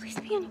here, please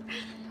be in here.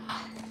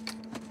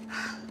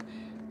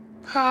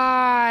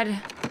 God.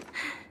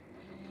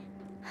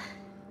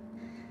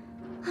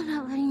 I'm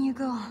not letting you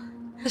go.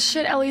 The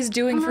shit Ellie's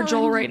doing for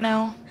Joel right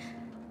now.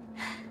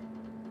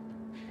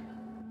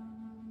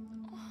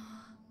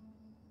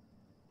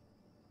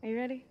 Are you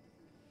ready?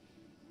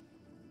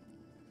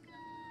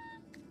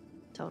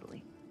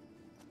 Totally.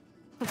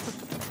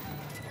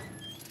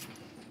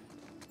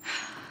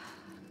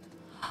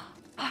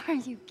 Are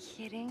you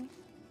kidding?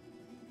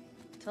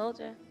 Told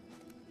ya.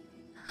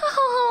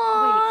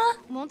 Aww.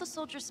 Wait, won't the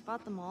soldiers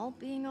spot them all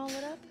being all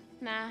lit up?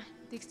 Nah,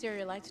 the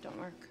exterior lights don't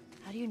work.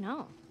 How do you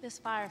know? This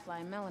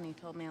Firefly, Melanie,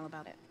 told me all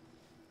about it.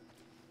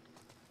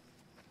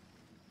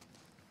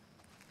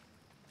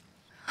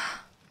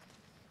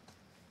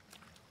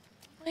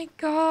 My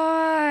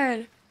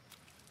god.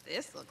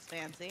 This looks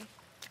fancy.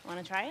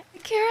 Wanna try it? The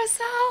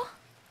carousel.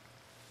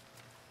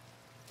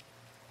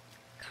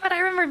 God, I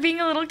remember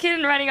being a little kid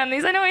and riding on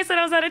these. I know I said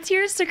I was out of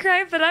tears to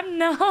cry, but I'm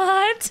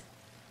not.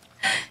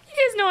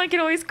 You guys know I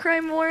can always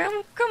cry more.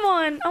 Come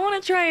on, I want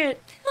to try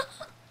it.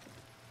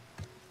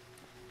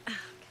 Do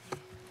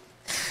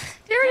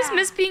you ever just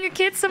miss being a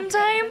kid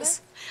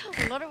sometimes?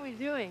 What are we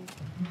doing?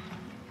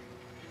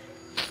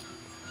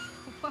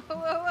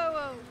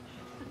 Whoa.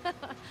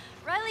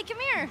 Riley, come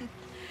here.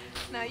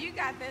 No, you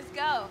got this.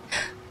 Go.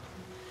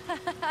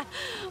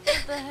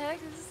 What the heck?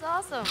 This is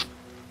awesome.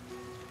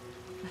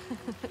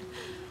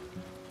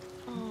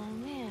 Oh,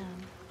 man.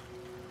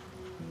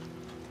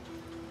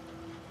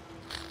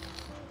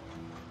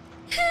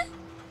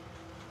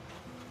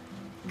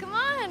 Come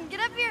on,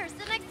 get up here.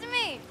 Sit next to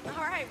me.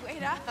 All right,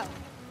 wait up. No.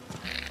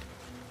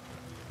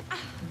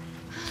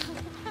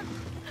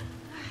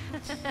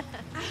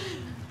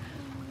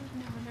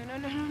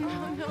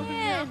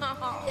 man.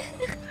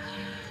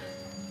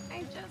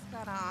 I just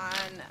got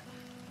on.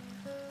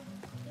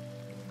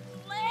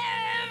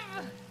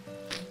 Live!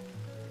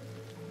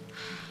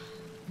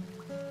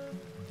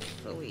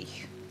 Louis.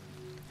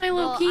 Hi,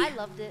 Well, Loki. I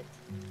loved it.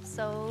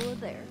 So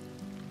there.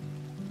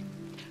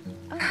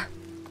 Oh.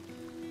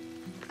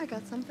 I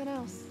got something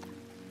else.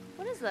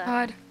 What is that?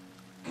 God.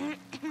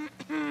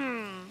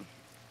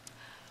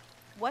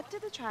 What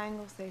did the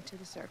triangle say to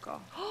the circle?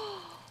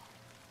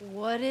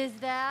 What is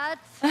that?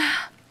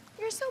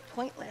 You're so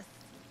pointless.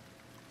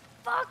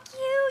 Fuck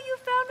you! You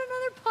found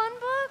another pun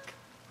book?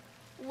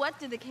 What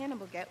did the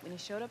cannibal get when he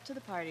showed up to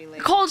the party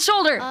late? Cold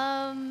shoulder.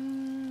 A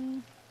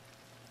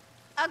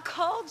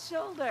cold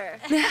shoulder.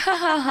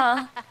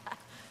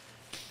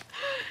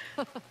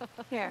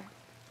 Here.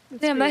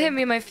 Damn, that hit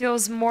me in my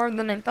feels more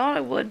than I thought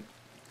it would.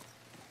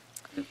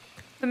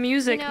 The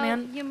music, you know,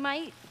 man. You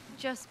might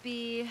just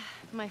be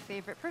my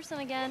favorite person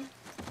again.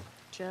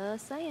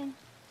 Just saying.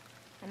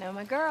 I know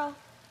my girl.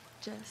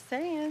 Just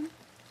saying.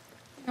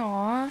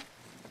 Aww.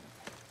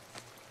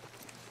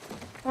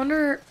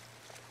 Wonder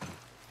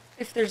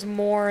if there's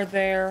more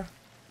there.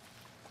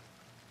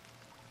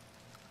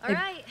 All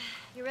right,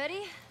 you You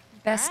ready?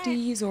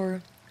 Besties or I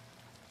heard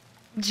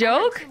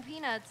joke? 2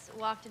 peanuts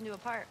walked into a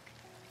park.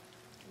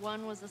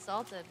 One was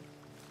assaulted.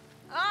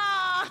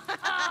 Oh!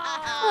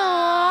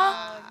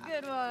 Aww.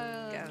 Good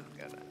one.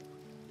 Good.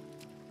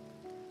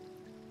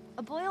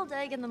 A boiled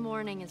egg in the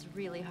morning is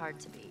really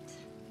hard to beat.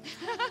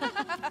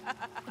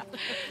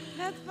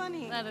 That's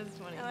funny. That is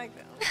funny. I like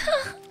that.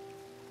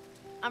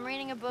 I'm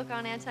reading a book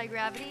on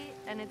anti-gravity,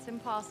 and it's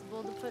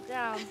impossible to put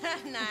down.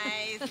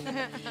 Nice.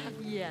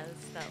 Yes,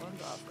 that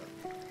one's awesome.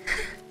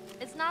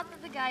 It's not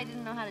that the guy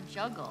didn't know how to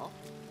juggle.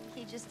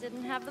 He just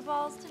didn't have the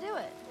balls to do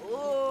it.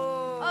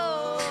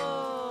 Oh.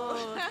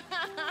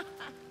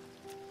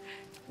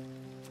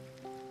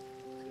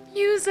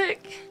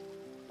 Music.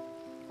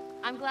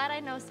 I'm glad I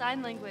know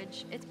sign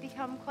language. It's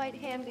become quite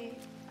handy.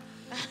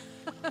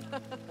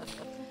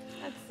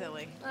 That's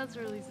silly. That's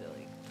really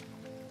silly.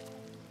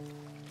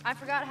 I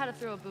forgot how to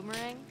throw a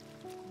boomerang,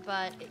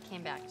 but it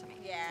came back to me.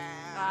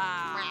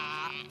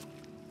 Yeah.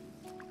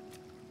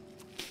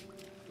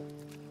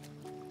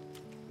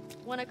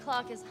 When a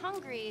clock is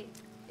hungry,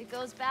 it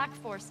goes back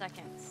 4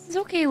 seconds. It's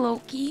okay,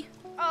 Loki.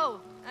 Oh,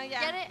 Oh,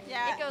 yeah. get it?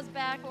 Yeah. It goes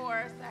back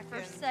 4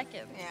 for seconds.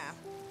 seconds. Yeah.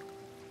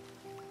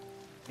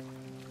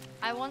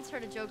 I once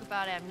heard a joke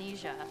about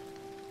amnesia,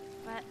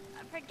 but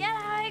I forget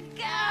how it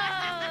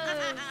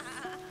goes.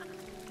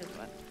 Good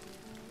one.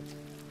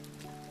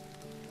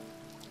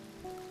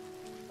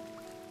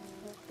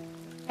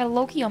 Got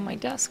Loki on my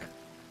desk.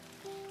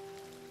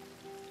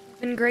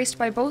 Been graced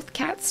by both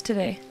cats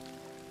today.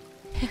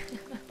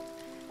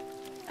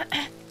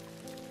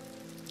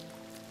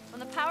 When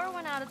the power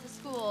went out at the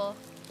school,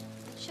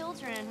 the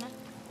children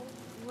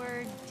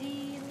were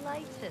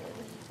delighted.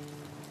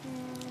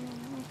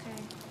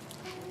 Okay.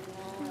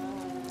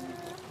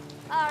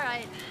 All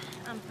right,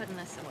 I'm putting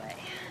this away.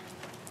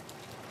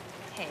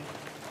 Hey,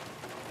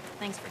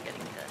 thanks for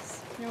getting me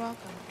this. You're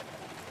welcome.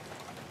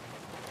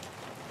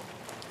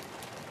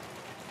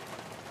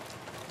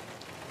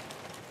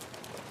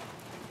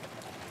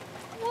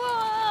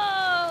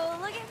 Whoa,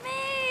 look at me!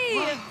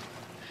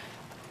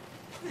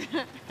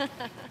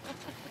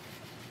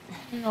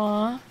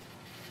 Aww.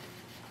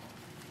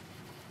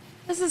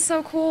 This is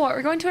so cool. Are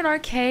we going to an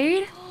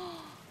arcade?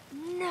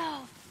 No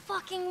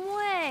fucking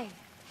way!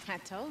 I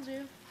told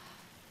you.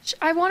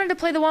 I wanted to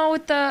play the one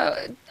with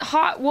the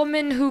hot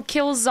woman who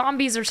kills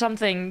zombies or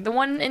something. The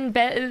one in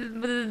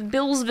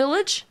Bill's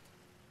Village?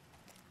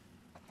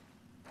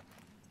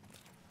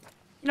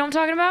 You know what I'm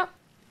talking about?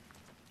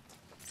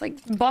 It's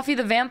like Buffy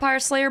the Vampire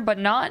Slayer, but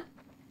not.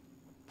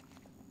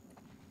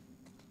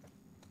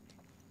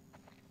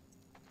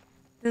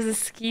 Does the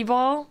skee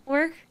ball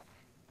work?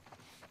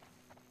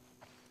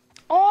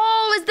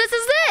 Oh, this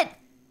is it!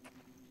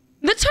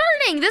 The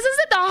turning! This is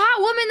it! The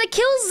hot woman that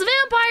kills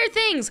vampire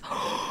things!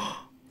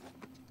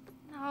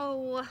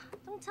 No,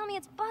 don't tell me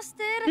it's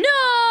busted.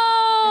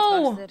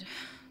 No! It's busted.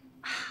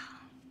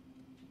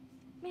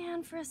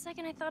 Man, for a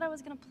second I thought I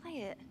was gonna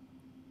play it.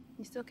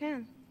 You still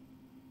can.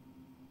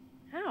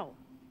 How? All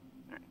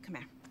right, come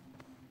here.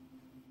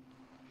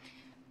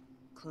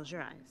 Close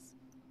your eyes.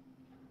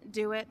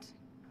 Do it.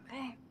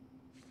 Okay.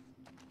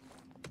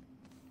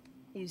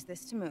 Use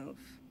this to move.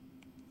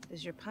 This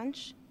is your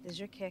punch, this is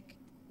your kick,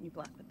 and you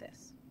block with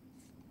this.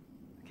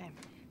 Okay.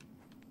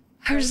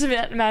 I was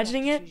just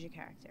imagining You it. Choose your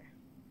character.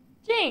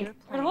 Jane, You're or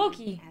playing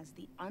Loki. as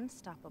the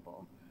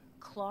unstoppable,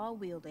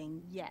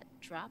 claw-wielding, yet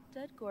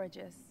drop-dead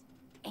gorgeous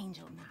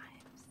Angel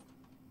Knives.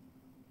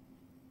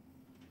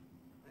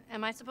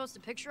 Am I supposed to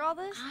picture all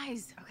this?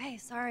 Eyes. Okay,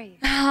 sorry.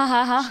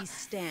 She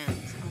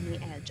stands on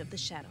the edge of the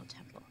Shadow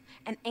Temple,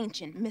 an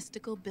ancient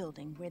mystical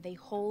building where they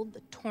hold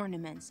the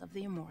tournaments of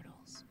the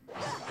immortals.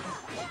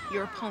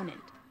 Your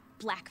opponent,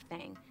 Black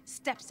Fang,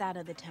 steps out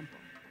of the temple.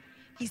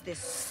 He's this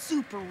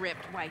super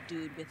ripped white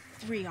dude with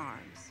 3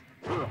 arms.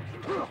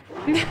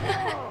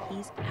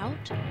 He's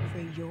out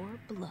for your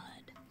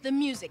blood. The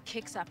music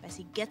kicks up as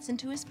he gets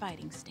into his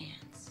fighting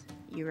stance.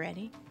 You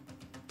ready?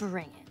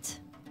 Bring it.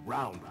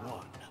 Round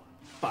 1.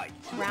 Fight.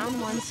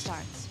 Round 1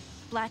 starts.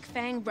 Black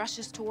Fang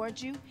rushes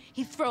towards you.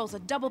 He throws a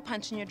double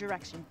punch in your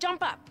direction.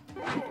 Jump up!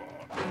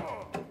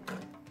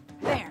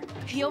 There,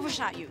 he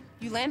overshot you.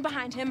 You land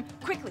behind him.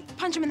 Quickly,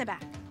 punch him in the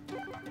back.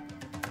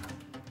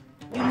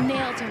 You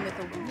nailed him with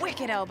a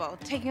wicked elbow,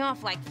 taking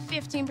off like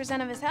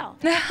 15% of his health.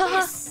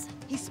 Yes!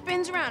 He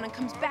spins around and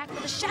comes back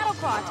with a Shadow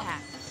Claw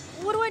attack.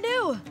 What do I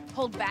do?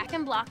 Hold back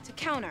and block to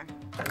counter.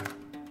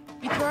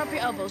 You throw up your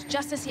elbows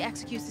just as he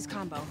executes his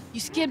combo. You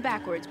skid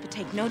backwards, but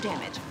take no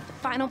damage. The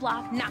final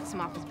block knocks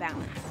him off his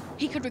balance.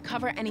 He could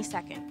recover any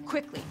second.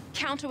 Quickly,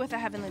 counter with a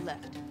heavenly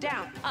lift.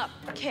 Down, up,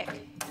 kick.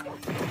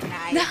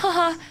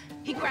 Nice.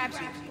 He grabs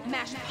you.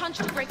 Mash punch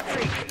to break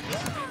free.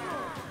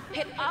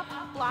 Hit up,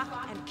 block,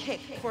 and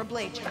kick for a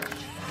blade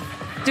charge.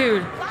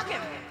 Dude. Block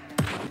him.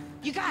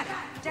 You got it.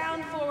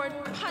 Down, forward,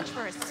 punch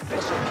for a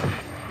special.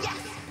 Yes!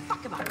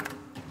 Fuck him up.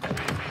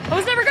 I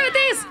was never good at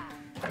these!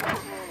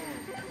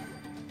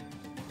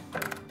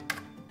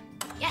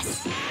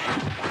 Yes!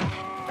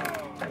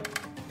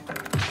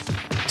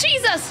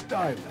 Jesus!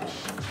 Stylish.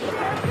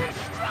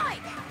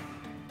 Strike!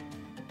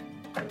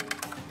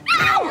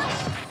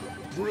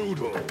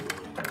 Brutal.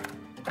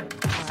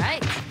 All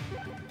right.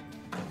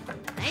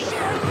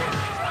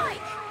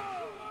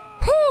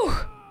 Whew!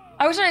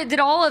 I wish I did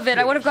all of it.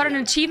 I would have got an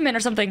achievement or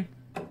something.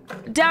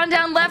 Down,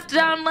 down, left,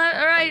 all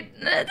right.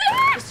 The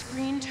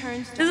screen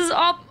turns This is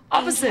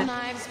opposite. Angel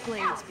Knives'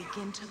 blades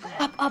begin to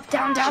glow. Up,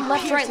 down, down,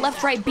 left,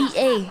 right, B,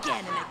 A.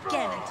 Again and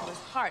again until his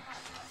heart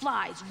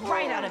flies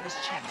right out of his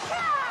chest.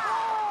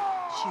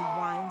 She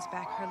winds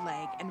back her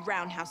leg and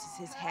roundhouses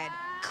his head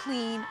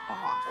clean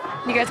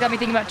off. You guys got me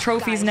thinking about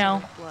trophies now.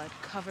 Geyser of blood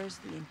covers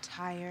the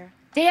entire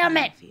Damn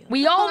it! field.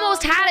 We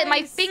almost had it.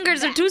 My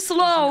fingers are too That is an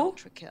slow.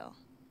 ultra kill.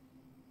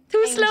 Too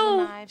Angel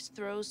slow. Knives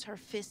throws her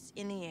fists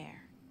in the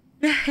air.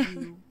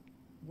 You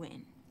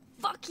win.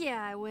 Fuck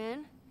yeah, I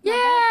win.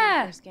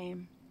 Yeah. First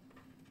game.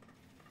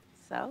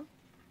 So?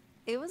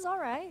 It was all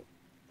right.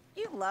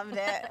 You loved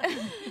it.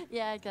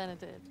 Yeah, I kind of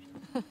did.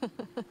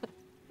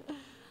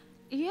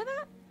 You hear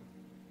that?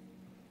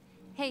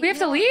 Hey, We have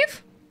you to know,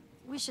 leave?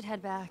 We should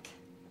head back.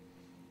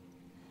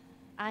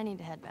 I need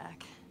to head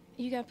back.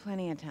 You got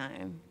plenty of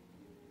time.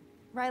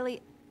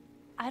 Riley,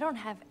 I don't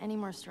have any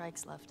more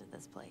strikes left at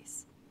this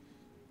place.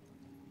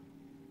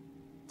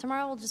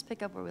 Tomorrow we'll just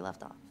pick up where we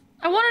left off.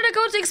 I wanted to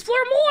go to explore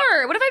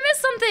more. What if I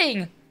missed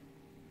something?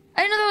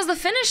 I didn't know that was the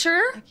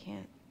finisher. I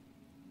can't.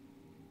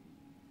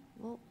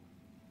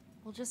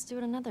 We'll just do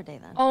it another day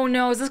then. Oh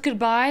no, is this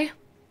goodbye?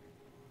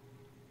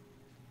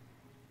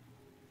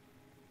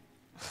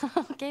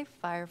 Okay,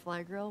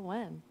 Firefly Girl,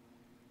 when?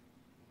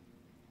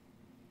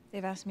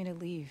 They've asked me to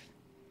leave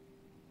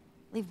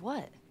Leave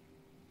what?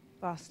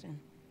 Boston.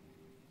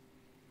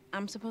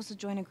 I'm supposed to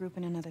join a group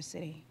in another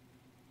city.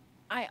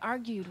 I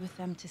argued with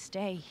them to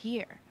stay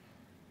here.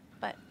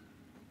 But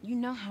you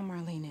know how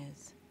Marlene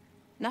is.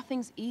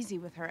 Nothing's easy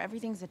with her.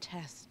 Everything's a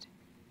test.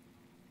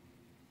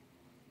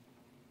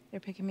 They're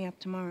picking me up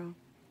tomorrow.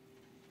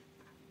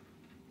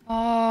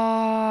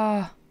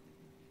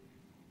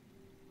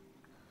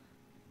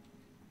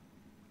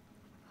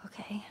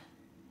 Okay.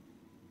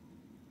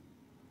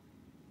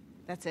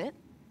 That's it?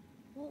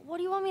 Well, what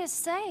do you want me to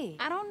say?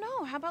 I don't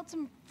know. How about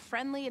some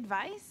friendly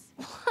advice?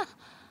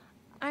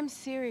 I'm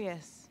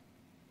serious.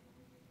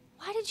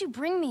 Why did you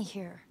bring me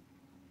here?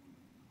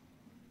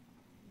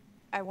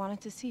 I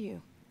wanted to see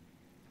you.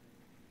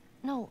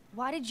 No,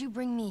 why did you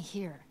bring me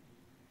here?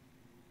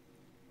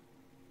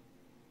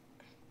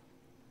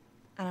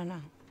 I don't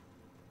know.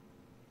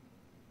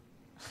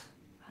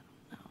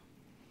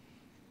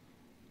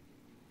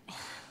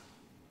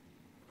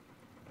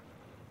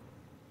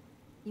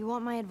 You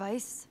want my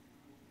advice?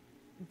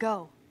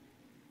 Go.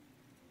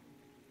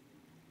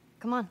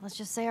 Come on, let's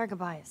just say our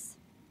goodbyes.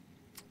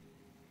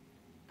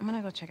 I'm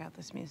gonna go check out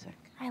this music.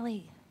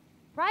 Riley.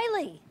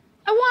 Riley!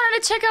 I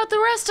wanted to check out the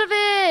rest of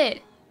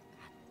it.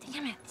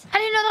 Damn it. I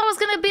didn't know that was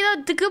gonna be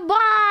the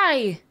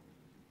goodbye.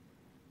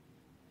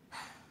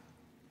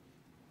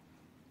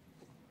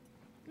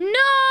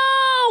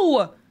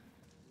 No!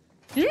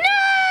 No!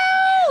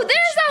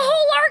 There's a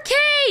whole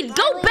arcade!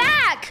 Go Riley.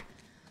 back!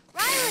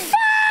 Riley!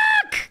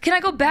 Fuck! Can I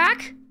go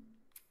back?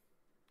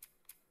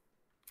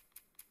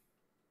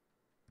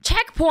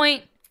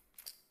 Checkpoint.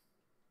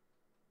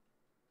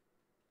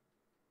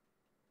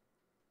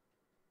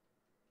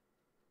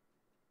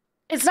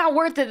 It's not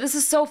worth it. This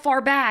is so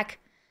far back.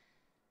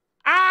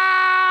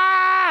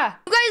 Ah!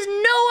 You guys know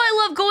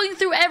I love going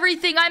through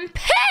everything. I'm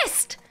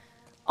pissed.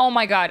 Oh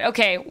my god.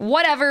 Okay,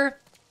 whatever.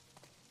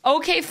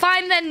 Okay,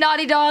 fine then,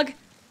 Naughty Dog.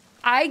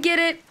 I get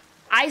it.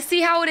 I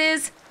see how it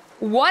is.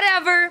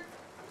 Whatever.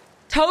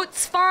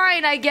 Totes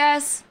fine, I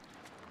guess.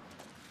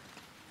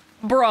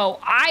 Bro,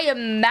 I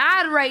am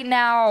mad right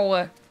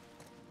now.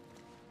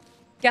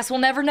 Guess we'll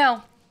never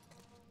know.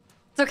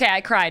 It's okay, I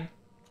cried.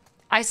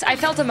 I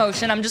felt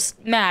emotion. I'm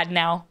just mad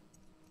now.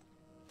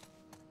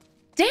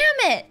 Damn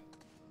it!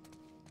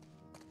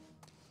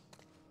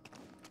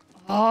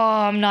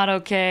 Oh, I'm not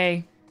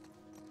okay.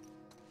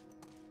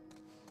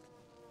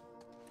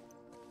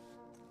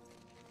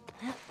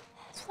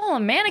 It's full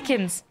of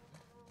mannequins.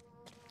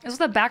 Is what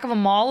the back of a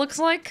mall looks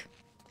like?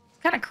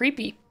 It's kind of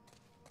creepy.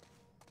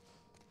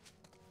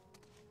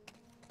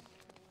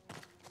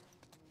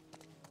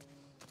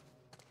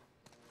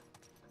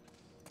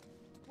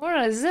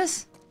 What is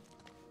this?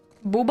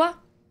 Booba?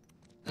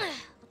 What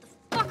the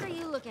fuck are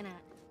you looking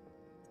at?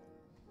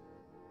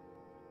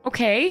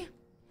 Okay.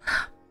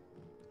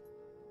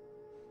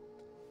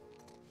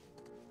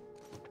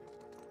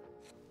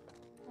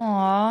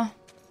 Aww.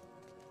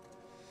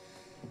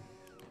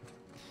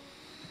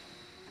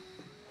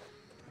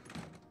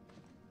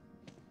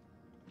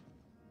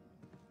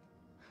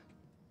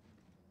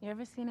 You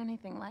ever seen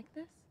anything like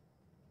this?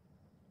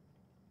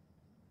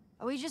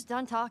 Are we just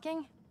done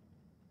talking?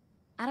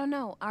 I don't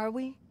know, are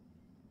we?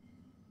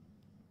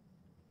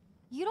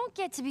 You don't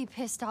get to be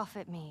pissed off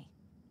at me.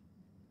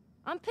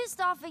 I'm pissed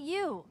off at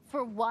you.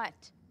 For what?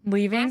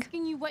 Leaving?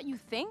 Asking you what you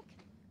think?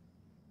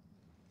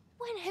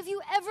 When have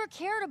you ever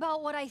cared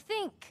about what I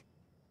think?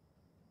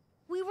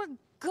 We were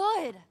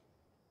good.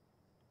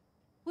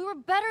 We were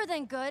better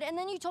than good, and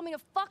then you told me to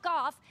fuck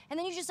off, and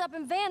then you just up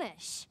and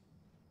vanish.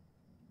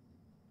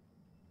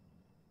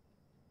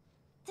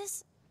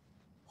 This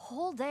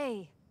whole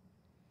day.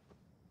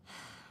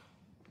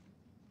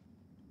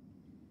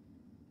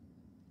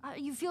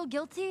 You feel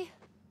guilty?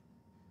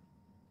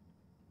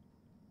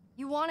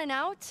 You want an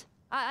out?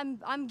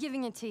 I'm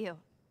giving it to you.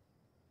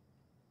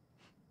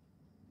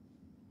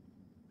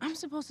 I'm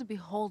supposed to be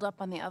holed up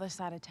on the other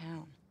side of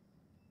town.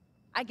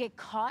 I get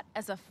caught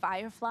as a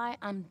firefly,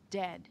 I'm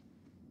dead.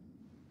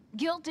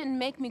 Guilt didn't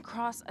make me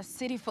cross a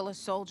city full of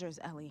soldiers,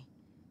 Ellie.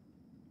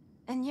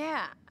 And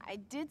yeah, I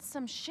did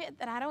some shit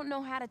that I don't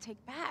know how to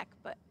take back,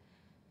 but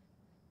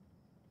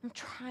I'm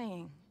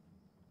trying.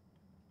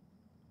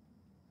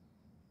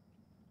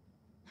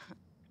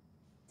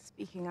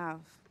 Speaking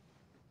of,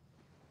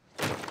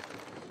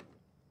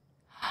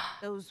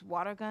 those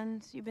water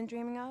guns you've been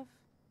dreaming of?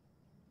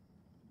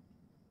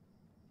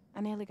 I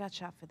nearly got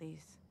shot for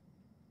these.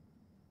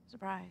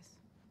 Surprise.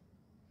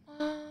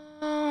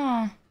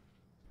 Oh.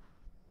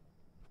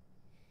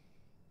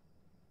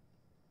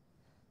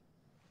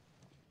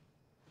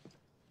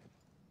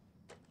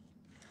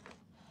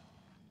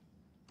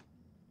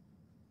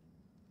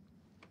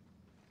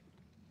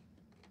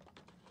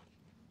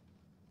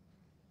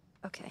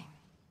 Okay.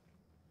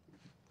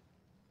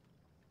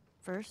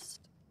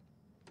 First,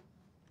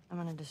 I'm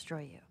gonna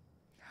destroy you.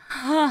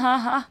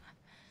 And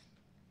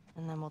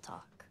then we'll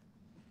talk.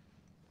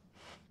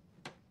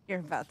 You're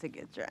about to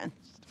get drenched.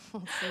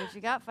 Let's see what you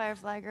got,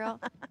 Firefly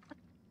girl.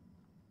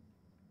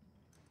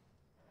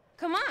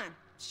 Come on,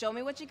 show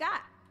me what you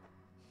got.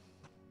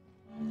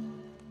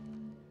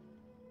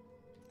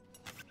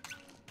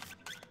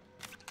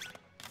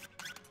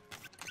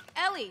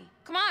 Ellie,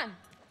 come on.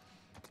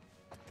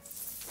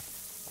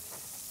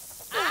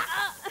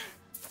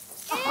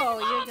 Oh,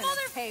 you're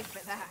gonna pay for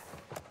that.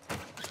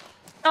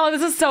 Oh,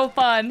 this is so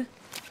fun.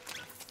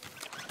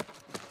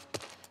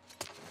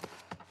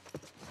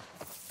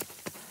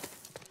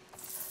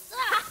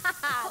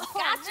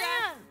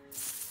 Gotcha!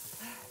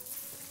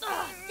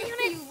 Damn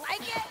it! You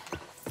like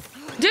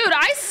it? Dude,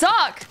 I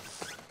suck.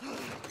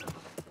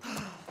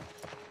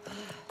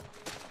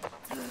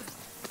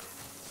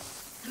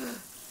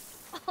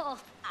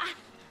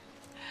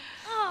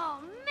 Oh,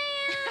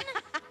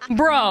 man!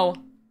 Bro.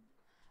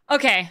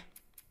 Okay.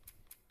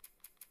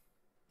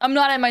 I'm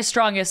not at my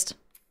strongest.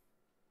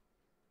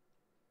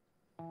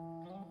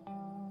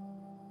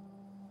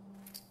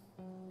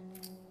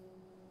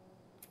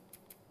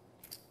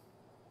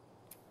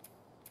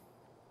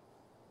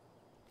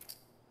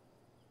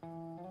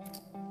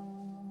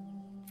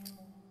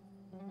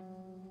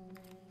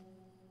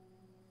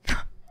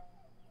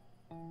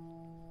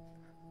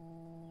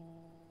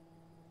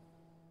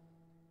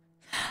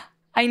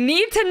 I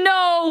need to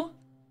know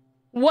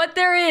what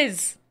there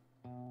is.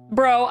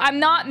 Bro, I'm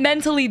not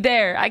mentally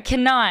there. I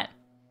cannot.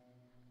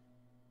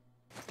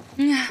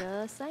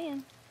 Just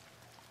saying.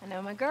 I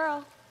know my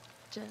girl.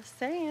 Just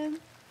saying.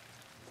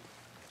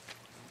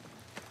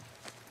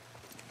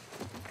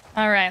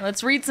 All right,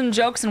 let's read some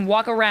jokes and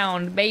walk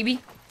around,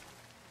 baby.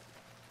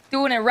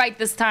 Doing it right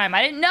this time.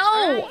 I didn't know.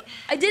 Right.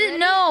 I didn't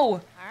know.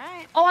 All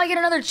right. Oh, I get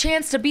another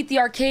chance to beat the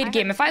arcade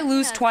game. If I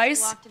lose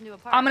twice,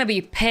 I'm gonna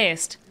be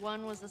pissed.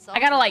 One was the I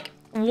gotta like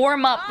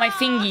warm up my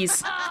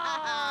fingies.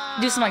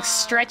 Do some like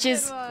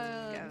stretches.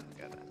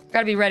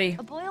 Gotta be ready.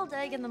 A boiled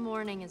egg in the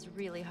morning is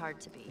really hard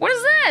to beat. What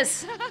is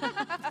this?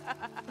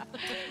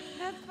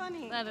 That's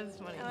funny. That is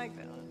funny. I like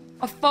that one.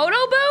 A photo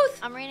booth?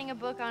 I'm reading a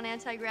book on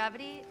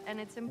anti-gravity, and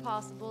it's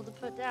impossible to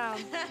put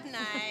down.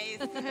 Nice.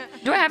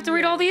 Do I have to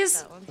read all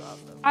these? That one's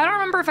awesome. I don't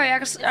remember if I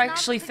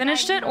actually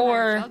finished it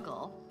or...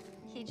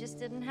 He just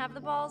didn't have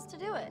the balls to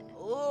do it.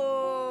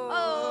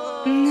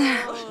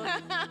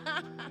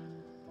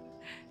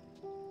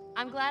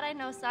 I'm glad I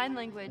know sign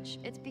language.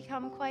 It's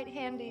become quite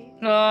handy.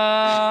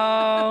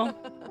 Oh.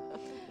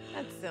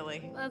 That's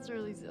silly. That's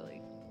really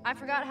silly. I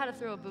forgot how to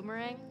throw a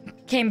boomerang.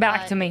 Came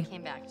back but to me. It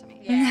came back to me.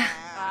 Yeah.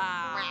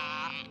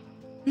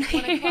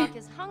 When a clock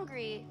is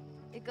hungry,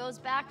 it goes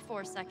back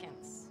 4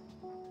 seconds.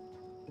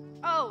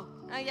 Oh,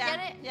 Yeah. get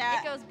it? Yeah.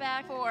 It goes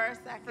back 4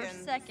 seconds.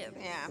 for seconds.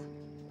 Yeah.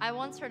 I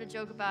once heard a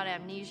joke about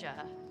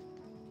amnesia,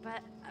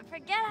 but I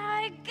forget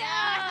how it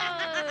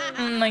goes.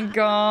 Oh my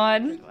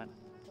god.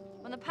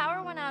 When the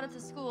power went out at the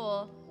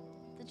school,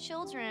 the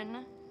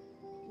children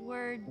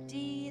were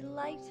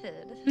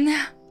delighted.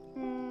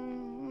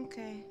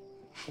 Okay.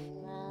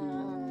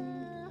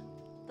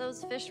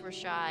 Those fish were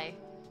shy.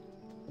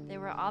 They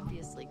were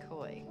obviously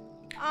coy.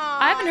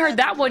 I haven't heard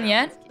that one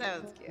yet.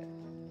 That was cute.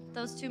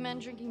 Those 2 men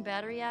drinking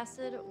battery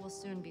acid will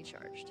soon be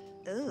charged.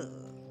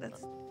 Ugh,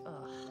 that's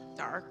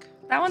dark.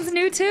 That one's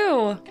new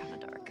too. Kind of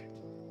dark.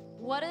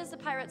 What is a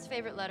pirate's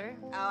favorite letter?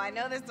 Oh, I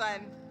know this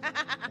one.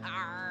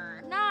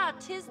 Nah,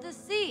 'tis the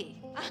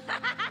sea.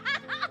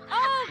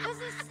 Oh, 'cause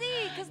the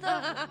sea, 'cause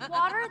the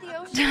water, the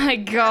Oh ocean. my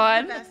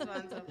god. Best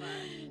one so far.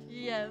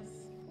 Yes,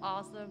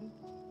 awesome.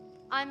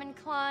 I'm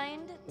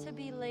inclined to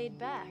be laid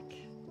back.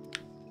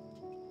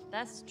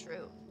 That's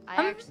true.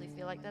 I actually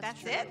feel like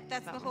that's true. That's it?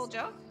 That's the about whole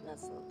myself. joke?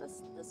 That's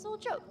the whole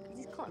joke.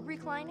 He's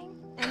reclining.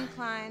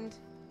 Inclined.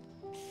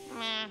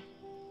 Meh.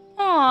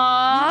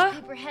 Aww.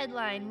 Newspaper newspaper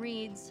headline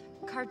reads,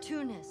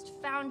 "Cartoonist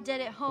found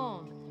dead at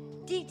home.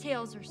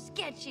 Details are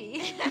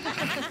sketchy."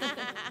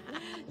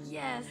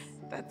 Yes.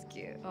 That's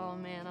cute. Oh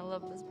man, I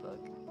love this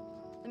book.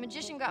 The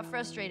magician got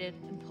frustrated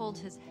and pulled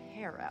his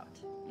hair out.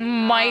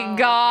 My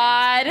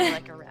God.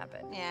 Like a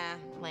rabbit. Yeah.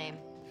 Lame.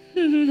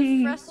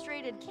 The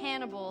frustrated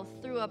cannibal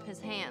threw up his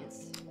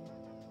hands.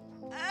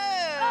 Oh,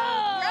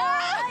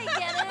 I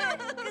get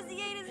it, because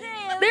he ate his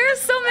hands. There are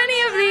so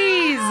many of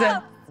these.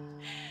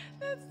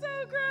 that's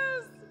so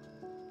gross.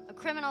 A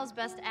criminal's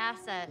best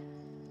asset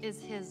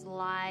is his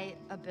lie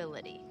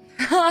ability.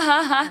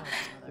 I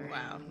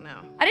Wow,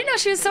 no. didn't know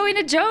she was so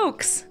into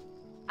jokes.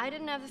 I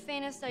didn't have the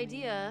faintest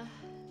idea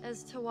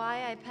as to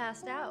why I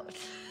passed out.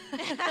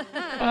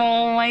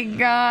 Oh my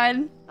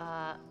God.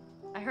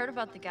 I heard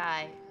about the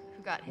guy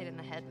who got hit in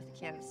the head with a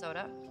can of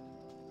soda.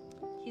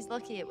 He's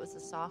lucky it was a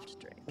soft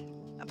drink.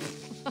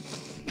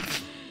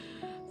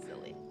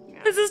 Silly.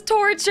 This is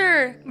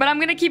torture, but I'm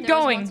gonna keep There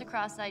was going. once a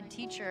cross-eyed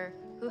teacher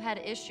who had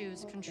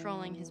issues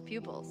controlling his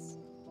pupils.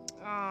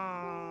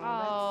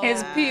 Oh.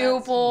 His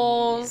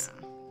pupils.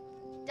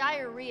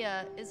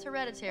 Diarrhea is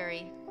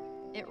hereditary.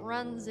 It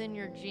runs in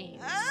your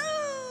genes.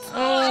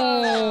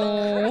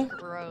 Oh.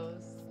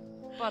 Gross,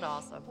 but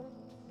awesome.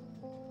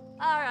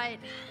 All right,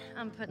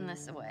 I'm putting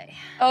this away.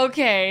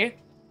 Okay.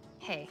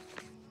 Hey,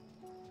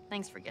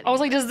 thanks for getting I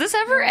was like, does this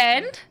ever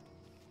end?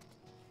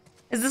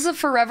 Is this a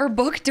forever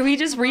book? Do we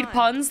just read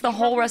puns the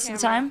whole rest of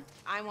the time?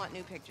 I want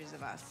new pictures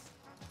of us.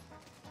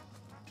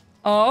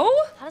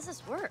 Oh? How does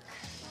this work?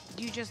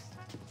 You just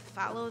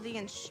follow the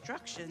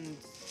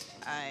instructions,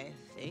 I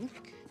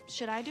think.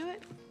 Should I do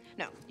it?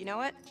 No, you know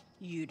what?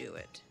 You do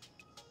it.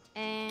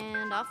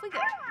 And off we go.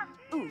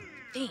 Ooh,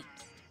 thanks.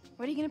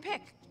 What are you gonna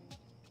pick?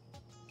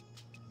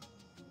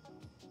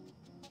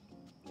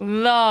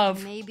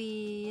 Love.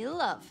 Maybe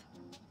love.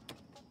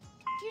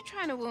 You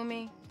trying to woo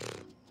me?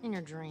 In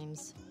your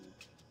dreams.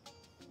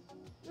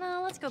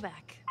 No, let's go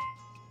back.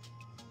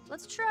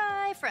 Let's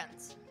try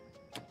friends.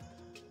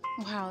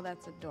 Wow,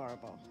 that's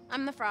adorable.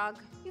 I'm the frog.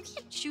 You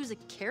can't choose a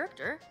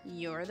character.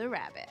 You're the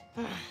rabbit.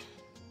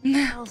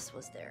 What else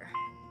was there?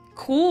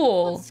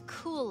 Cool. What's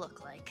cool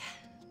look like?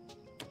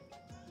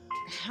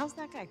 How's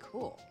that guy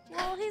cool?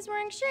 Well, he's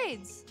wearing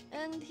shades,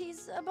 and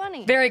he's a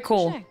bunny. Very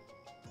cool. Shay.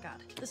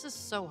 God, this is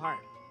so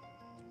hard.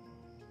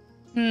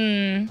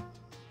 Hmm.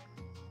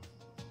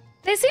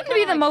 They seem to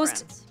be the like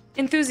most friends.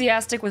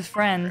 enthusiastic with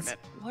friends.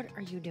 What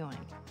are you doing?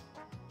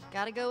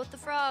 Gotta go with the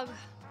frog.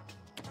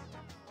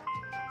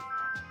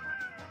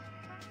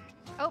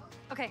 Oh,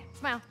 okay,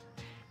 smile.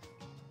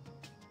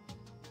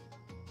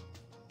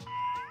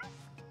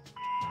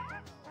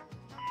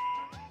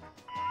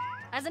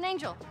 As an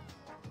angel.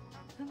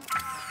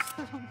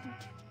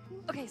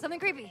 Okay, something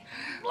creepy.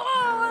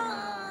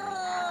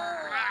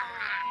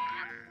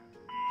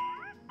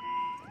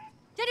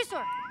 Teddy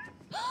store.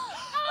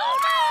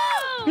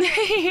 Oh no!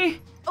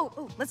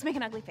 Oh, let's make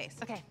an ugly face.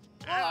 Okay.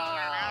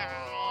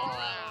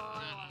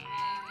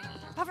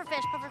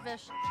 Pufferfish,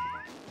 pufferfish.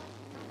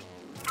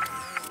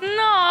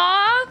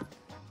 Aww.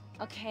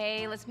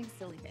 Okay, let's make a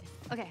silly face.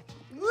 Okay.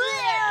 All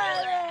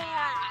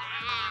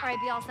right,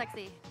 be all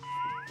sexy.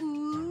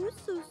 Ooh,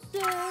 so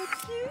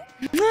sexy.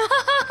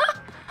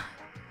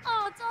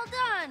 Oh, it's all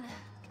done.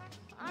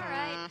 All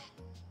right.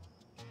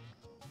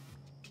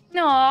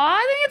 Aw,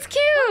 I think it's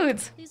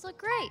cute. These look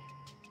great.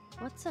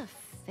 What's a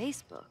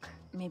Facebook?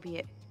 Maybe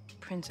it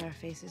prints our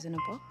faces in a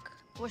book.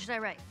 What should I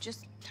write?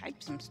 Just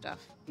type some stuff.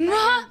 Write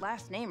your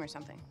last name or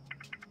something.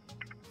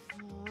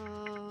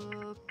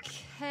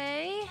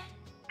 Okay.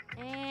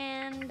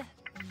 And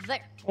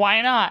there.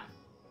 Why not?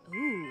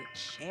 Ooh,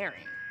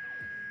 sharing.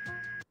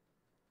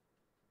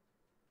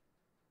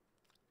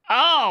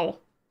 Oh.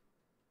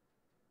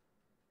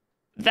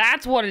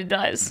 That's what it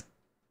does.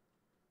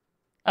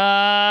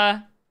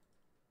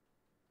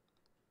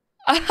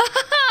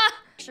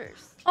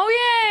 Pictures. Oh,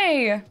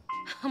 yay.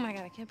 Oh my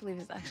god, I can't believe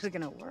it's actually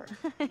gonna work.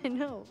 I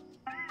know.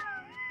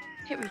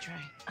 Hit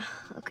retry.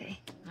 Okay.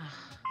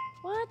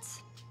 What?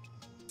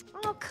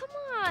 Oh, come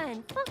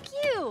on. Fuck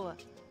you.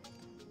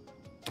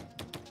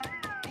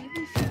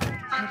 Maybe if you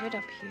put it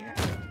up here.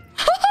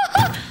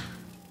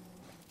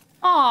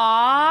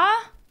 Aww.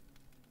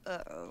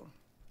 Uh-oh.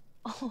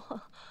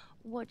 Oh,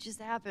 what just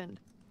happened?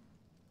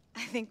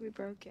 I think we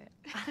broke it.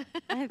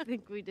 I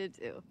think we did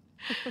too.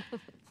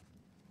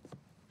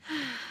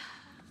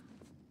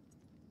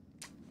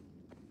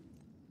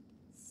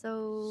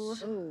 So,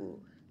 Ooh.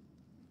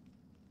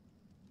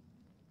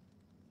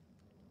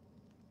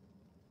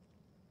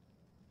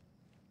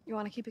 You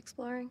want to keep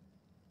exploring?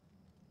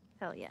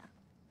 hell yeah.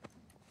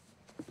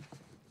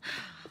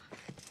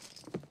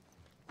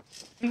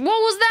 What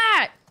was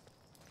that?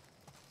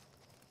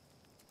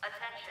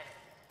 Attention.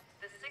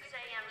 The 6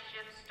 a.m.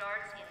 shift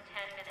starts in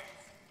 10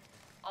 minutes.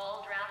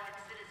 All drafted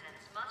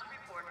citizens must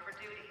report for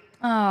duty.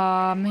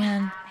 Aw,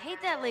 man. I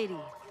hate that lady.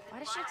 Why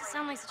does she have to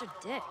sound like such a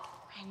dick?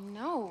 I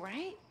know,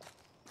 right?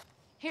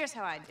 Here's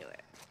how I do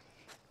it.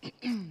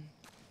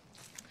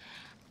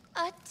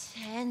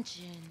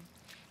 Attention.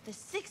 The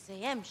 6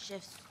 a.m.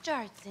 shift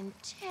starts in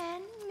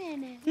 10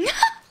 minutes.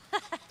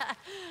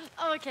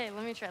 Okay,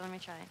 let me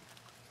try.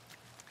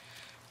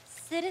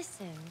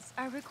 Citizens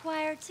are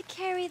required to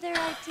carry their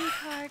ID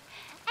card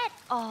at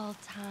all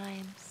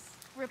times.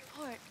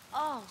 Report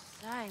all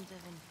signs of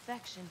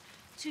infection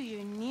to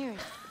your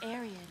nearest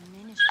area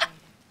administrator.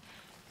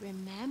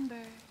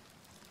 Remember,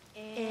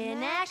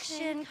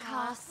 Inaction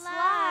costs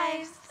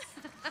lives.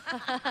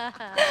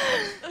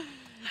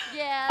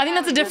 Yeah. I think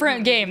that's a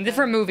different game,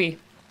 different movie.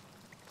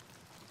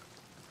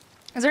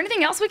 Is there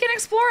anything else we can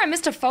explore? I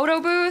missed a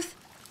photo booth.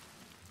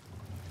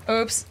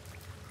 Oops.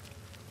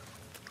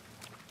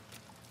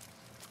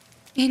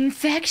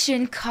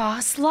 Infection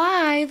costs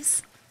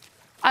lives.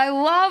 I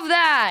love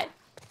that.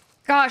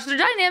 Gosh, the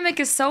dynamic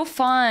is so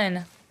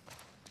fun.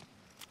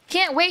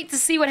 Can't wait to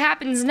see what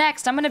happens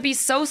next. I'm gonna be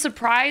so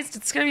surprised.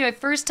 It's gonna be my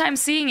first time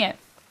seeing it.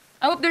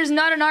 I hope there's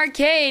not an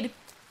arcade.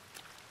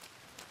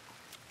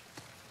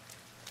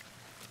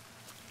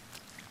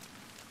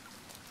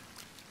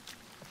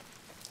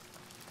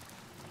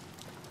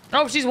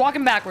 Oh, she's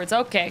walking backwards.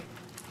 Okay.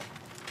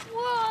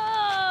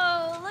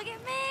 Whoa! Look at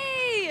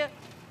me!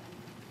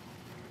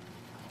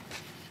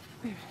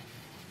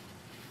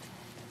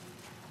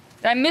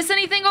 Did I miss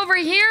anything over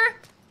here?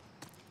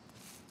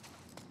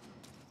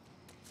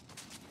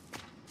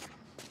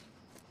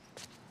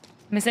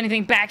 Miss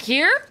anything back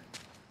here?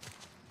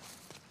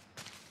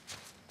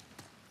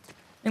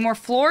 Any more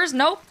floors?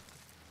 Nope.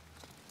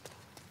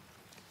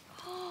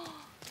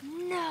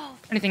 No.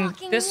 Anything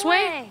fucking this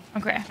way?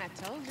 Okay. I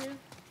told you.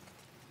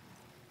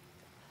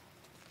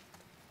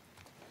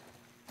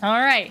 All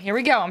right, here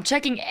we go. I'm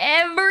checking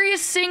every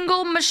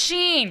single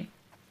machine.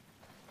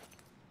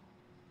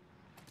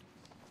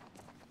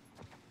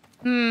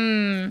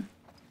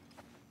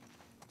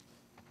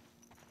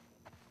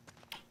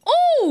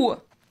 Ooh!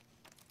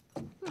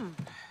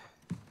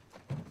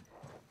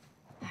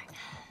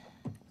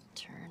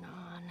 Turn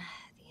on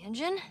the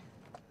engine.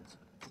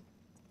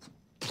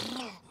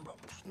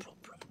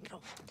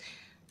 All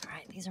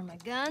right, these are my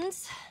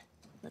guns.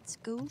 Let's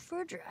go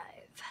for a drive.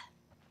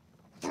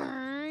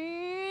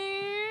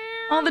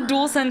 All the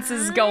dual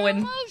senses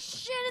going. Oh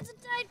shit, it's a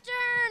tight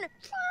turn!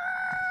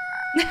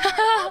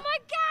 Oh my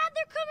god,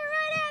 they're coming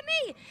right at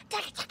me!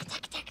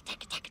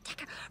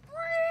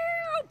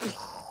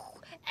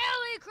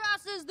 Ellie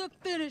crosses the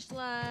finish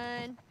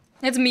line.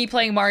 It's me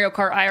playing Mario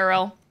Kart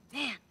IRL.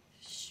 Man,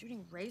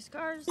 shooting race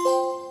cars?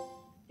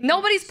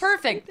 Nobody's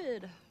perfect.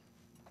 Stupid.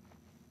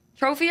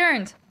 Trophy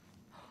earned.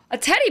 A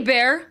teddy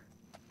bear?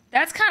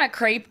 That's kind of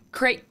crepey?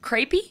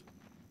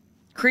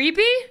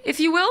 Creepy, if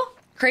you will?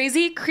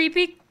 Crazy,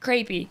 creepy,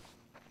 crepey.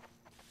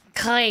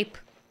 Crepe.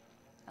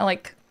 I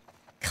like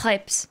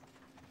crepes.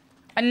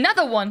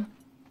 Another one.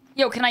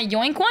 Yo, can I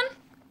yoink one?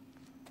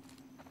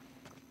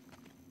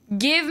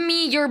 Give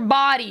me your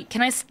body.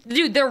 Can I...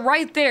 Dude, they're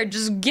right there.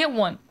 Just get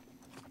one.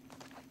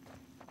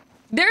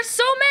 There's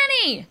so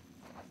many.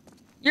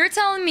 You're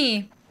telling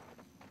me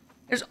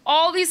there's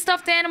all these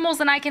stuffed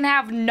animals and I can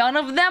have none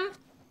of them?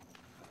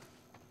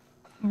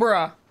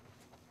 Bruh.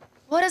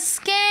 What a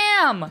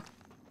scam.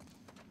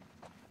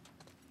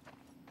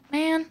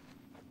 Man. Did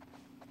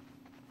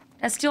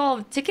I steal all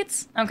the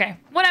tickets? Okay,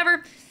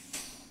 whatever.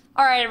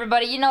 All right,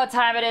 everybody, you know what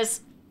time it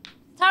is.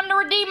 Time to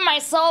redeem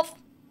myself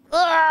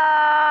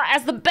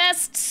as the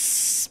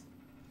best...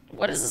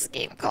 What is this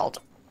game called?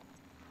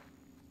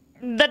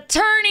 The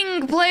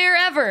turning player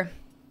ever.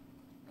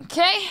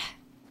 Okay?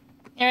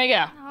 Here we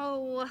go.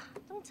 Oh,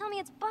 don't tell me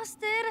it's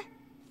busted.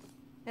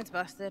 It's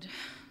busted.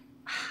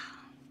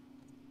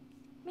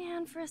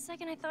 Man, for a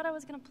second I thought I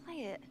was gonna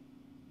play it.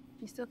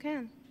 You still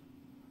can.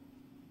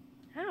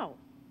 How? All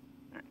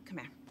right, come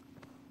here.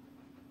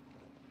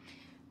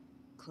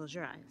 Close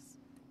your eyes.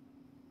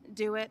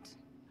 Do it.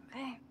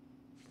 Okay.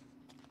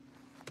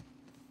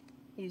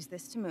 Use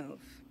this to move.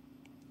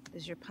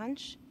 This is your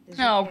punch. This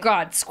is Oh, your kick.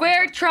 God.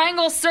 Square,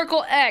 triangle,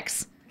 circle,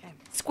 X. Okay.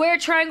 Square,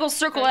 triangle,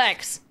 circle, First,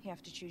 X. You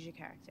have to choose your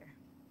character.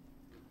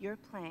 You're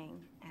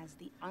playing as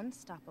the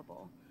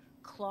unstoppable,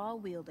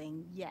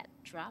 claw-wielding, yet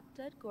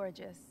drop-dead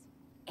gorgeous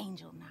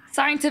Angel Knight.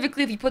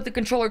 Scientifically, if you put the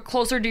controller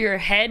closer to your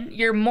head,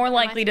 you're more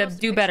likely to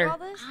do better.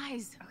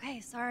 Eyes. Okay,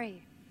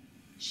 sorry.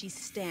 She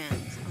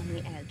stands on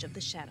the edge of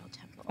the Shadow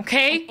Temple.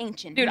 Okay? an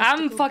ancient Dude, I'm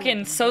mystical fucking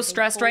building so where they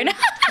stressed right hold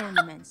now. the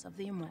tournaments of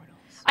the immortals.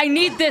 I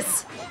need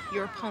this.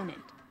 Your opponent,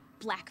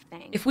 Black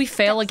Fang. If we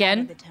fail steps out again-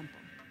 of the temple.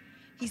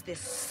 He's this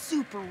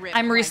super ripped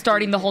I'm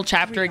restarting white the dude whole with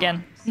chapter 3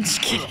 again. arms.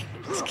 Just kidding.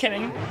 Just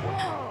kidding.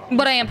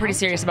 But I am pretty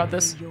serious about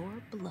this. Your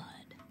blood.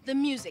 The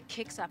music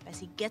kicks up as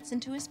he gets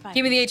into his fight.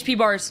 Give me the HP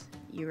bars.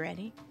 You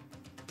ready?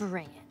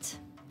 Bring it.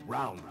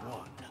 Round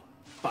 1.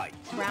 Fight.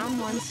 Round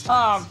 1 starts.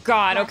 Oh,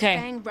 God. Black Okay.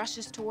 Fang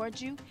rushes towards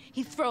you.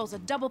 He throws a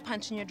double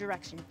punch in your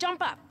direction.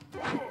 Jump up.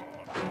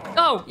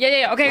 Oh,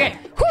 yeah. Okay.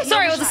 Whew,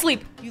 sorry, I was Another shot.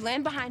 asleep. You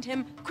land behind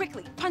him.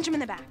 Quickly, punch him in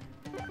the back.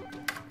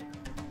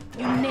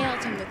 You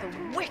nailed him with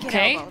a wicked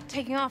Okay. elbow,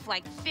 taking off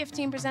like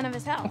 15% of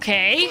his health.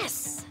 Okay.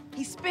 Yes!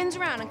 He spins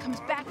around and comes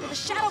back with a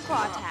shadow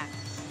claw attack.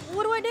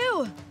 What do I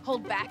do?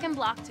 Hold back and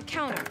block to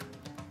counter.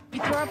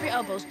 You throw up your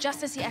elbows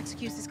just as he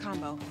executes his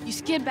combo. You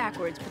skid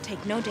backwards but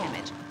take no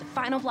damage. The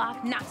Final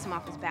block knocks him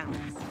off his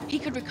balance. He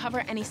could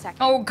recover any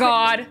second. Oh,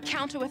 God. Quickly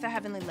counter with a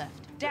heavenly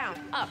lift. Down,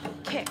 up,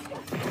 kick.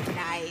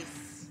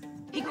 Nice.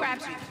 He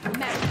grabs you.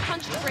 Magic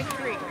punch to break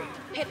free.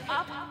 Hit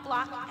up,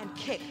 block, and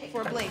kick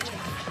for a blade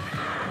change.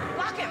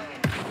 Block him.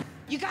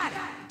 You got it.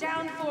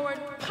 Down, forward,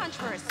 punch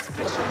for a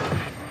special.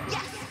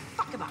 Yes.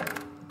 Fuck him up.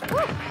 Woo.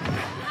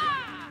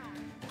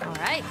 All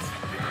right.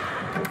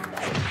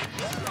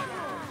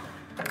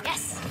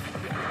 Yes.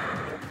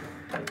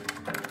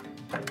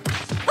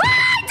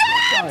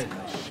 Done.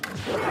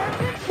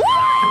 Woo!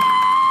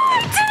 I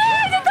did it!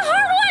 I did the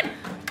hard one!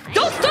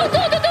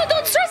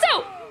 Don't stress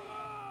out!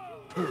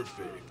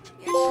 Perfect.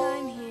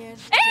 I'm here.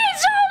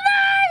 Angel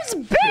knives,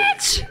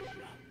 bitch!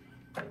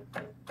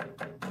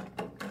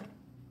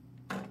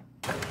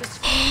 The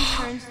screen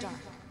turns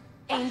dark.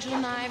 Angel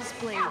knives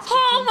blades.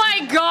 Oh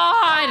my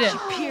god! She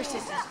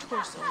pierces his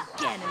torso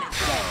again and again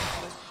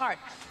until his heart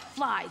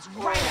flies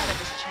right out of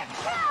his chest.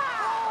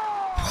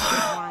 She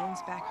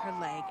winds back her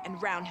leg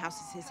and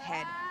roundhouses his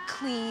head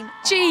clean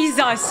off.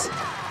 Jesus! A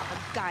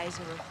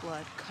geyser of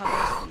blood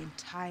covers the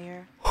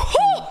entire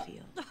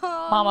field.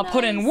 Mama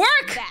put in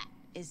work! That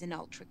is an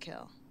ultra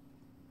kill.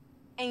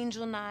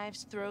 Angel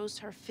Knives throws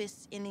her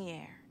fists in the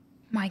air.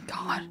 My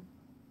god.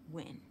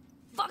 Win.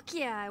 Fuck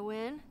yeah, I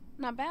win.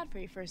 Not bad for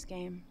your first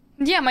game.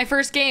 Yeah, my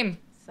first game.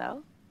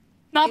 So?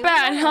 Not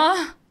bad,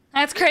 huh?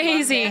 That's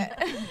crazy.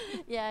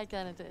 Yeah, I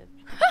kind of did.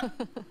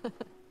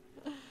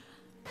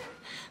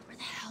 Where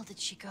the hell did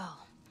she go?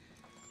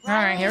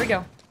 Alright, here we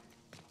go.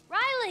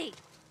 Riley!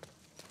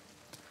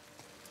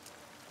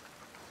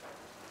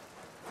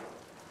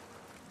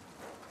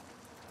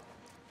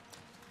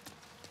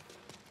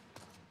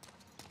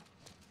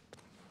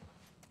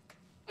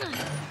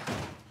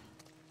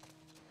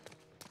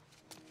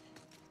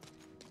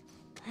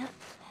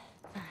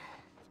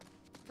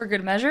 For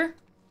good measure.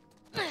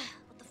 What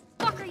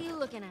the fuck are you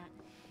looking at?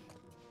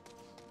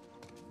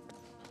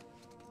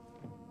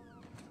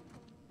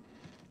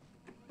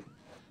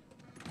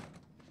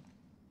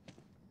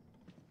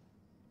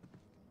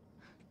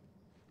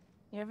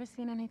 You ever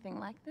seen anything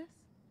like this?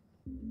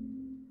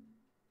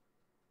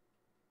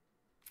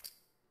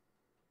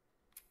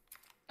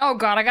 Oh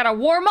god, I gotta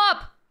warm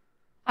up!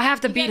 I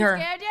have to beat her.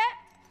 Scared yet?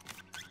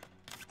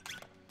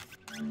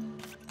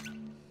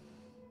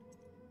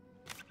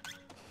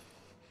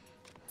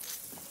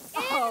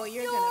 Oh,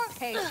 you're gonna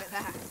pay for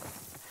that.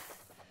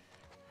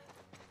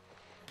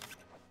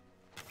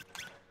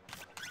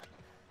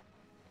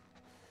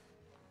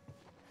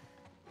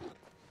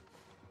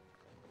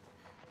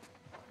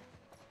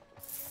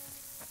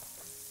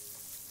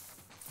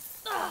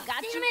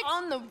 Got damn you it.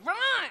 on the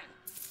run.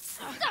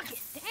 Suck it.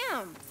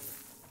 Damn.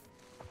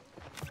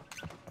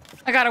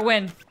 I gotta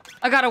win.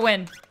 I gotta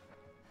win.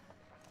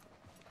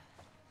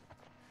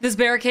 This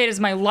barricade is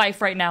my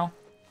life right now.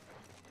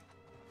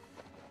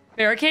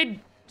 Barricade?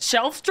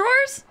 Shelf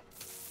drawers?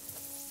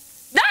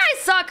 I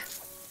suck!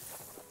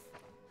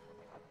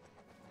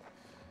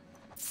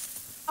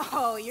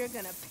 Oh, you're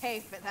gonna pay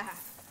for that.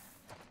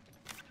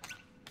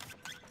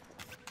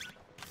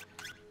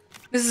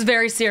 This is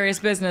very serious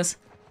business.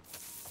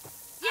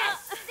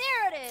 Yes,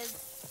 there it is.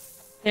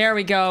 There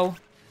we go.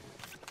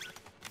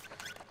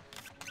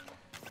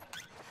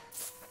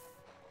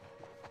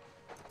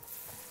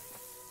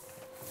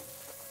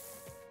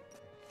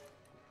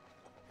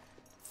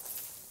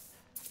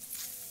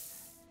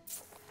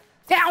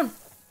 Down!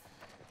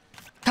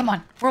 Come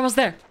on, we're almost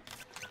there.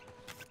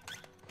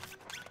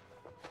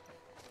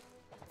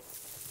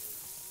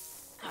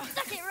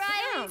 Suck it,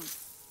 Riley. Damn.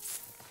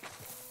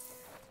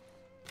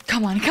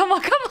 Come on, come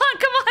on, come on,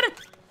 come on!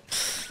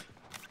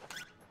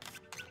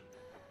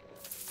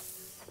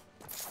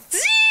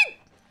 Zee!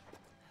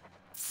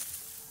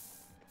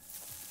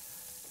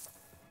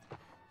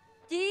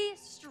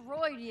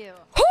 Destroyed you.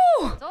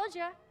 Whew! Told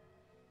ya.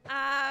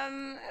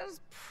 It was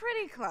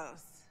pretty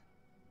close.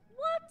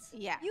 What?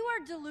 Yeah. You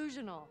are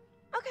delusional.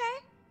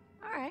 Okay.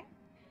 All right.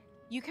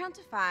 You count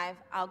to 5,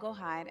 I'll go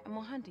hide, and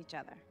we'll hunt each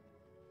other.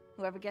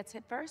 Whoever gets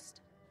hit first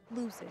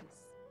loses.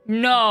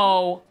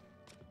 No.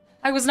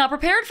 I was not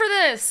prepared for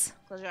this.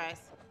 Close your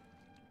eyes.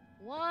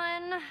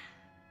 1,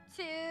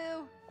 2,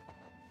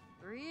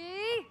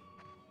 3,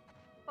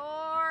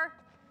 4,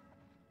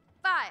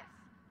 5.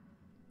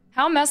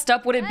 How messed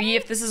up would it be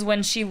if this is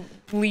when she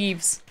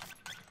leaves?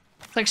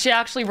 It's like she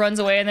actually runs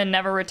away and then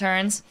never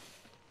returns.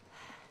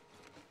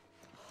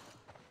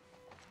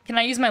 Can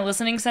I use my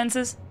listening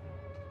senses?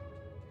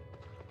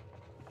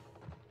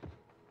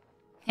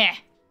 Heh.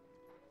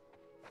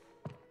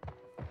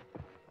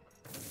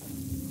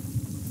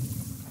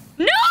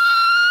 No!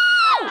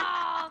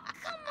 Oh,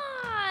 come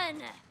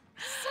on!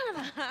 Son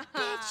of a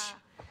bitch.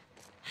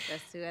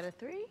 That's 2 out of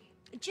 3.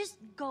 Just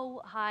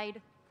go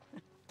hide.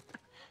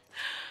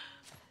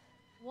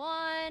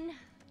 1,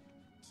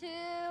 2,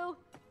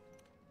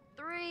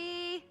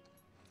 3,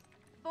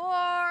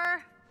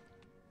 4,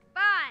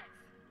 5.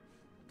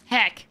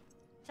 Heck.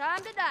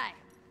 Time to die.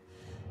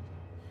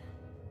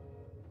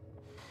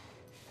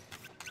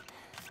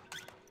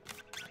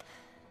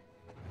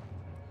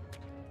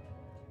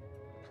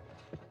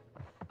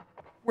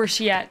 Where's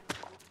she at?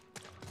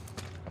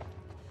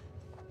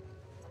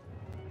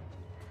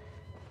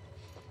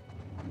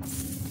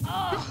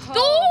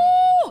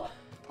 Oh!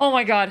 Oh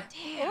my god.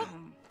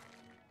 Damn.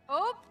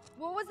 Oh,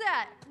 what was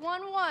that?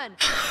 1-1.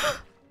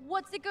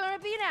 What's it gonna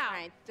be now? All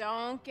right,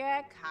 don't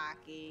get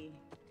cocky.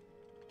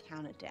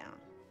 Count it down.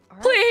 All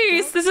right,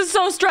 Please! This is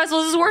so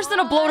stressful. This is worse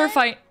than a bloater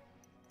fight.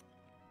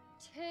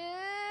 2,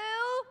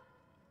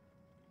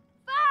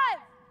 5.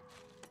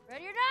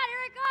 Ready or not, here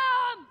I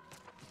come.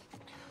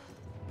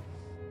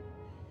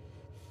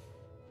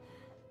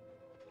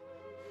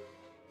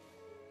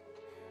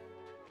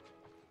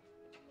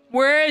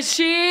 Where is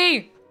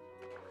she?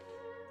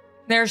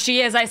 There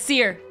she is. I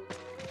see her.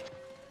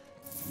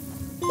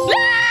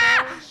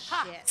 Ah!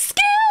 Shit.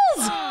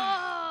 Skills!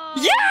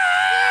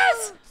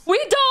 Yes! We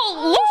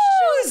don't lose!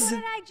 What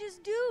did I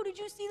just do? Did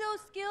you see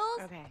those skills?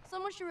 Okay.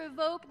 Someone should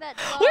revoke that.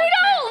 We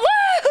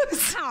don't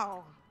lose!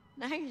 Ow.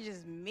 Now you're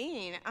just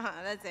mean.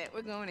 That's it.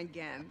 We're going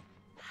again.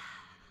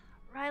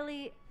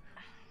 Riley,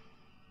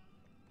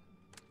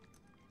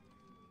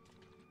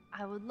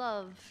 I would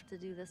love to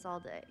do this all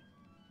day.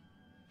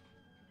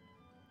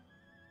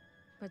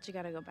 But you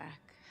gotta go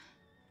back.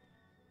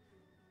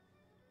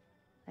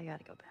 I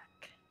gotta go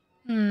back.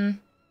 Hmm.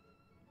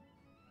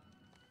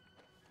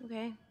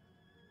 Okay.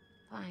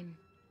 Fine.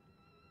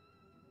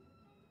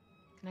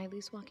 Can I at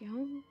least walk you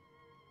home?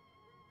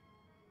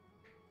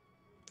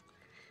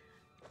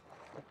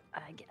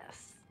 I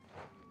guess.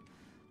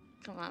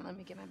 Come on, let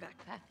me get my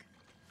backpack.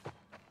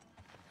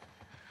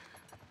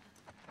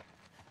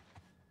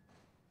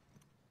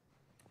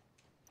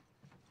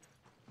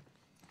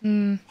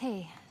 Hmm.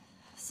 Hey,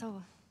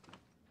 so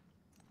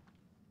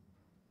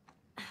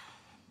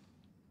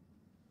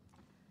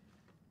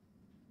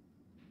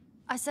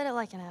I said it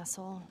like an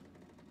asshole,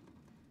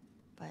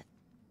 but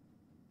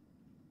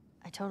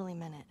I totally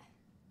meant it.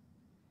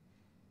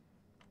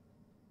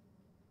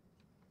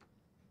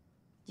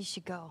 You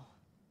should go.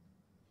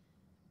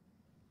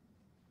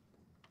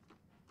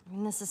 I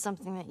mean, this is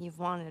something that you've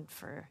wanted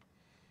for,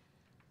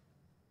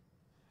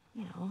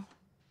 you know,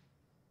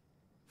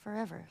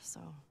 forever, so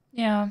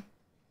Yeah.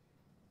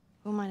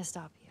 who am I to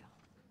stop you?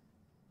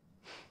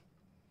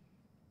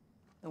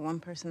 The one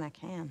person that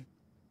can.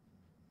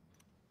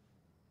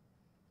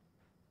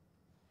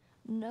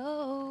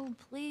 No,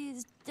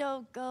 please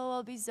don't go.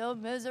 I'll be so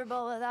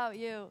miserable without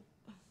you.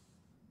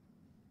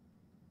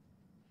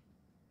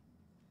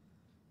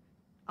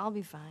 I'll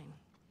be fine.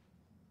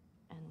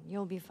 And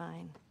you'll be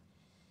fine.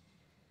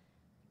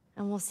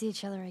 And we'll see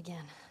each other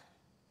again.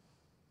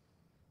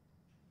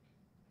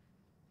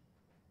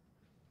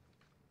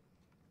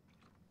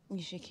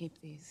 You should keep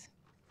these.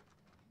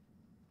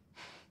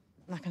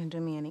 Not gonna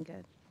do me any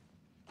good.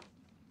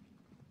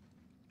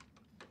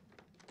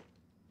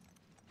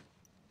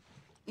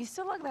 You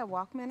still lug that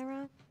Walkman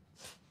around?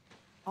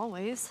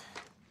 Always.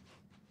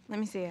 Let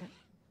me see it.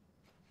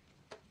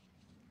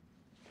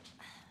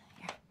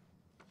 Here.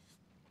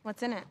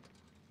 What's in it?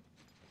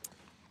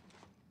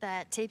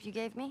 That tape you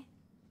gave me?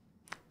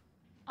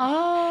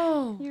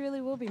 Oh. You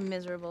really will be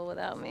miserable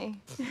without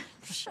me.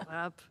 Shut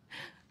up.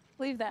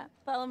 Leave that.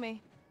 Follow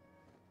me.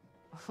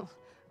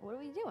 What are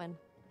we doing?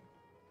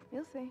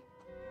 You'll see.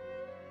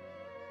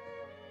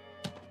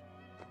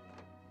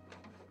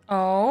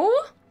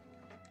 Oh?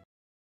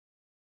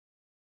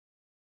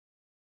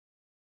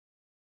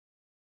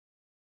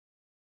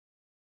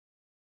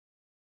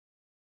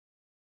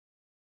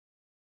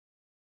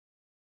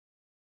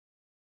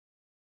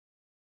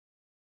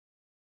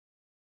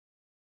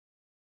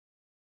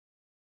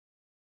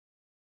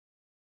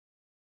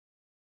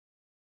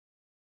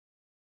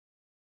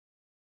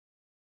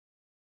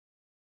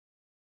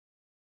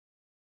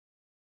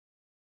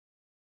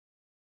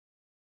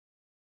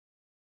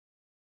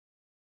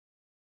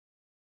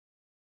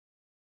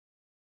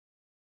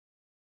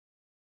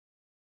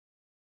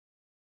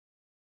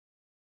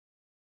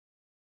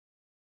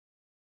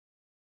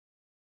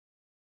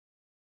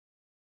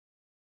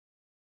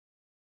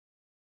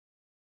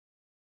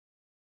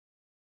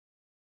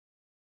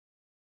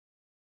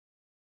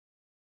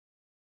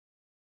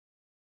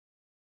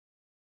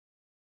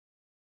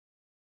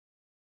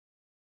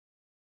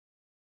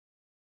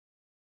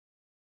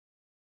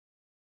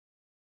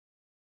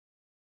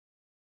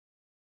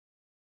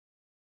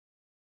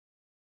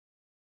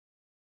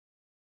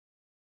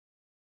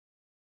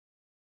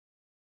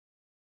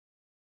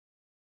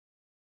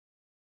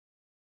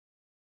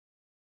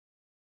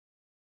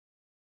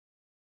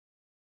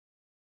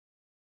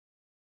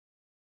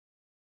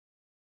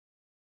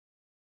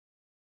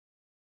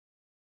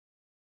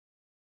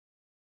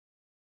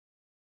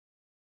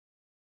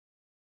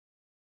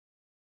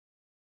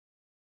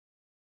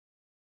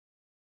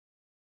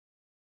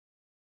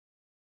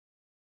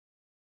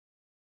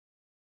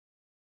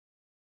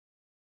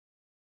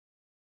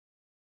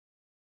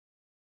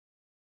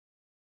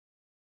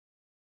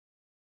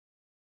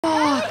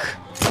 Fuck.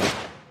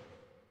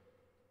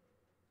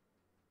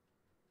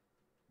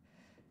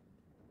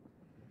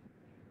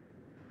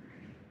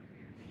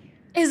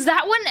 Is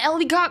that when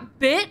Ellie got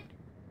bit?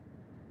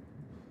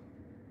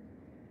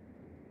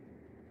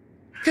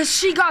 Because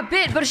she got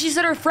bit, but she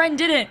said her friend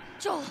didn't.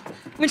 Joel.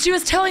 When she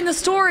was telling the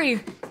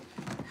story.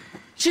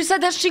 She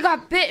said that she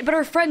got bit, but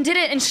her friend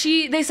didn't, and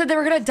they said they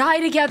were gonna die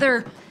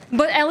together.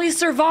 But Ellie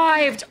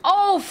survived.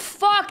 Oh,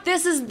 fuck,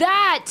 this is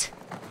that.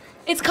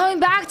 It's coming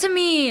back to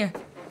me.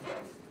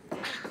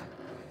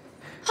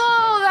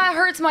 Oh, that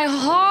hurts my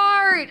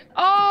heart.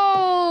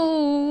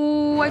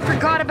 Oh, I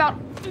forgot about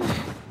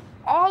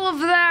all of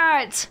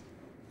that.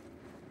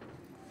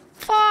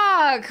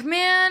 Fuck,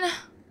 man.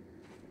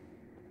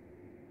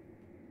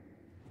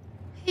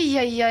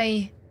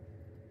 Yay.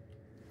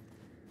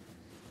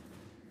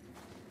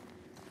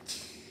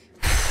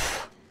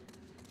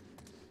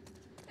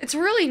 It's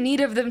really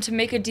neat of them to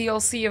make a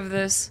DLC of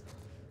this.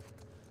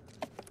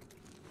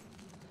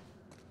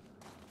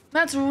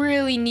 That's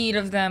really neat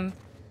of them.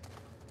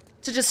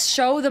 To just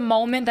show the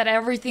moment that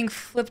everything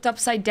flipped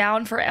upside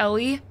down for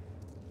Ellie.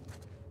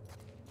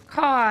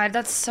 God,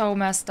 that's so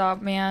messed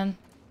up, man.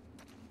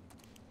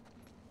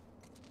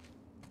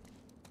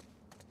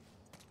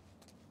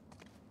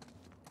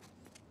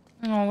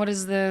 Oh, what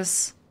is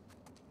this?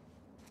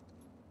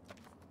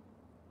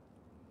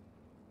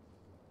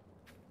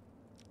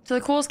 To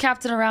the coolest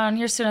captain around,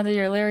 here's to another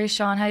year. Larry,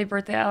 Sean, happy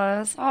birthday,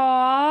 Alice.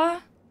 Aww.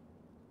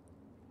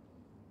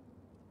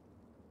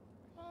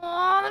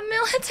 Aw, the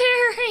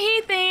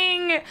military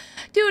thing.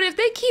 Dude, if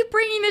they keep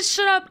bringing this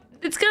shit up,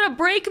 it's gonna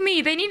break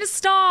me. They need to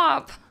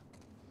stop.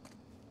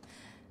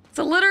 It's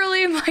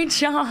literally my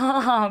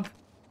job.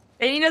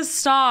 They need to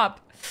stop.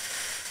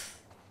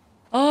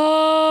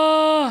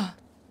 Oh.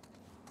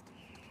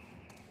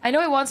 I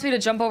know it wants me to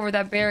jump over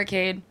that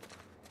barricade.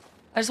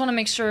 I just want to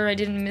make sure I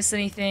didn't miss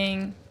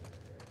anything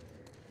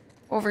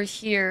over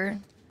here.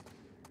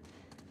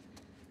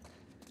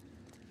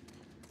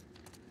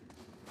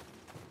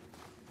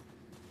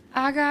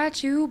 I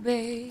got you,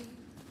 babe.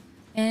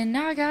 And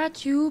I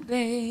got you,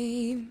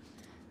 babe.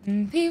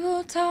 And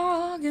people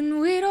talk and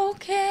we don't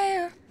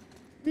care.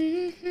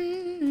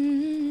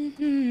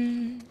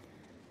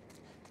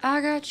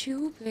 I got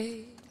you,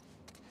 babe.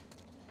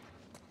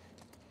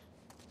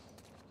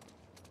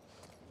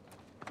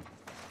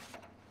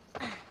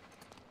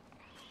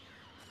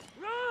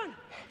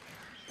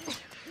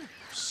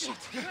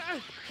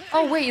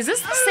 Oh wait, is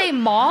this the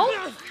same mall?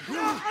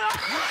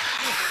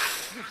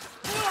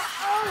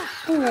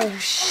 Oh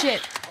shit.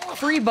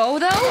 Free bow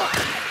though?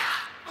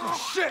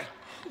 Oh shit!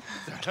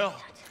 What the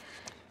hell?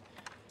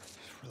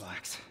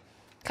 Relax.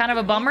 Kind of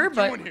a bummer,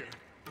 but Who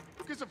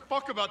gives a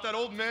fuck about that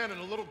old man and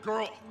a little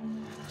girl?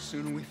 The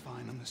sooner we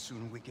find them, the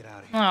sooner we get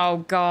out of here.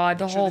 oh god,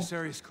 This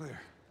area's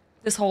clear.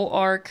 this whole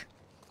arc.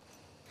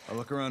 I'll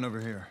look around over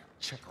here.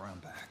 Check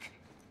around back.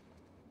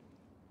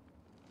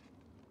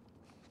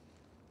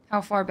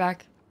 How far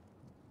back?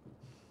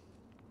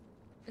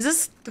 Is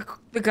this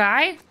the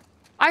guy?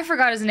 I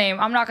forgot his name.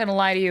 I'm not gonna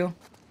lie to you.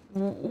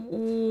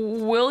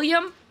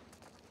 William?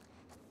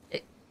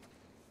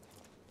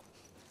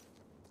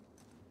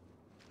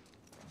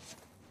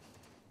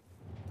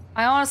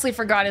 I honestly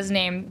forgot his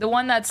name. The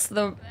one that's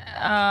the,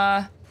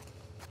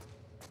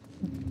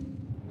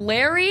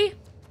 Larry?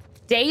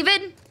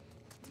 David?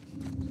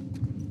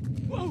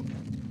 Whoa!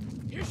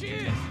 Here she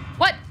is!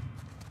 What?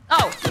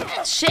 Oh,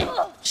 shit,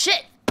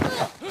 shit.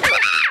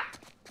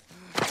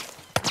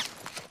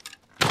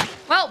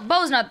 Well,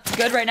 bow's not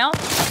good right now,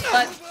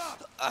 but...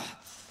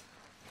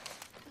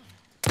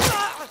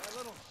 That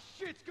little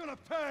shit's gonna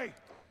pay!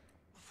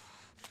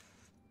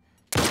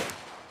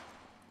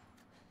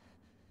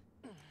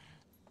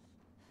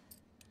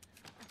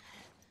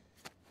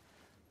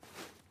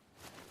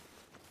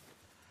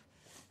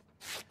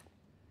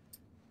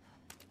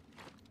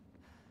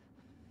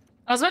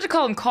 I was about to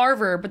call him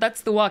Carver, but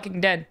that's The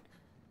Walking Dead.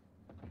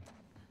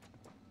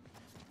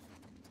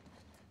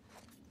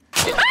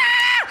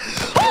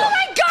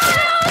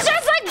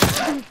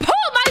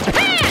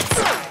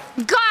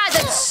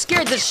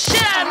 Scared the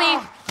shit out of me.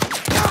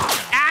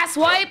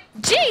 Asswipe.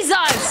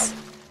 Jesus.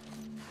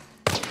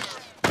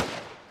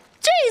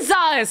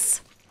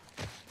 Jesus.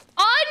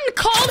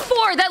 Uncalled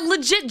for. That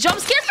legit jump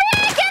scare.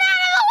 Get out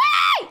of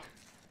the way.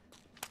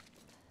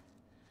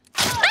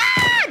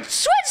 Ah!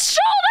 Switch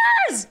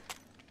shoulders.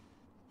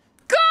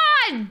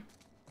 God.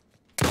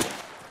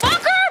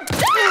 Fucker.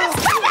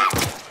 Ah,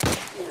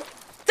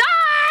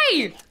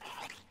 die.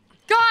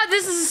 God,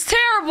 this is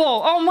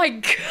terrible. Oh my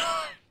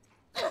god.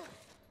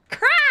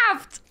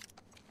 Craft.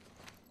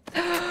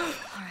 All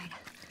right,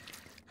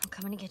 I'm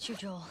coming to get you,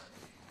 Joel.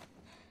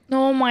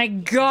 Oh my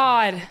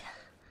god.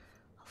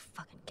 I'll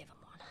fucking give him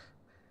one.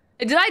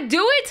 Did I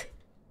do it?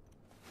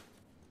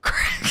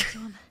 Do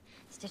him,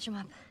 stitch him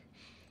up,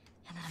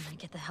 and then I'm gonna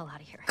get the hell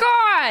out of here.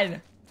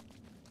 God.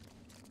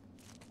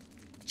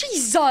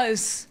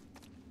 Jesus.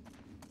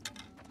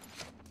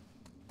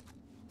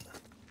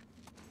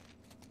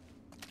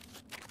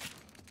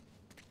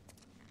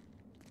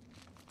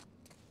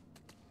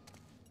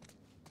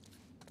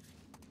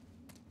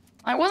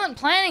 I wasn't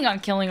planning on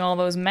killing all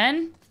those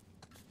men.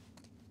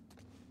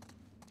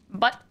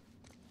 But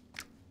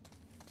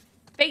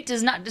fate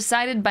is not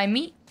decided by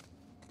me.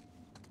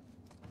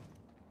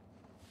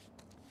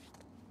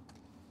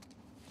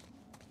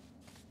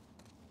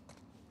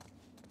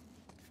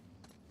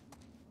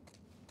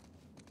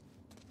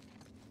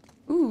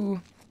 Ooh.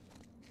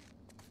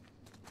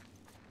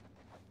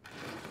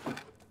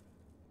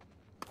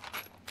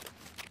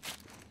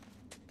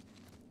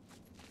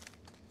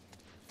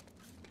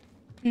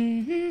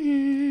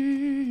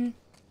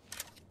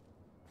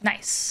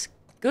 Nice.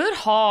 Good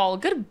haul.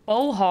 Good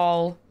bow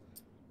haul.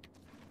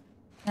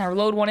 Can I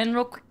reload one in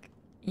real quick?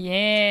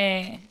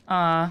 Yeah.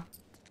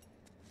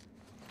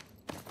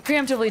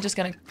 Preemptively just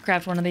gonna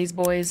craft one of these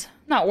boys.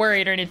 Not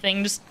worried or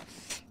anything, just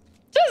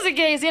in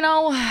case, you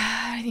know,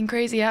 anything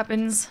crazy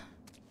happens.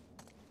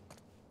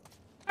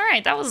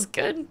 Alright, that was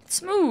good.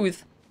 Smooth.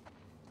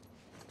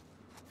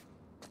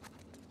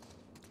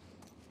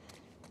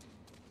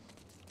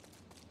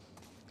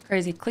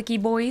 Crazy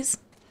clicky boys.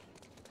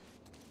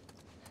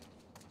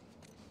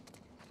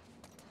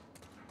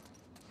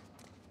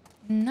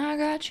 And I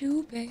got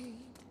you, babe.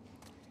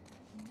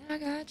 And I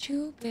got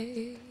you,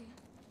 babe.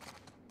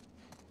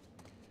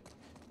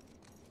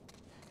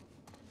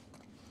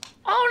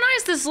 Oh,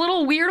 nice, this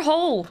little weird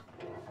hole.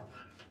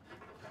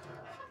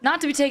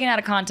 Not to be taken out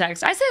of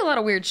context. I say a lot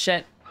of weird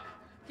shit.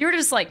 You were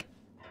just like,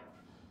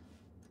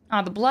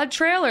 the blood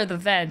trail or the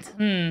vent?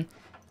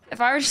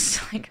 If I were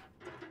just like,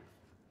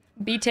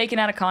 be taken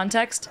out of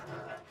context,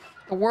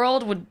 the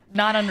world would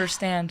not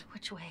understand.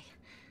 Which way?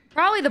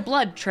 Probably the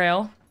blood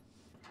trail.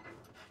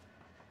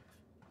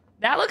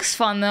 That looks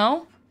fun,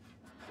 though.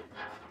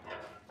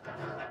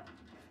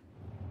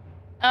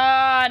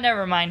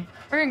 Never mind.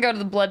 We're gonna go to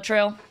the blood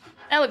trail.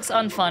 That looks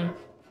unfun.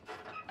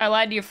 I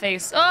lied to your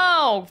face.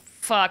 Oh,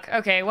 fuck.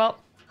 Okay,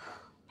 well.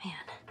 Man.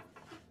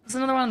 There's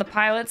another one of the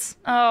pilots.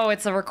 Oh,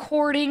 it's a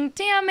recording.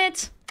 Damn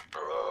it.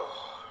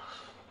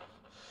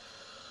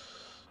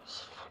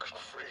 It's fucking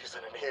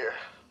freezing in here.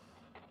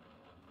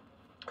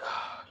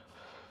 I'm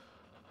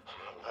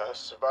the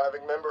last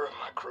surviving member of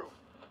my crew.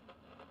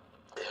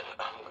 And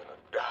I'm gonna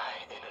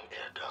die in an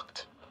air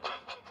duct.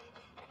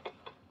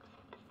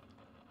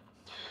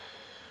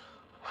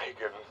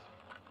 Reagan,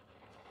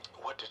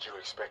 what did you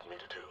expect me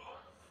to do?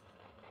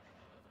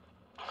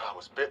 I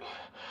was bitten,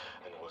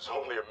 and it was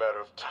only a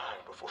matter of time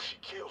before she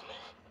killed me.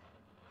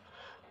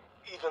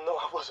 Even though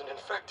I wasn't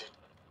infected.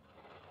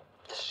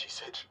 She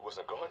said she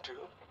wasn't going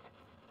to.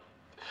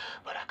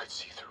 But I could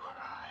see through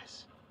her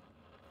eyes.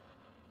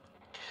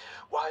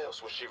 Why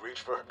else would she reach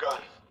for her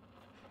gun?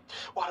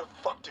 Why the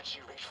fuck did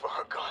she reach for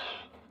her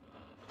gun?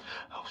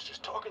 I was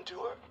just talking to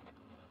her.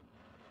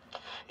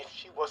 If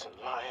she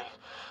wasn't lying,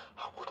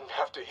 I wouldn't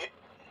have to hit.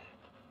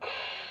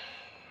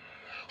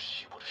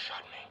 She would have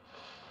shot me.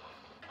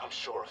 I'm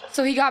sure of that.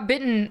 So he got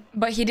bitten,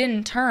 but he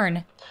didn't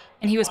turn.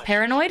 And he was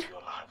paranoid? Why did you keep you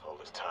alive all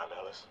this time,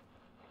 Alice?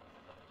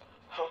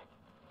 Huh?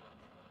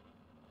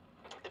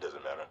 It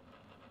doesn't matter.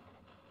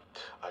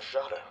 I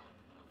shot her.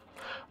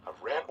 I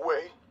ran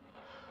away.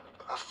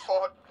 I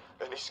fought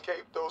and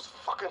escaped those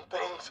fucking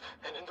things,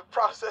 and in the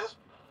process,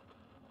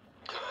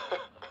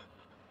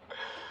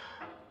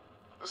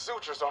 the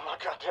sutures on my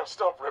goddamn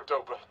stump ripped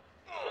open.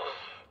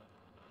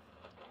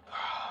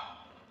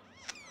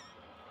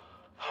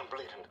 I'm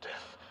bleeding to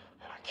death,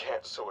 and I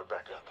can't sew it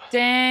back up.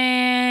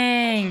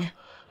 Dang.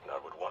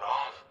 Not with one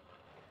arm.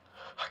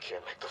 I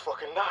can't make the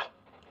fucking knot.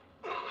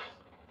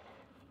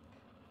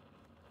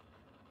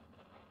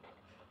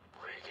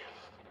 Reagan.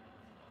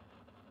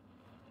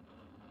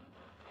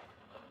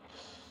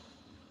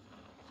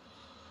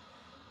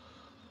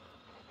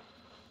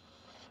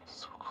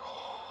 So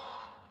cold.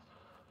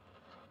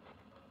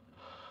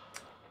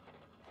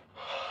 I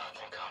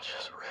think I'll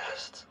just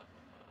rest.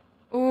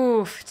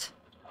 Oofed.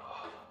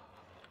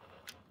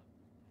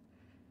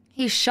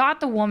 He shot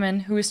the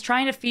woman who was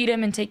trying to feed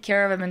him and take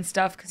care of him and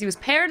stuff because he was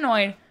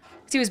paranoid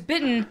because he was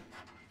bitten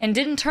and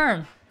didn't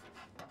turn.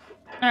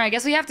 Alright, I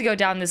guess we have to go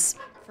down this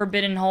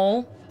forbidden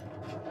hole.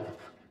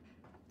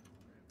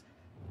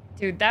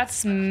 Dude,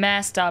 that's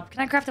messed up. Can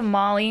I craft a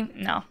molly?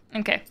 No.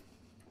 Okay.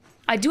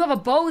 I do have a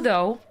bow,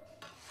 though.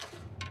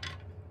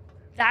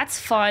 That's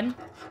fun.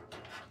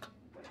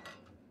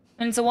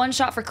 And it's a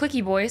one-shot for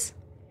clicky boys.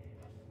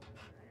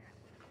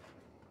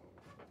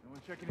 No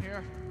one checking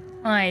here?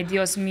 Ay,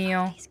 Dios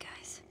mío. These guys.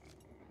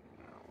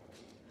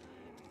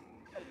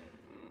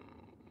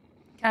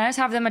 Can I just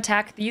have them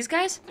attack these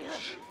guys?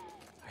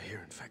 I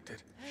hear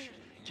infected.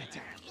 Get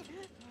down.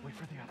 Wait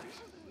for the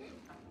others.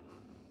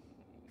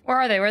 Where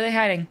are they? Where are they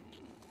hiding?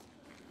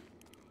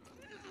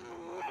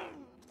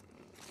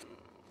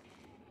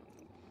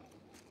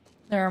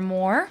 There are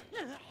more?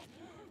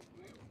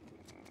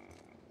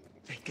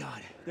 Thank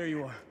God. There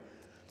you are.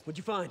 What'd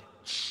you find?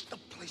 Shh, the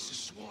place is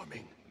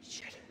swarming.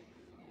 Shit.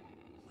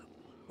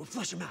 We'll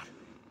flush them out.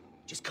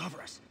 Just cover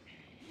us.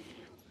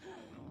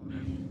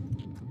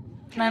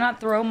 Can I not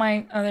throw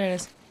my... Oh, there it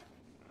is.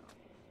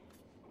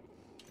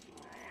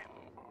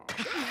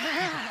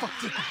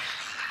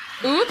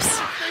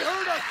 Oops.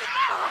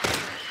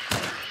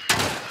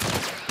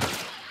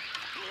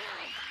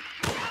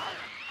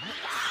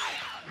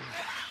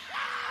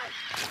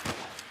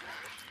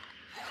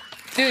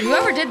 Dude,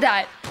 whoever did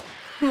that,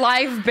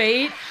 live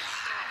bait.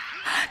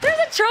 There's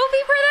a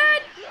trophy for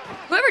that?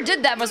 Whoever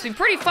did that must be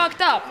pretty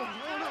fucked up.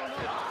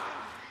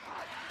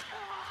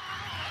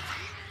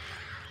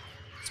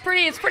 It's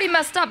It's pretty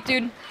messed up,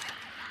 dude.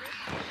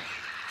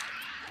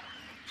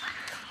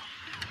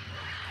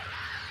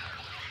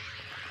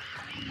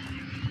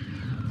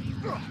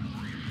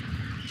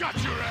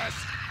 Got your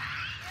ass.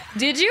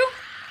 Did you?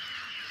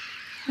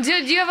 Do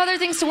you have other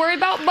things to worry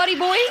about, buddy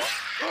boy?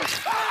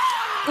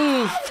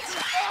 Oof.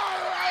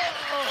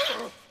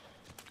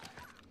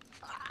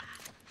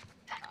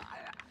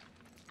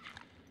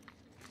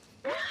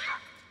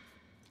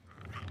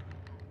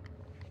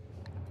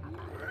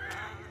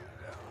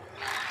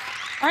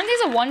 Aren't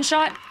these a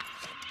one-shot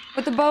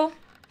with the bow?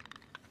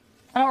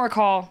 I don't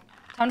recall.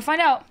 Time to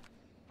find out.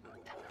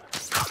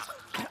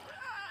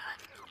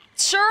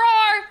 Sure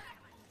are!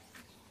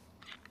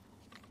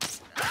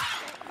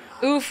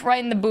 Oof,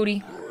 right in the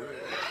booty.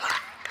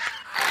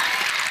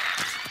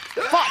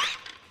 Fuck!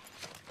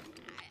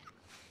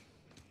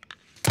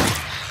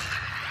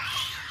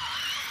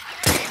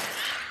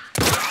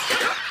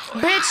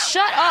 Bitch,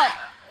 shut up!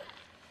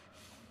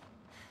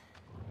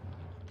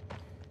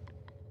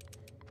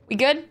 We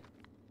good?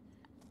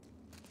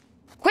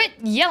 Quit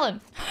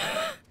yelling!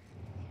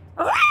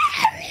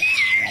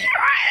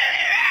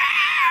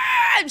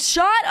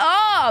 Shut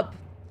up!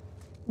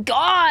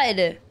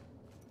 God!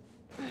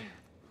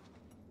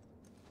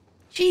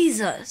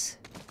 Jesus.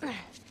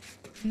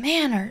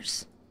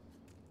 Manners.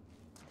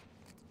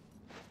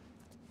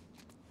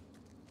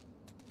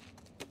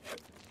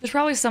 There's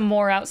probably some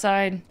more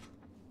outside.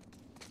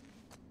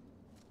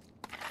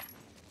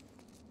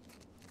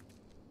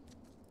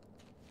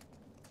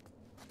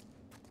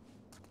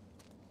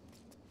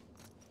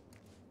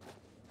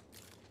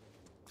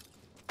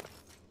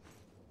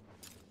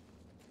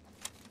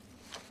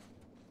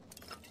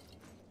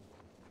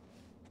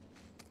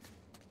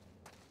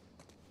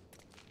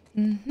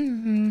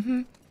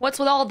 What's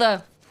with all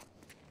the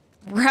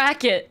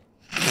racket?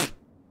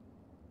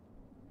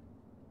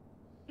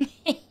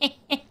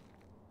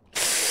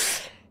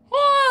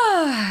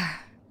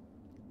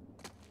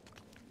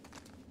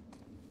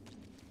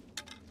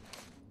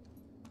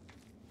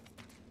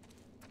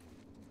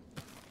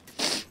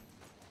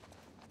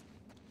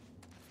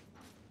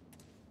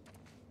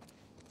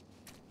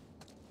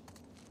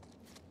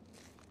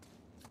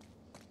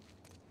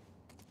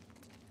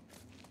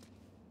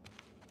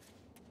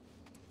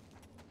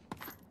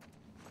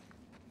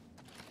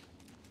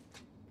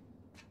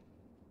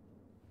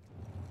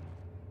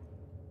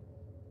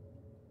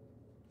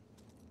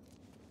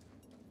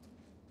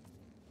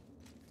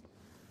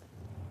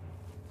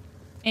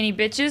 Any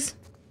bitches?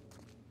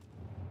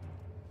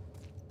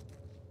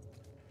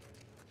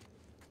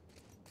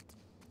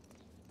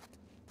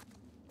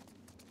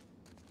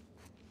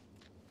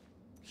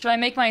 Should I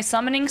make my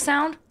summoning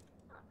sound?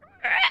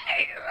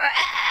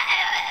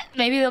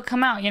 Maybe they'll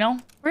come out, you know?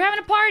 We're having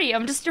a party.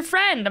 I'm just your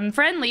friend. I'm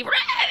friendly.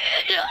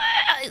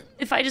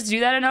 If I just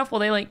do that enough, will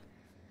they, like,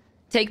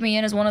 take me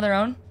in as one of their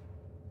own?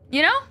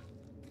 You know?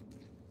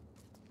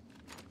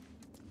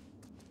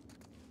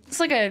 It's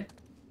like a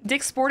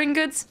Dick's Sporting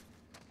Goods.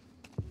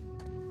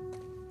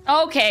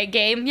 Okay,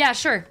 game. Yeah,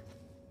 sure.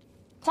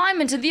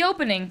 Climb into the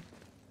opening.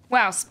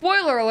 Wow,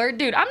 spoiler alert.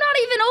 Dude, I'm not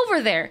even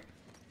over there.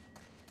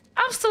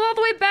 I'm still all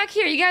the way back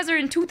here. You guys are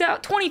in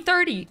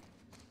 2030.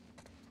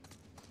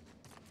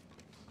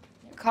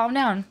 Calm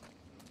down.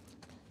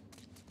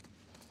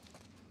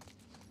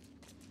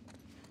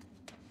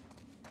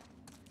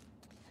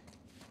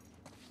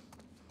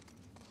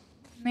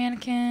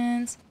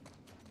 Mannequins.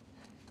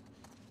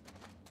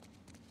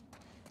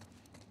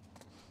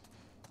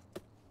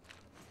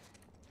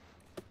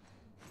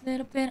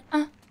 Little bit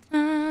and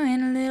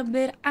a little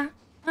bit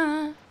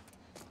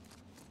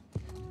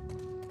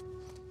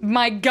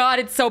My God,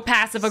 it's so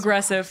passive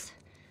aggressive.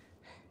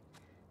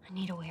 I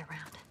need a way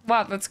around.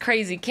 Wow, that's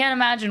crazy. Can't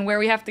imagine where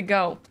we have to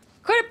go.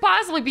 Could it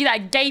possibly be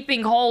that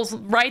gaping holes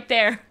right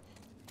there?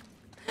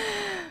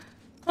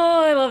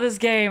 Oh, I love this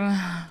game.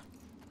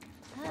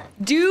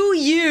 Do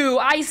you?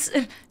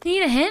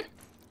 Need a hint?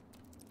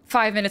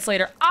 5 minutes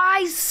later.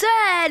 I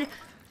said,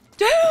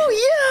 do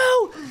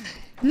you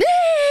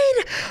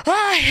need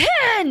a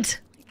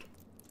hint?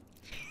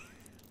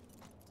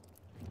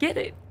 Get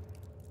it.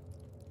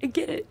 I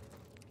get it.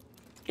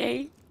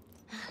 Okay.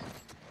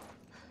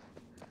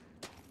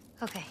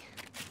 Okay.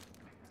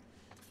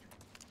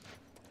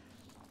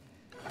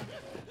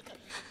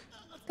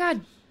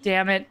 God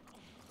damn it.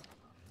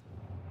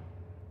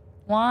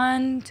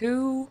 1,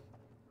 2,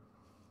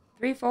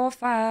 3, 4,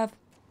 5.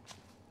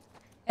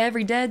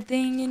 Every dead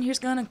thing in here's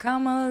gonna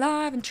come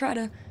alive and try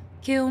to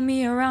kill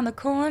me around the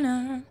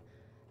corner.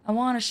 I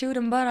wanna shoot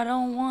him, but I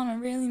don't wanna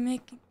really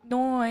make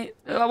noise.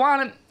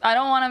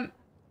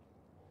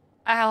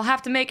 I'll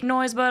have to make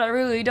noise, but I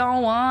really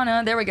don't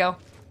wanna. There we go.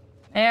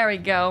 There we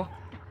go.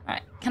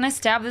 Alright, can I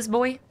stab this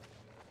boy?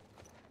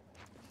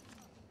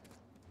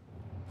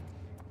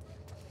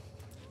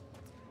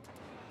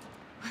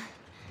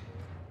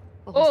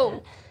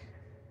 Oh!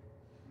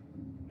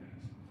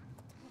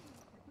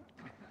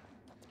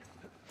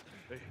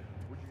 Hey,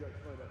 what'd you guys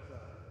find outside?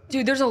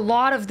 Dude, there's a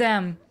lot of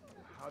them.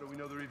 How do we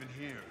know they're even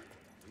here?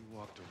 We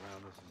walked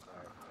around this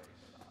entire place.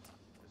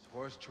 There's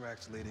horse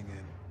tracks leading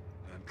in,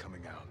 I'm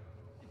coming out.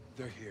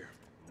 They're here.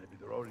 Maybe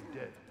they're already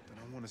dead. I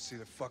don't want to see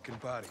the fucking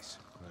bodies.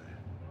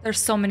 There's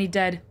so many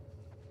dead.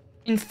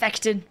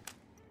 Infected.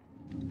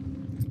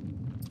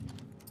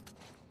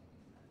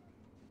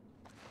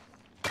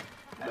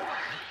 I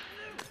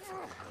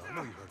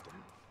know you heard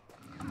them.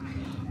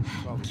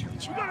 Probably. We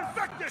gotta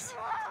infect this!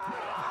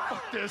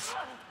 Fuck this!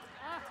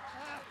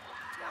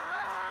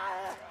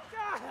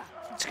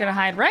 Just gonna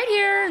hide right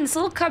here in this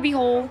little cubby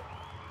hole.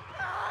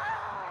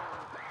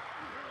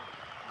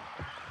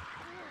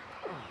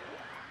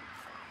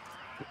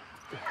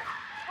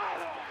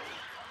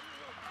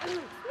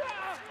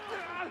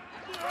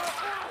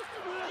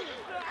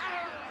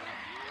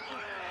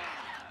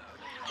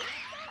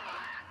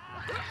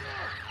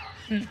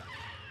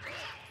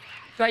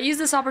 Do I use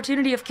this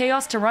opportunity of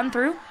chaos to run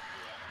through?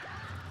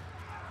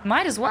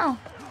 Might as well.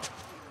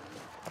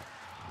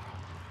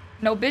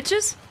 No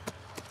bitches?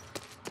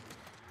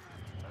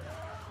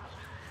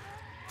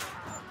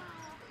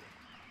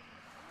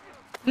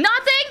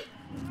 Nothing?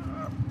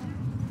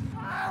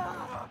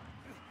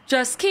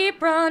 Just keep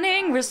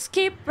running, just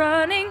keep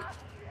running.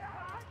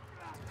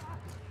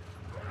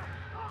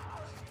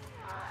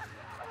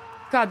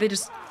 God, they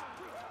just...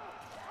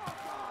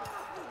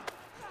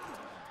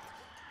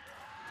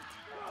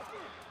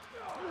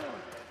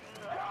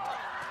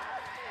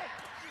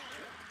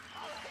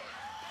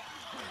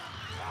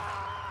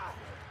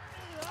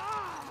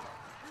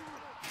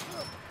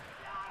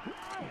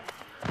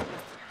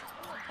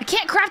 I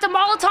can't craft a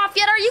Molotov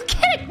yet, are you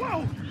kidding?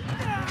 Whoa!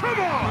 Come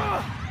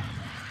on!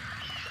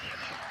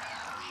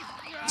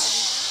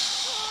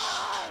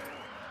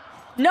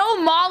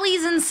 No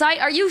mollies in sight,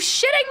 are you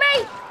shitting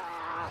me?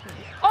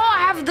 Oh,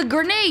 I have the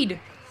grenade.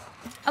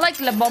 I like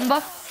La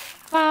Bomba.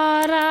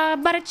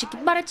 Bara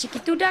chicky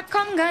to that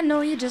conga.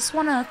 No, you just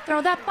wanna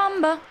throw that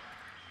bomba.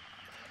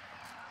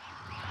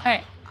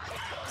 Alright.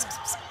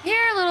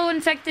 Here, little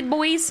infected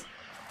boys.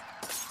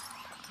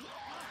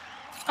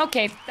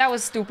 Okay, that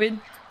was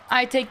stupid.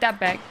 I take that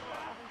back.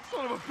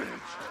 Son of a bitch!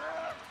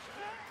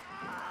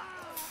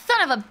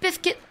 Son of a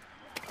biscuit.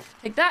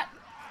 Take that.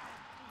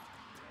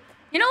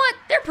 You know what?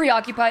 They're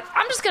preoccupied.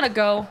 I'm just gonna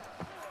go.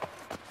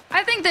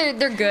 I think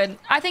they're good.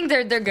 I think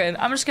they're good.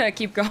 I'm just gonna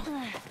keep going.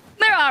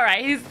 They're all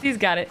right. He's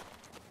got it.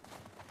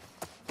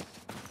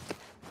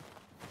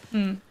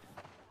 Little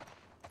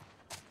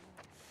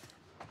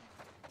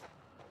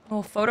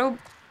photo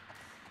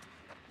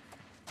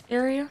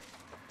area.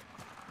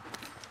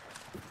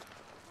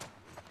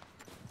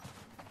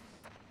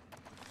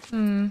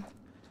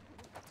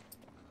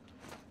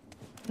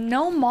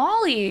 No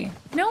Molly.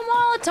 No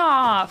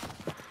Molotov.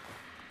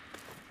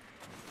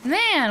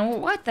 Man,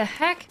 what the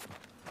heck?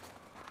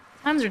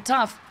 Times are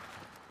tough.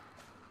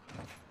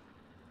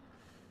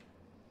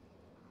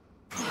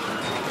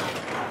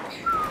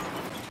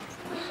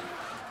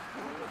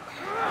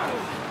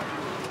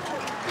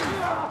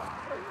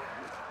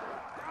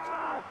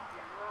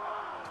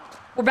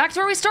 We're back to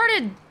where we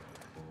started.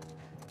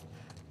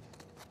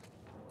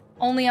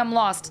 Only I'm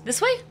lost. This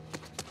way?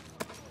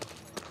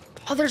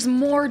 Oh, there's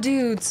more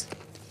dudes.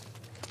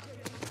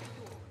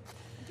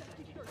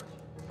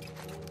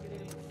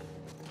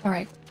 All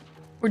right.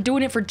 We're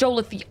doing it for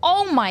Jolathy.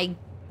 Oh my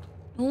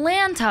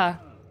Lanta.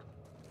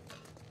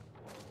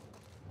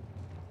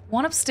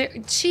 One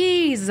upstairs.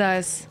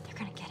 Jesus. They're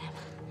gonna get him.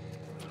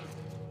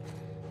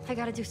 I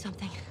gotta do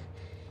something.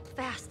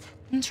 Fast.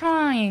 I'm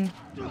trying.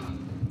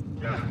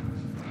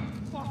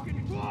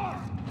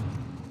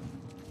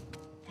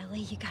 Ellie,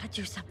 you gotta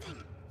do something.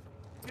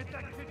 Get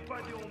that kid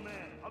by the old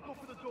man. I'll go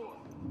for the door.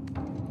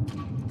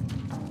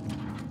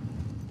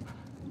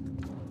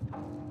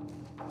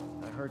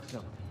 I heard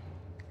something.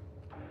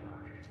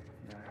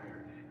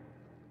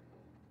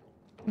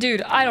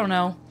 Dude, I don't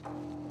know.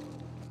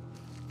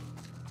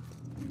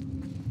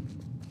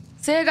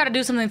 Say I gotta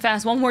do something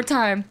fast one more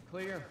time.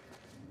 Clear.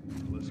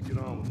 Let's get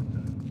on with it.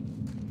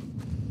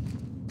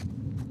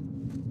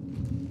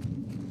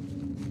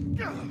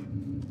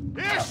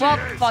 Well,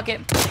 fuck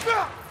it.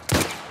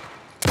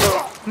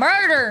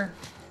 Murder!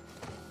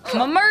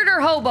 I'm a murder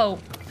hobo.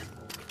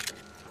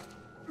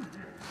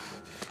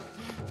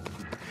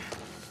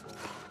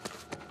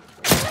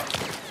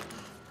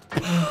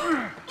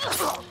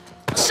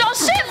 She'll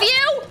shiv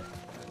you!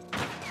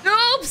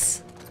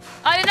 Oops!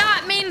 I did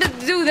not mean to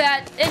do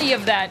that. Any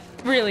of that,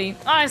 really.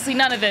 Honestly,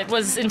 none of it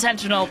was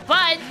intentional,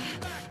 but...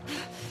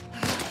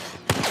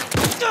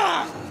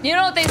 You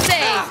know what they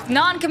say,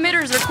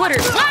 non-committers are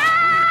quitters. Ah!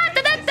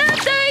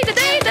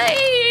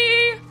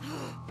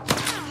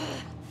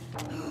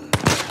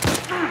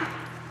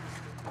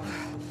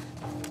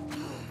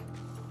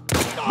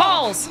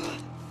 Balls!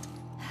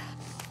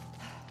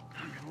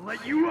 I'm gonna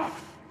let you up.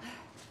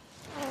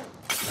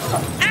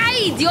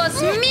 ¡Ay,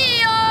 Dios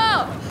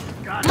mío!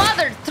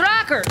 Mother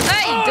trucker!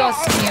 ¡Ay, Dios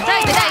mío!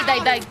 ¡Die, die, die,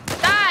 die,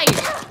 die!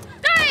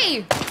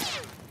 Die!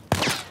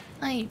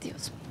 ¡Ay,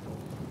 Dios!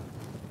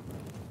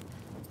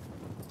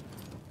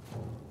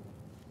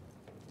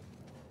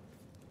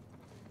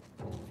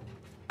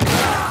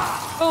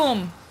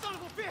 Boom!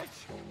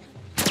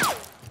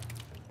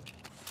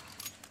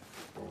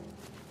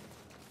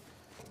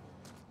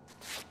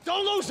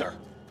 Don't lose her!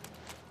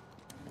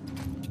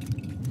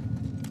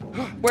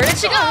 Where did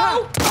she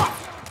go?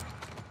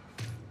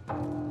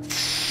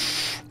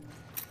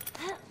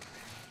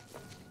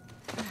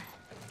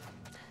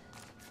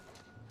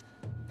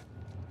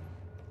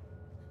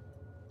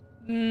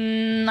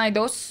 Hay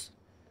dos.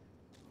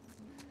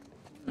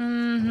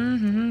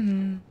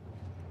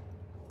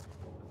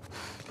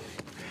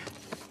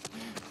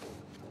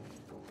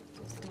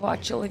 Два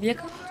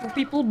человека. Two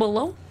people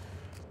below.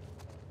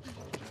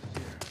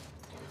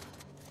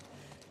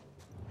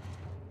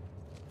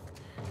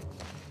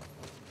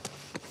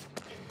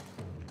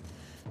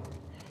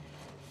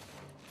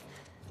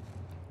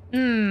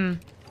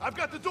 I've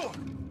got the door.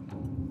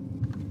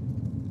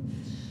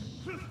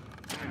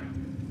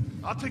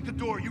 I'll take the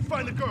door. You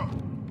find the girl.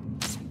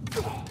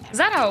 Is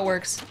that how it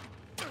works?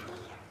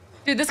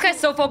 Dude, this guy's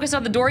so focused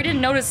on the door, he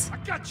didn't notice I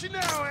got you now,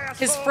 asshole.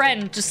 his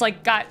friend just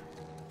like got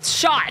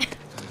shot.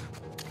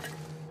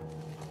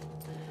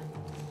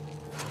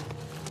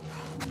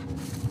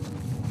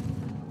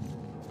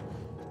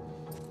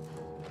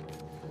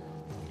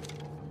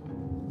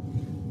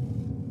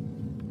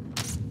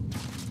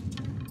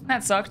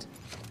 That sucked.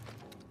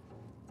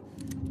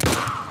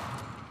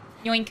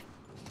 Yoink.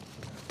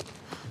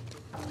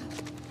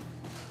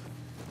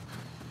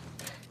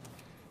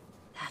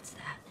 That's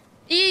that.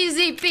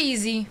 Easy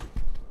peasy.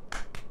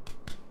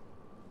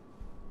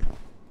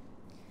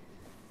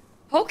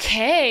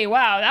 Okay,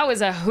 wow, that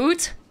was a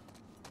hoot.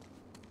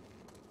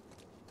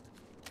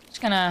 Just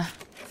gonna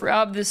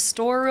rob this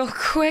store real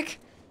quick.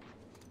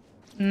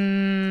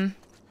 Because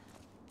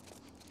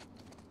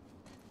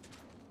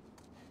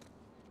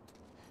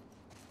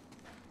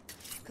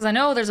I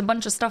know there's a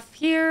bunch of stuff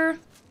here.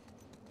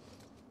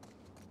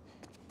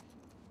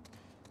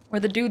 Where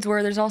the dudes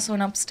were, there's also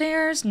an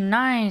upstairs.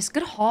 Nice,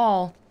 good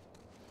haul.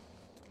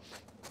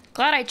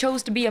 Glad I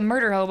chose to be a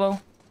murder hobo.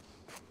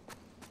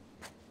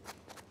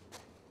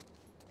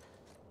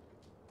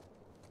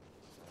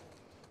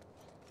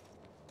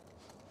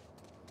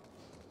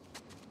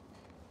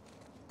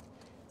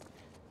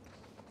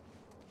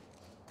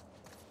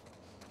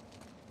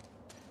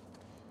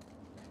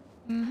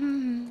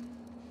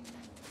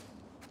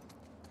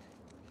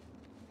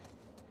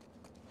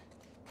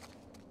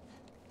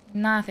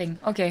 Nothing.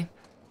 Okay.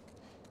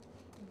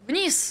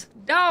 Venice!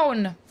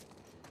 Down!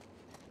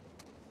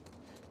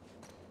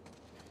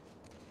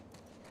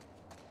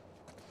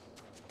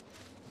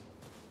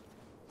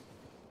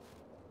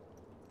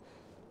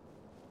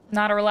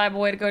 Not a reliable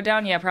way to go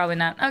down? Yeah, probably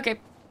not. Okay.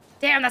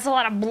 Damn, that's a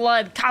lot of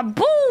blood.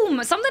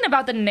 Kaboom! Something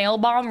about the nail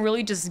bomb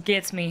really just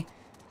gets me.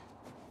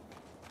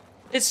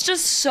 It's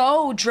just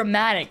so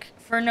dramatic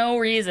for no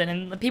reason.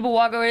 And the people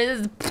walk over,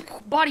 there's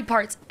body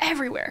parts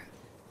everywhere.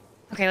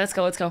 Okay, let's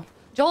go, let's go.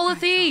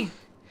 Jolathy!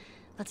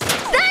 Let's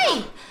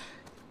Stay!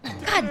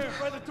 God There,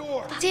 by the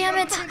door. damn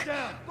it. Put her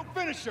down. Go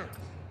finish her.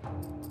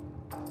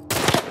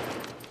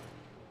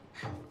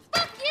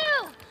 Fuck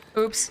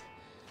you! Oops.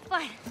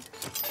 Fine.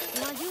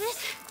 You wanna do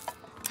this?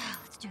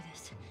 Let's do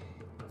this.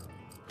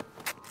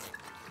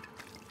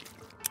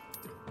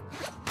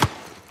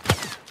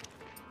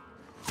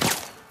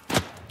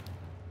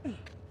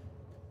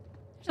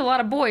 There's a lot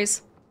of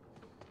boys.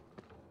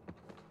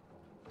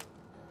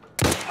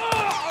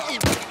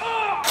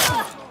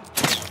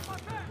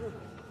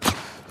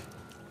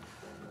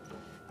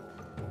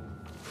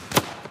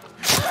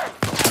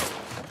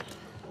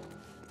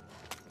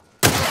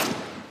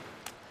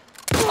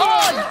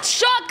 Oh,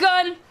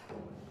 shotgun!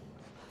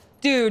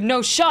 Dude,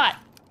 no shot.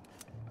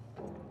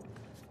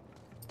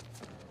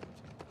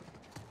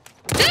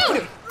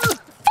 Dude!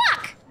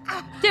 Fuck!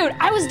 Dude,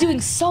 I was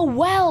doing so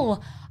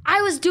well.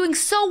 I was doing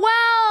so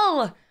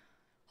well.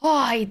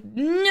 Oh,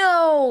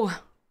 no.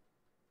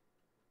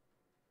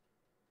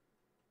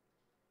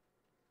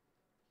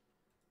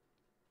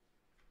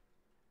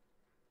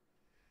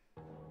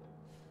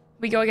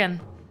 We go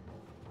again.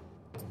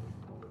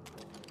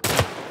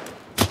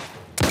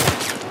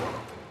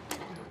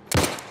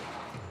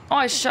 Oh,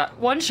 I shot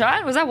one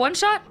shot? Was that one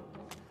shot?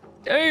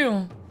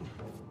 Damn.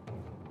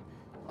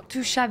 Oh,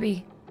 too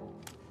shabby.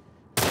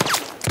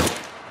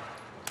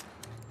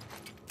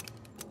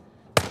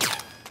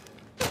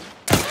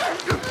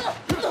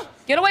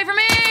 Get away from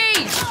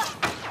me!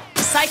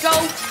 Psycho!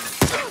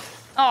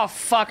 Oh,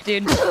 fuck,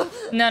 dude.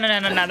 No.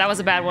 That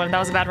was a bad one. That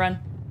was a bad run.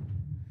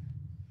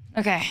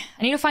 Okay.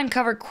 I need to find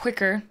cover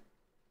quicker.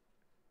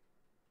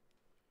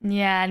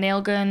 Yeah, nail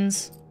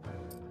guns.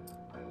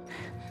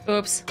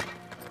 Oops.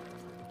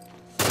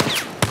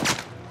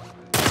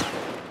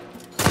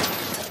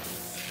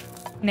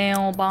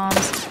 Nail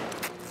bombs.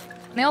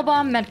 Nail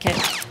bomb medkit.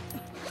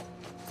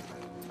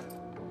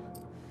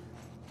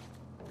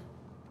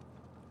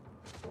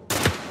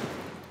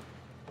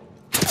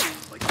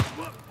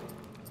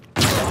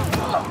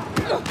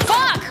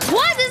 Fuck!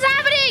 What is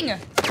happening?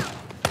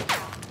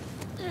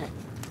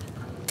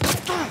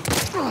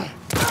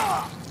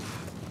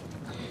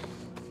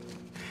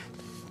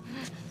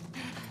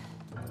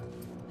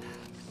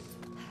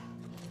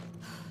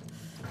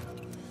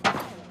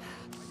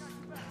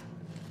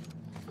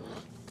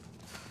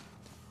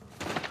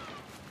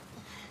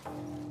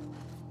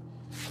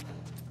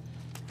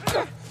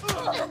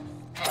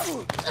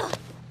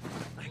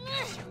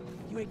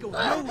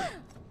 No!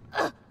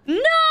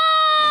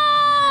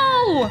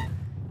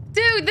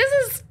 Dude, this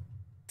is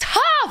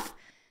tough.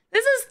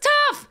 This is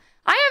tough.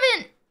 I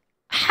haven't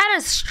had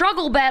a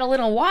struggle battle in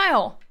a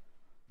while.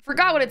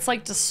 Forgot what it's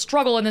like to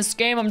struggle in this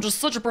game. I'm just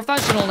such a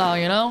professional now,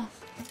 you know?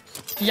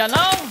 You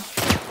know?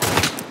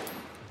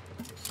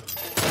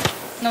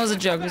 That was a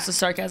joke. This is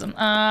sarcasm.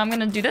 I'm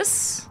gonna do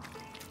this.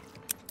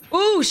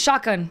 Ooh,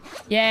 shotgun.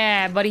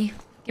 Yeah, buddy.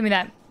 Give me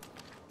that.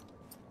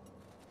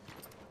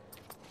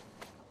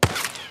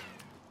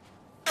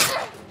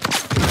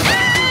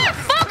 Ah,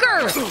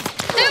 fucker!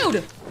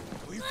 Dude!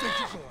 Where you think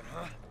you're going,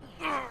 huh?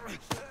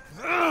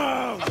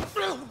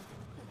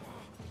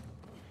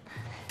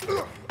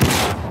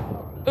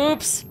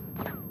 Oops.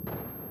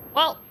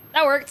 Well,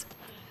 that worked.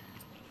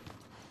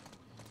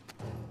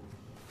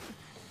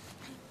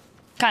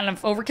 Kind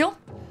of overkill.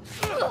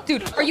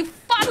 Dude, are you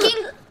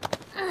fucking...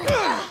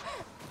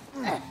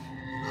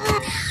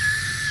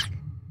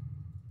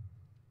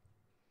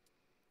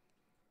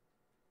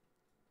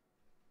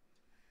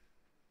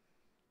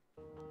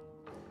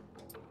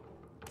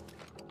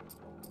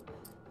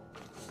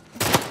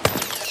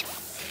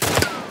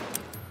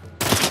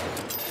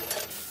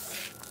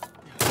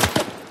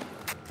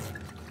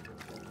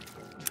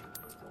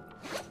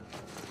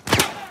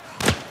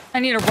 I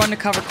need to run to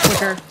cover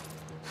quicker.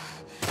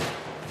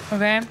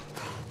 Okay.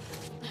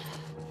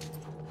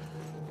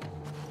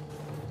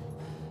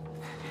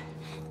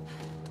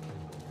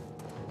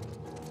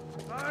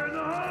 Fire in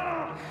the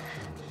hole!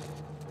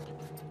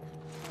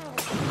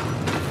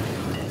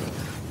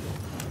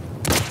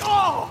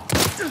 Oh!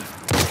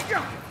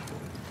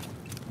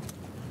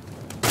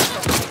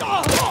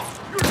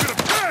 You're gonna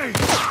pay!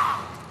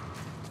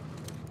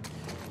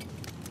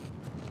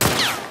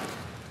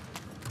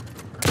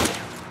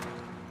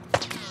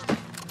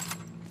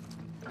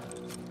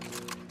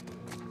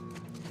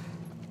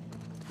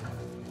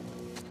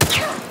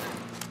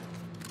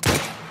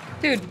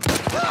 Dude.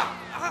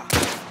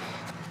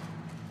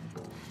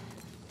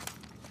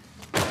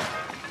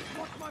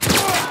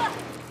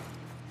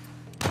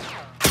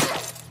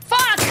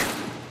 Fuck!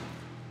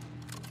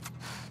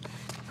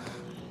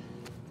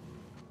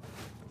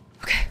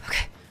 Okay,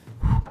 okay.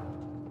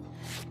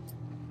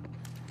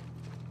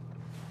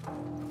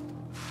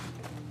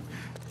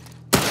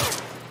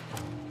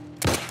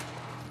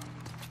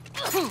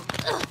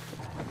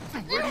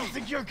 Where do you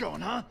think you're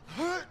going, huh?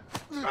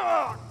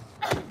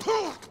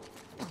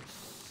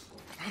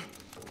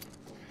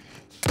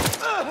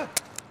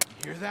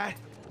 Hear that?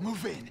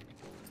 Move in.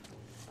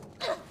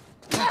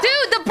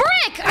 Dude, the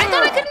brick! I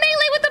thought I could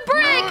melee with the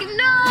brick!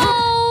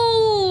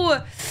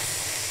 No!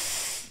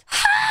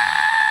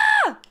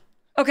 Ah!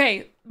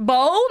 Okay,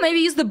 bow? Maybe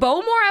use the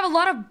bow more? I have a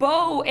lot of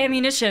bow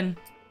ammunition.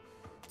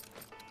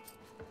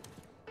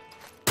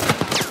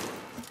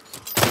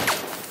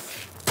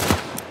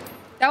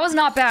 That was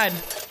not bad.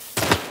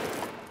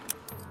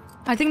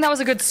 I think that was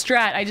a good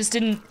strat. I just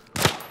didn't...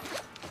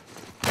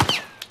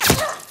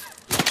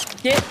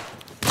 Get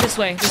this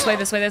way, this way,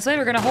 this way, this way.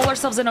 We're gonna hold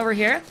ourselves in over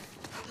here.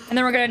 And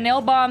then we're gonna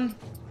nail bomb.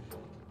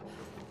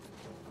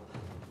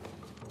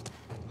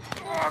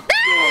 Ah!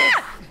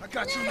 I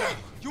got you now.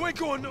 You ain't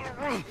going...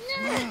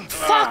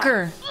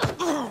 Fucker!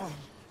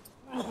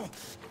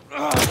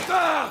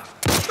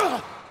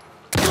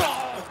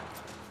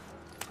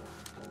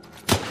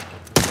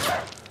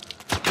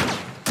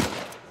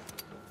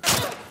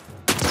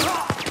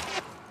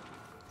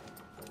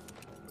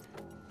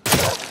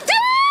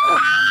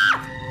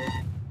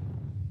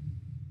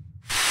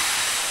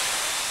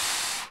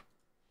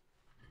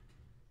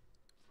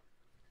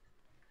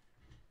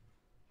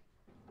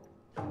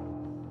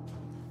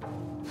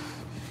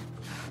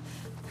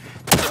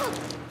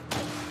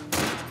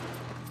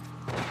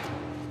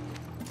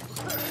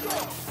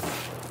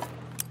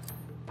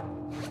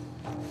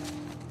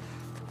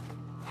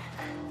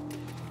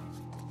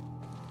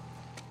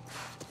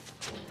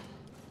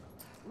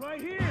 Right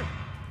here!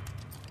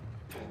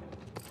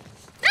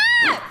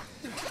 Ah!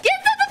 Get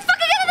the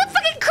fucking out of the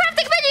fucking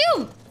crafting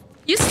menu!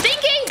 You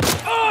stinky!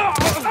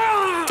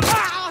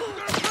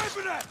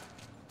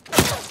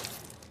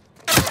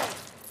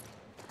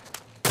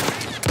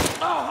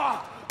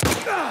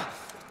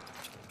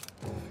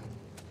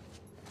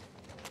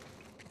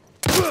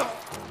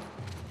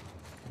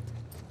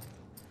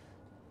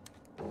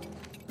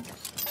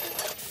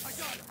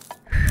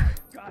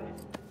 Got it.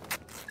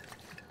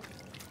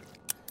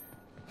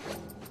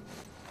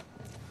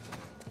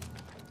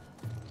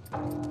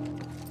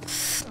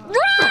 Run! No,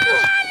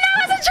 I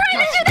wasn't trying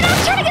to do that! I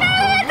was trying to get out of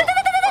it!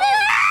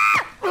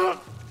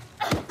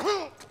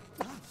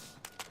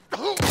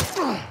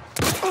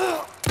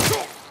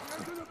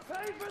 I'm gonna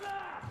pay for that!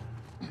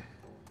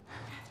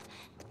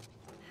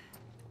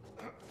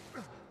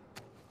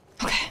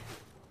 Okay.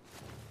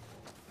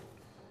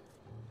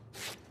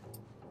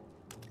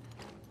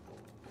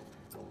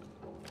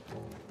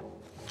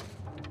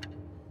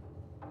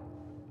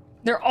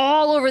 They're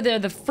all over there,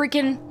 the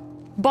freaking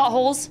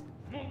buttholes.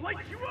 I'm gonna light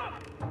you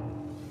up!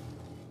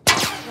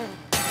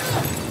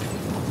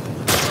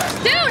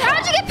 Dude,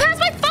 how'd you get past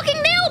my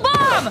fucking nail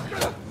bomb?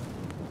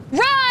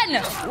 Run! Run!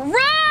 Run!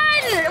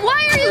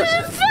 Why are you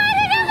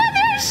fighting him with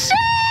your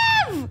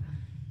shiv?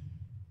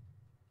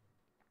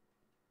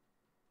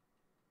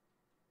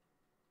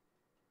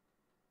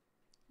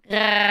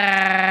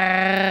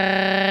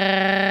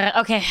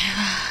 Okay.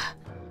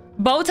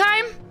 Bow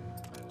time?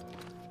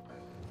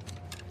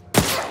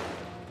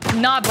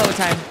 Not bow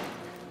time.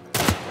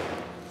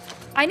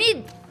 I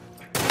need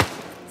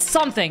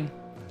something.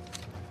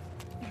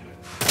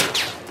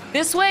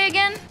 This way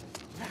again?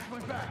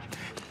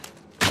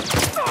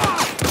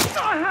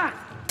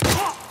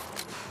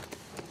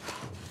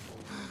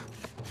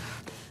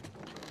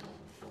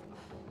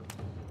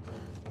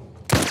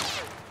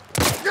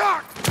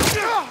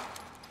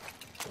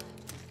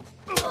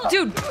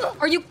 Dude,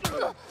 are you...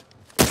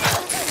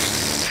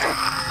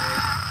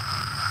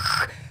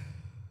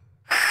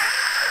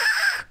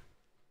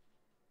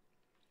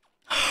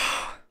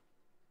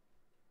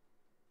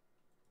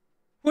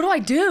 What do I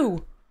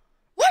do?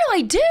 What do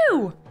I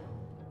do?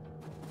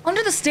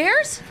 Under the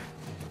stairs?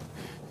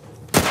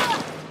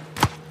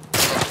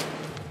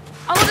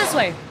 I'll go this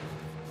way.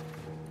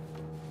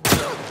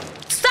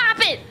 Stop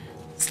it!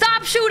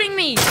 Stop shooting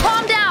me!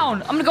 Calm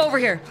down! I'm gonna go over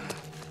here.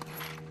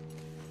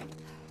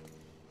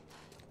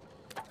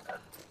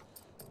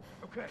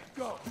 Okay,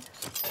 go.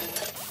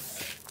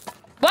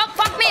 Well,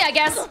 fuck me, I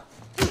guess.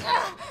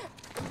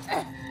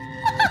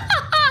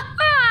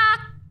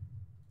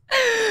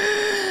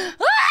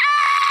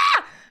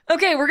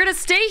 Okay, we're gonna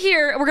stay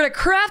here. We're gonna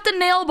craft a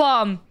nail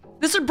bomb.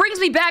 This brings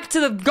me back to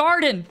the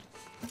garden.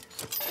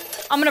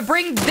 I'm gonna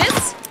bring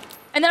this,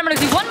 and then I'm gonna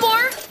do one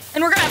more,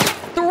 and we're gonna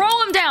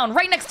throw him down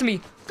right next to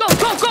me. Go,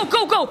 go, go,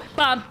 go, go!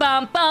 Bum,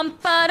 bum, bum,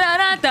 ba da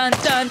da dun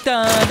dun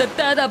dun da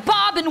da da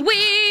bob and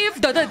weave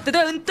da da da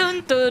dun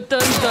dun dun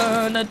dun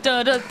dun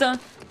da da da.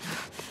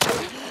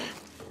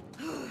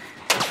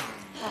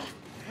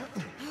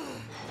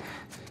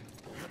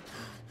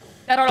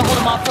 That ought to hold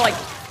him off for like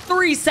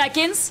 3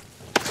 seconds.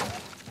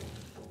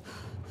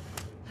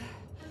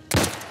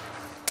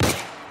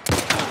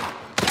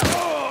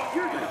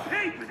 You're gonna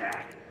pay for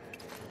that.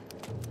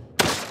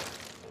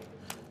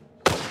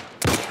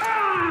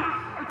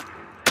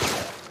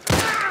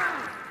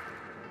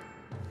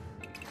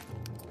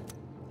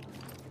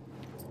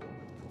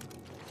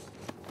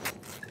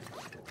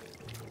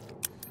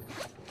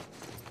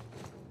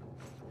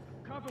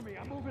 Cover me,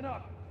 I'm moving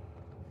up.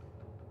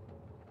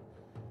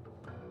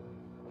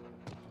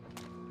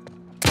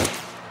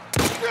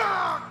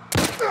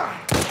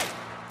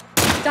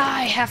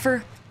 Die,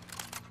 heifer.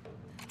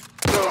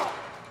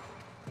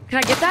 Can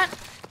I get that?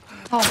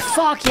 Oh,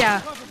 fuck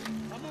yeah.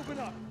 I'm moving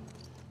up.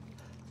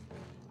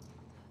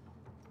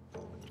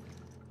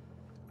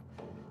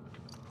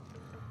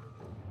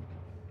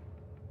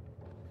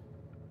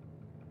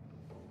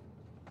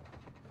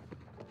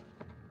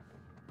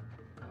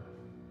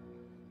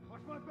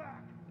 Watch my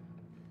back.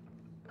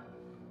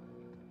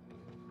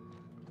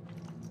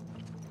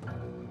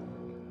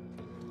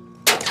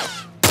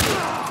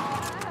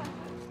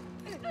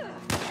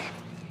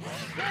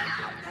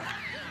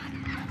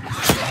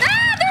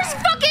 Ah, there's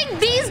fucking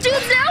these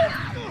dudes now?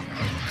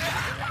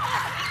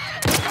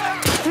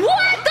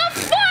 What the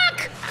fuck?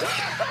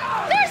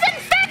 There's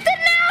infected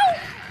now?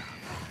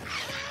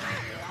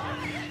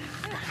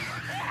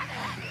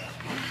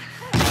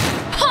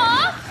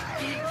 Huh?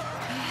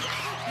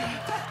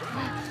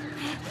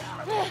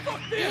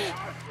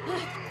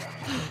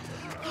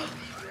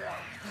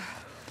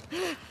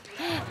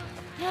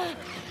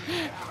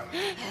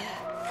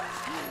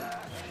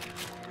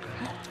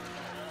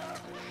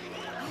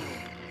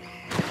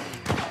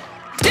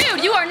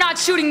 Dude, you are not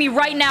shooting me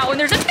right now, and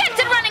there's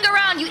infected running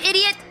around, you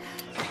idiot!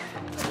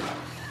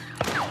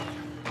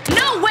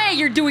 No way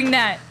you're doing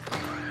that!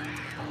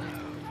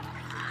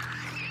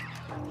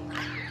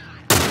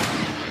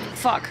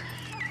 Fuck.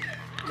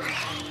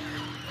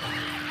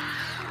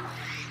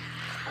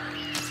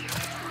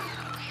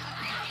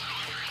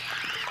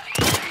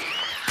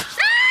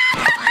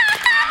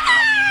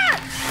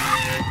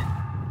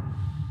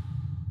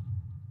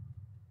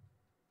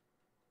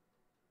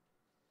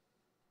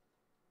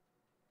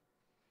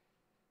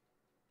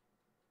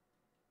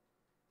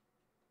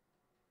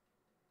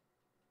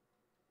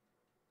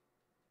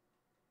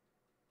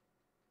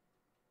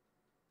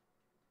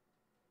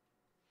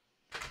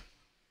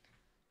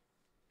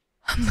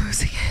 I'm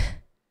losing it.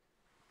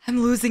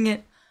 I'm losing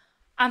it.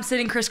 I'm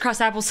sitting crisscross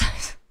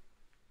applesauce.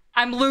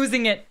 I'm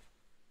losing it.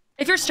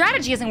 If your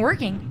strategy isn't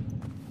working.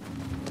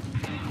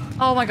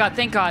 Oh my god,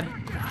 thank god.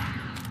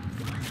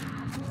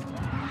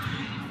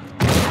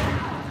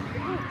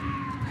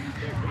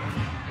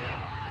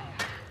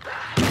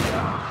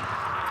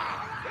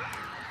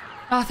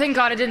 Oh, thank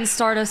god it didn't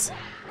start us.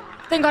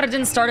 Thank god it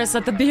didn't start us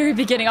at the very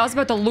beginning. I was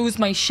about to lose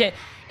my shit.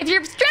 If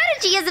your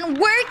strategy isn't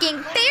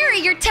working,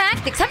 vary your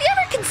tactics. Have you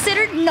ever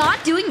considered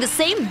not doing the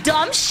same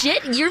dumb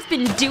shit you've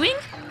been doing?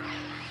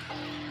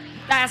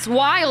 That's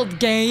wild,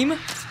 game.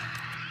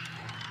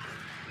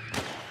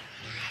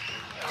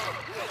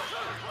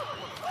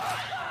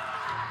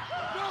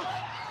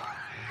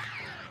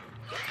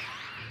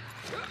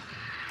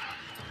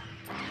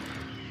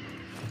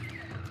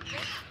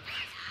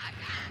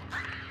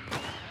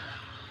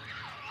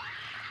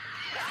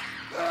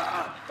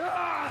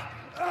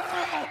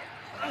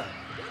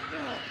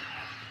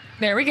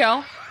 There we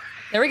go.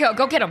 There we go.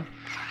 Go get him.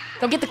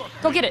 Go get it.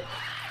 Go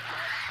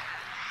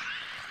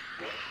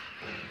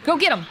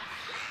get him.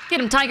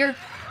 Get him, tiger.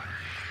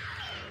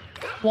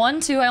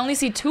 1, 2. I only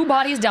see 2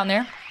 bodies down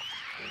there.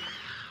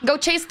 Go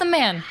chase the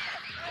man.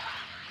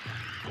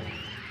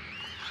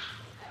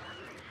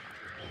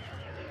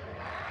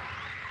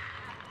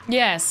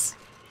 Yes.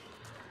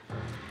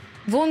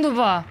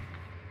 Wunderbar.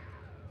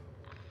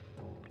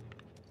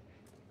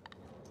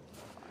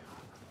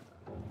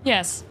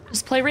 Yes.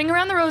 Just play Ring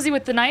Around the Rosie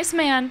with the nice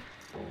man.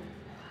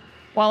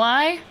 While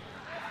I...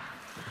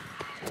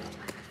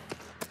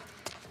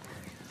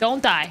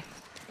 don't die.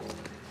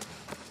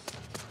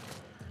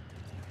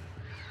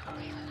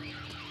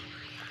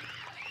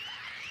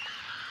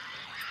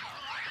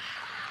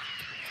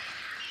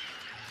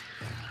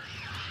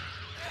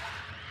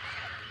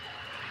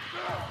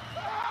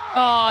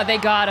 Oh, they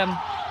got him.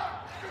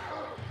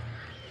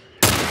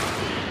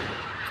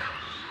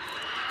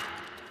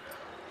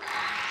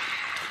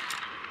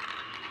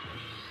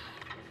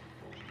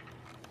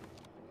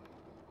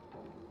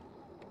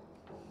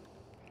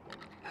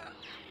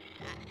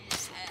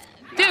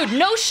 Dude,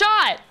 no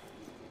shot.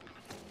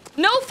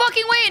 No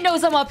fucking way it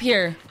knows I'm up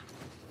here.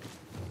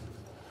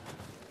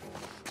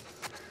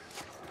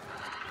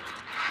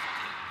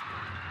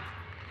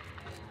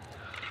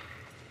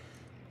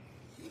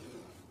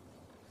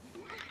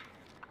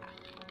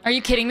 Are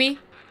you kidding me?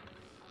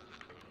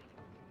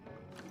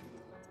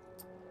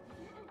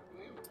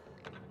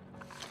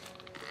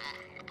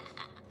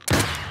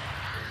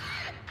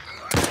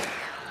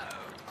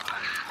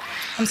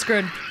 I'm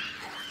screwed.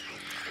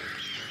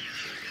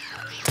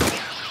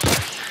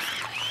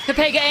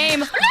 Topega,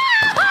 aim.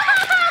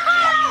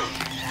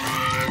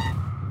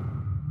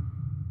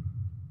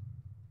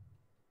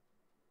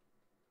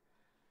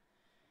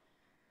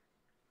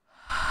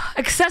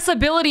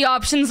 Accessibility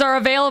options are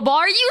available.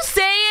 Are you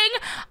saying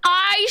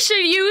I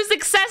should use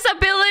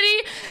accessibility?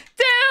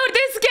 Dude,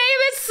 this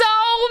game is so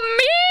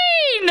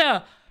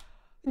mean!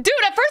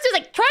 Dude, at first it was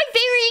like, try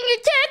varying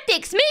your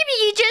tactics. Maybe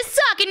you just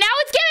suck. And now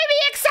it's giving me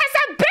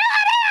accessibility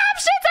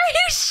options. Are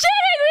you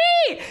shitting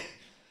me?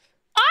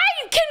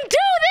 I can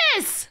do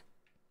this!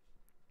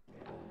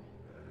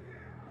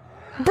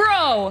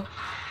 Bro.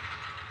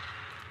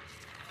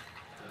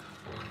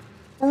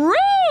 Rude!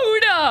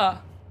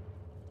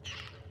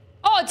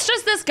 Oh, it's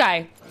just this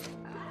guy.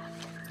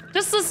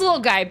 Just this little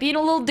guy being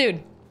a little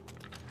dude.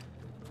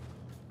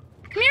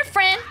 Come here,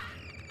 friend.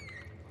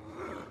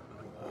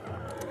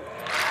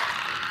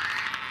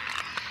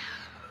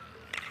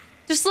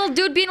 Just a little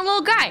dude being a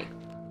little guy.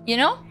 You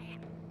know?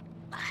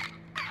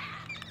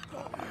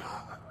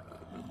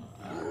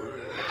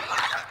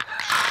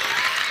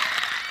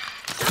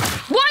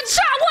 One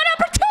shot, one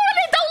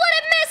opportunity! Don't let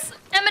it miss!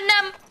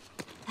 Eminem.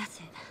 That's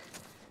it.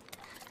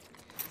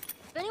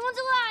 If anyone's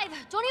alive,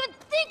 don't even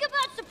think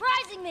about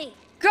surprising me!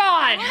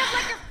 God! Run up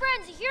like your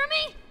friends, you hear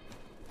me?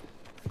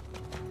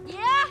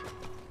 Yeah?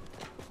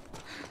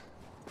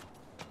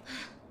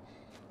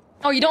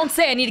 Oh, you don't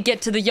say I need to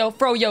get to the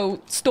Froyo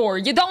store.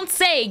 You don't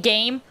say,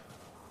 game.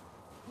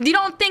 You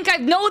don't think I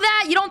know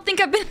that? You don't think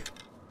I've been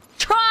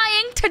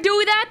trying to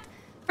do that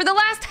for the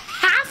last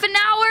half an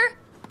hour?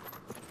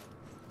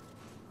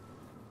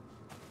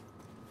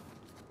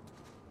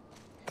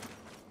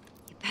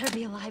 You better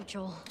be alive,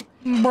 Joel.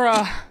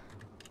 Bruh.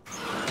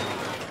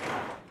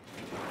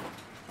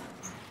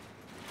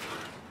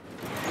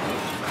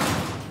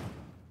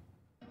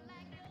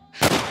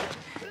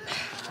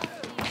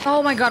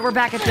 Oh my god, we're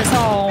back at this.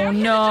 Oh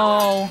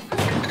no.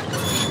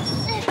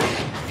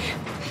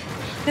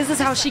 This is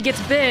how she gets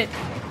bit.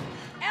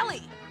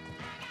 Ellie!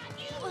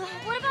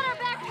 What about our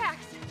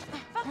backpacks?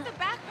 Fuck the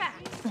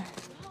backpacks!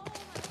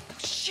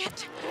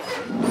 Shit!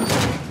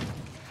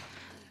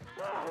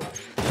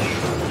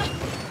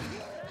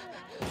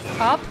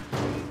 Up?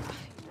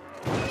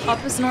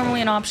 Up is normally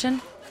an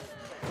option.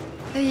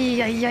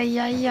 Ay, ay, ay,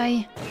 ay,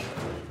 ay.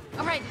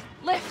 Alright,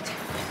 lift.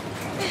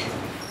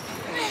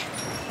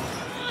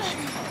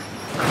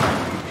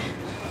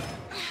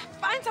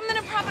 Find something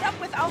to prop it up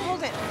with, I'll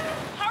hold it.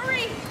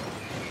 Hurry!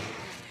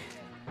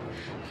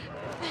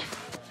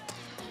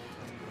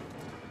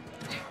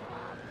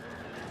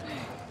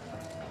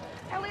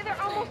 Ellie,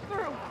 they're almost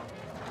through.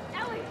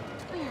 Ellie!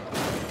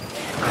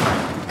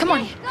 Come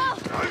on. Go!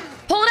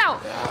 Pull it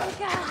out.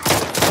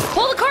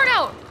 Pull the cart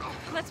out.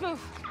 Let's move.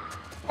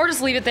 Or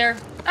just leave it there.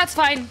 That's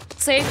fine.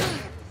 Safe.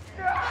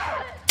 Through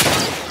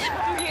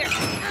here.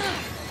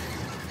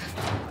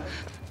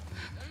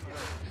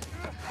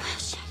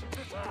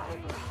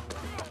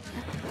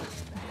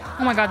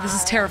 Oh my god, this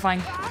is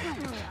terrifying.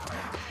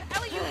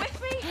 Ellie, you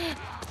with me?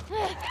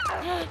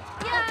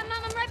 Yeah,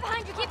 I'm right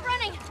behind you. Keep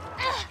running.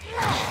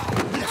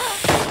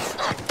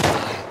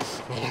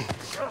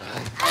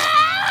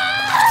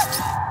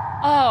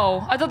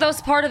 Oh, I thought that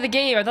was part of the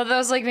game. I thought that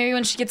was like maybe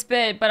when she gets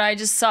bit, but I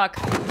just suck.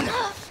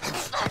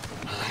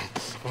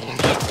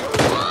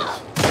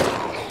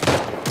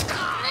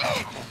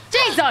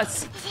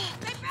 Jesus!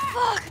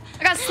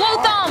 I got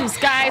slow thumbs,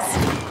 guys.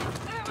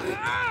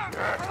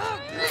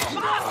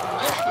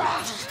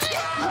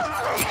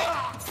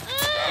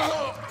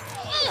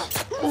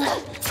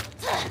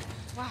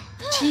 Wow.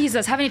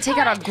 Jesus, having to take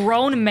out a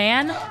grown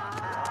man?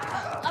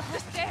 Up the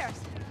stairs.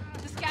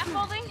 The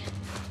scaffolding?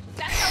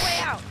 That's our way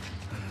out.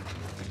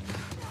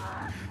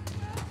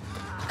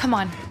 Come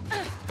on.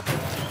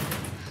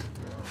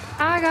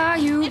 I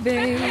got you,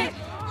 babe.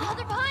 Oh,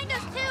 they're behind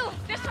us too.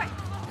 This way.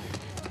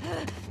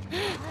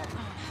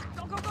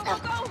 Go, go, go, go,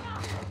 go.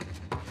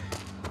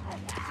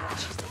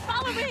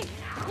 Follow me.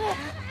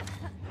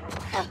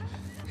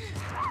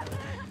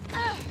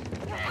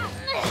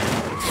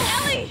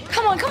 Ellie!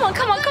 Come on, come on,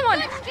 come on, come on.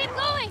 Let's keep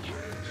going.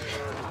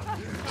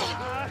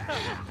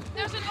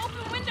 There's an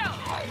open window.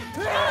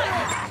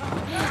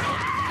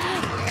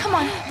 Come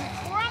on.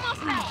 We're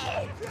almost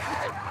there.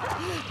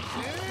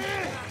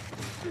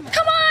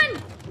 Come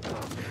on!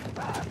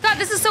 God,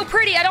 this is so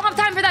pretty. I don't have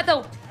time for that,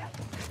 though.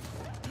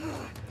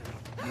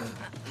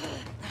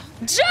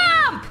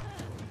 Jump!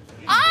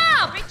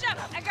 Up! Reach up.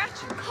 I got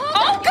you.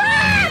 Oh,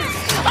 God!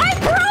 I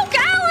broke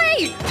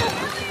Ellie!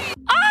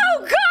 Oh,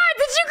 God!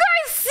 Did you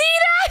guys see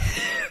that?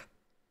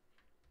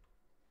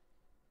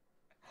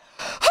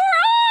 Her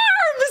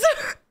arms!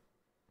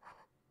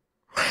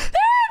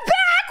 They're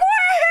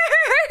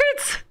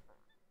backwards!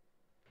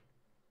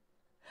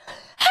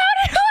 How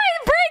did I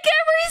break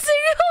every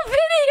single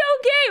video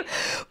game?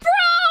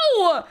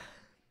 Bro!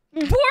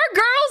 Poor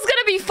girl's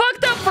gonna be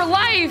fucked up for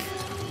life.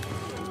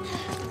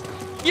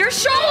 Your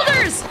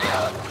shoulders!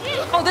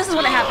 Oh, this is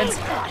when it happens.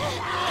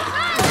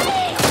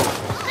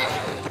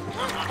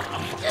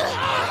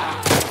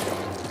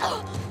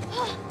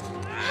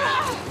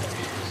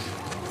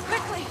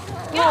 Quickly.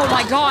 Oh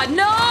my God,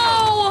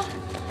 no!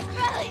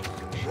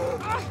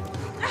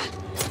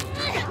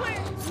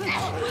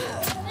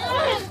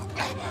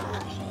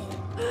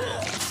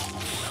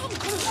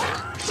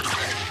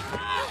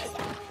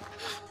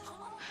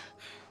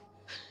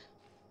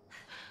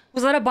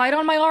 Was that a bite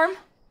on my arm?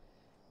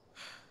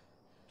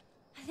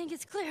 I think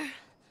it's clear.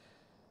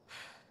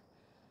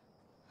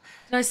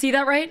 Did I see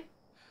that right?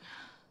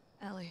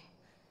 Ellie.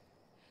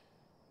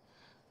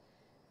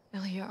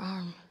 Ellie, your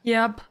arm.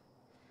 Yep.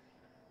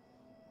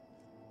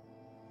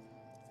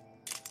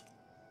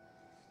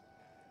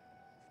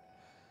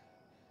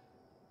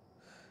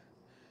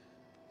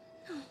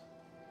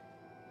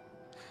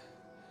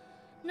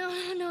 No,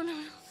 no, no, no,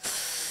 no.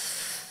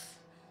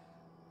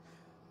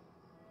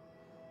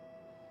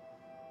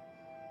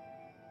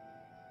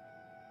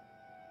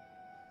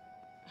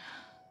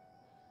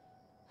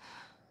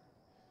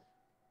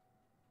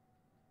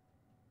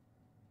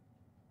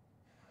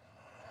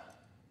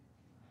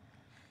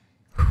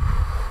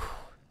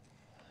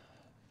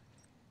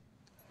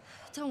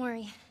 Don't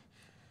worry.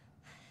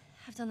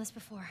 I've done this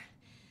before.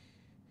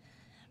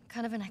 I'm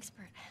kind of an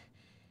expert.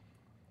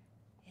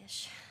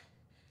 Ish.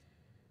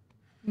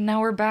 Now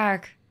we're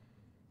back.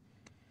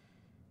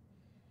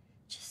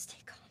 Just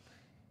stay calm.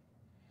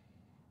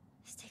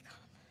 Stay calm.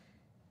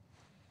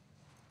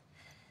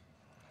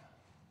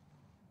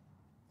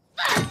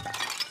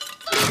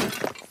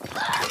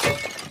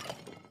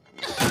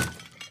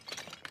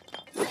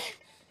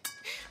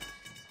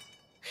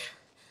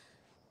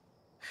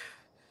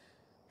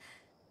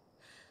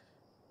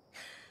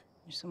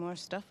 There's some more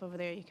stuff over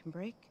there you can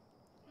break.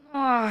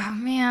 Oh,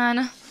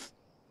 man.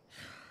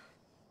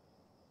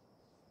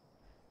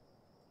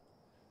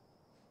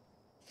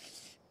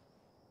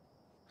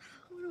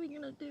 What are we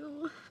gonna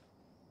do?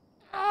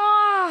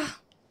 Ah.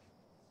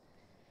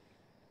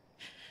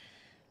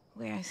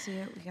 The way I see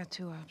it, we got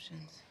two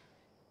options.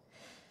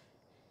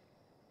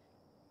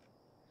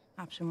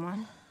 Option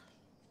one,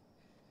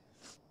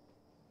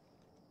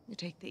 you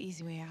take the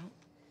easy way out.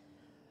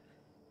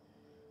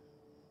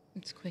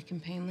 It's quick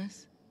and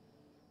painless.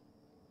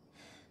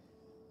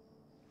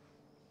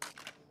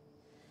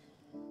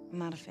 I'm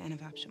not a fan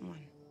of option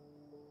one.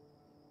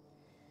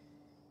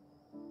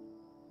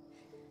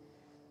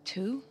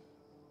 Two,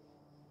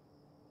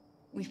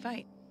 we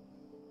fight.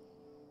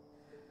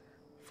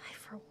 Fight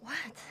for what?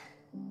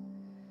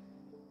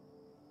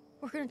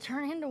 We're gonna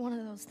turn into one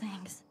of those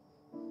things.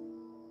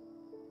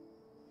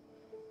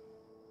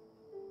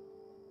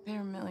 There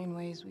are a million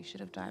ways we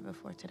should have died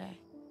before today.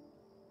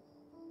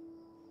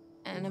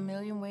 And a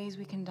million ways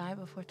we can die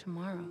before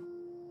tomorrow.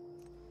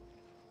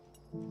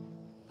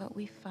 But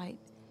we fight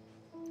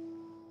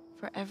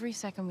for every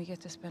second we get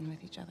to spend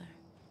with each other.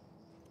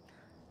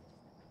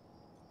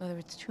 Whether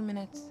it's 2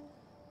 minutes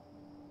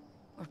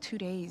or 2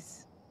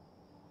 days,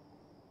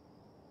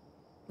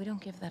 we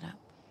don't give that up.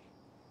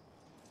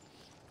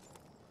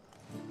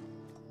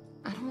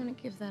 I don't want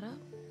to give that up.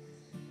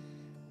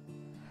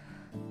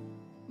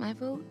 My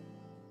vote?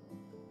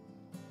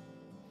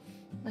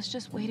 Let's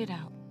just wait it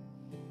out.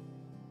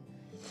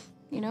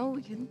 You know,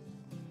 we can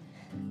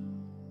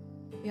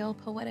be all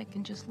poetic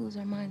and just lose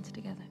our minds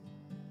together.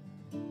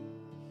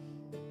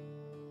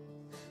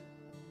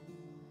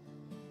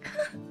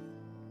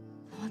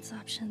 What's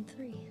option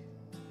 3?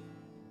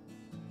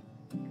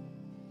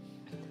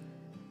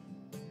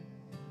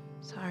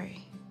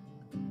 Sorry.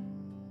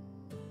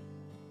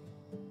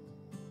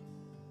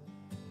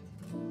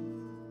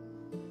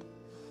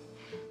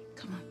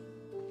 Come on.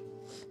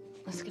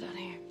 Let's get out of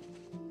here.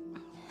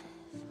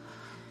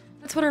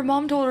 That's what her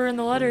mom told her in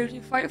the letter.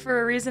 You fight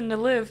for a reason to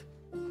live.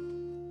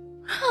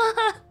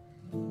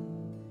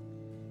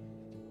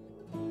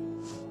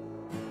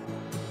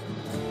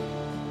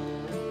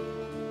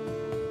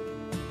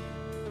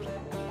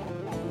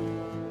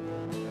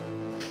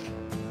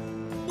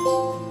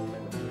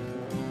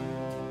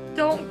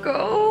 Don't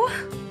go.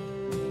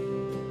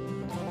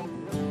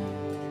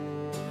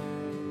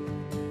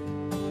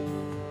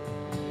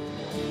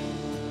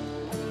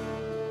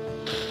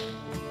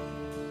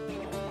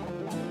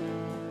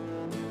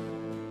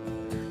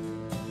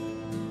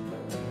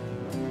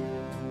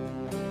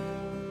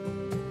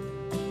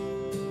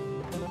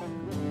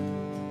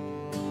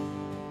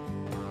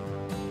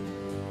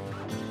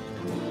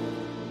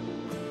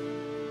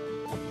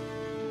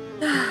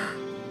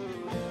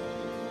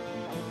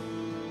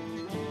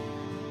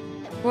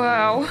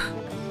 Wow.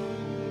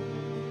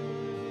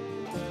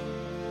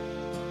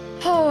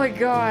 Oh my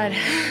god.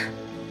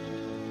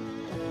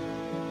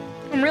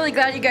 I'm really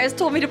glad you guys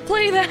told me to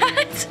play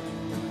that.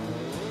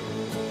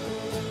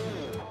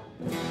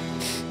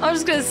 I'm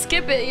just gonna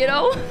skip it, you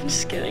know? I'm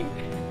just kidding.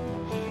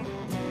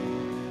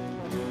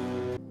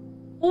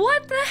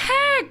 What the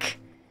heck?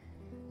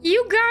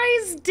 You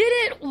guys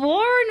didn't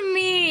warn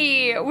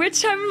me,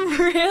 which I'm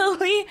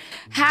really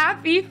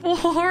happy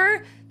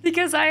for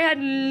because I had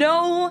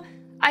no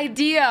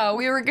idea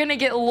we were gonna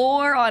get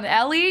lore on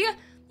Ellie. You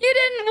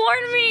didn't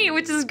warn me,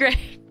 which is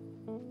great.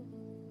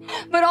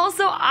 But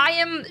also, I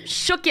am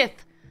shooketh.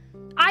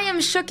 I am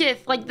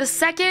shooketh. Like, the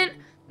second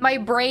my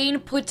brain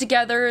put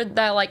together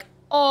that, like,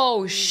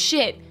 oh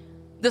shit,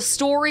 the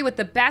story with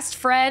the best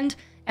friend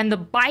and the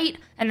bite,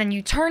 and then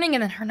you turning,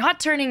 and then her not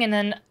turning, and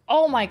then,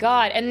 oh my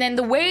god. And then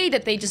the way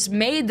that they just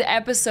made the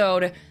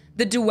episode,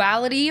 the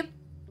duality,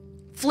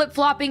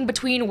 flip-flopping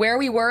between where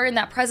we were in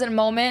that present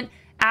moment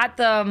at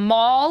the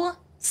mall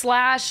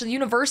 /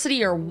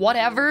 university or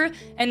whatever,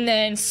 and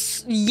then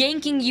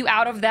yanking you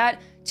out of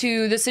that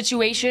to the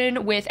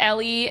situation with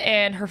Ellie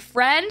and her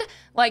friend.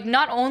 Like,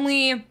 not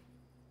only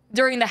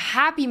during the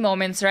happy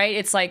moments, right?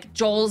 It's like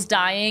Joel's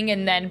dying,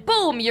 and then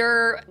boom,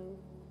 you're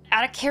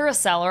at a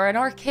carousel or an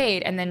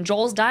arcade, and then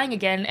Joel's dying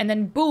again, and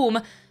then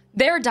boom,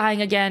 they're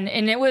dying again.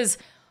 And it was,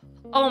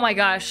 oh my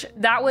gosh,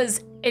 that was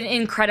an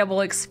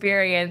incredible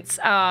experience.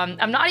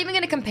 I'm not even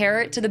gonna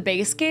compare it to the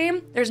base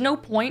game. There's no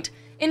point,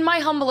 in my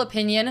humble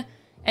opinion,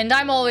 and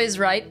I'm always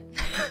right.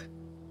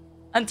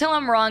 Until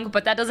I'm wrong,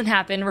 but that doesn't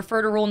happen.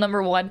 Refer to rule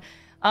number 1.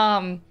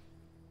 In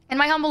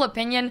my humble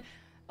opinion,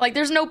 like,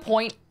 there's no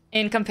point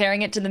in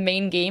comparing it to the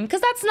main game,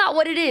 because that's not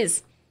what it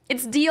is.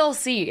 It's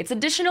DLC. It's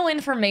additional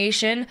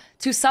information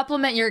to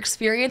supplement your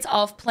experience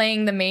of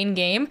playing the main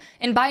game,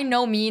 and by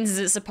no means is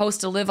it supposed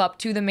to live up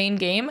to the main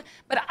game,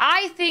 but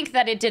I think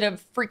that it did a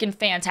freaking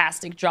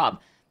fantastic job.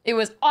 It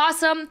was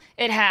awesome.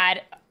 It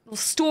had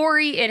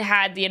story, it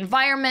had the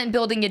environment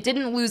building, it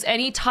didn't lose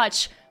any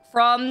touch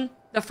from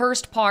the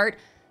first part.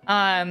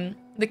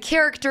 The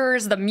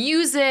characters, the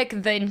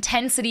music, the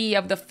intensity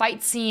of the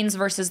fight scenes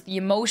versus the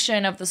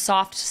emotion of the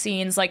soft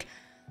scenes, like,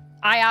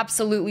 I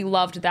absolutely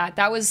loved that.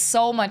 That was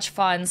so much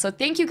fun. So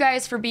thank you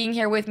guys for being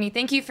here with me.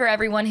 Thank you for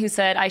everyone who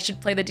said I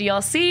should play the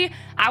DLC.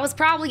 I was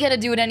probably gonna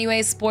do it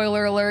anyway,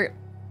 spoiler alert,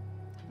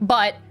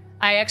 but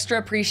I extra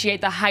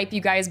appreciate the hype you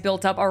guys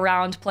built up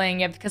around playing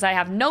it because I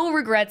have no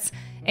regrets.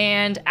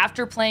 And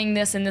after playing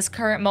this in this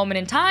current moment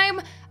in time,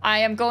 I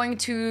am going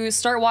to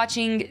start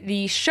watching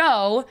the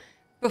show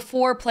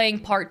before playing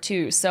part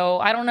 2. So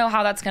I don't know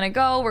how that's gonna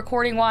go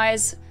recording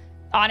wise.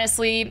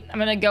 Honestly, I'm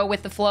gonna go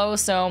with the flow,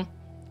 so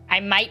I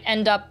might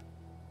end up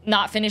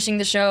not finishing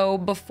the show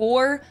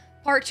before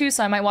part 2,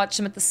 so I might watch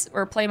them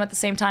or play them at the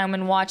same time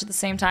and watch at the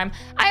same time.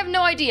 I have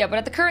no idea, but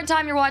at the current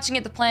time you're watching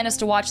it, the plan is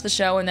to watch the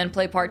show and then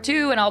play part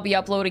 2, and I'll be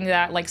uploading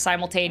that like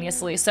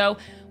simultaneously. So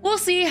we'll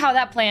see how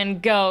that plan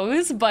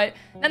goes, but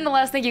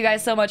nonetheless, thank you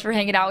guys so much for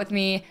hanging out with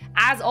me.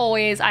 As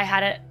always, I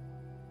had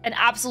an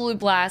absolute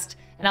blast,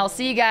 and I'll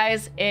see you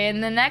guys in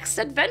the next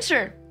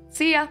adventure.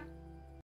 See ya!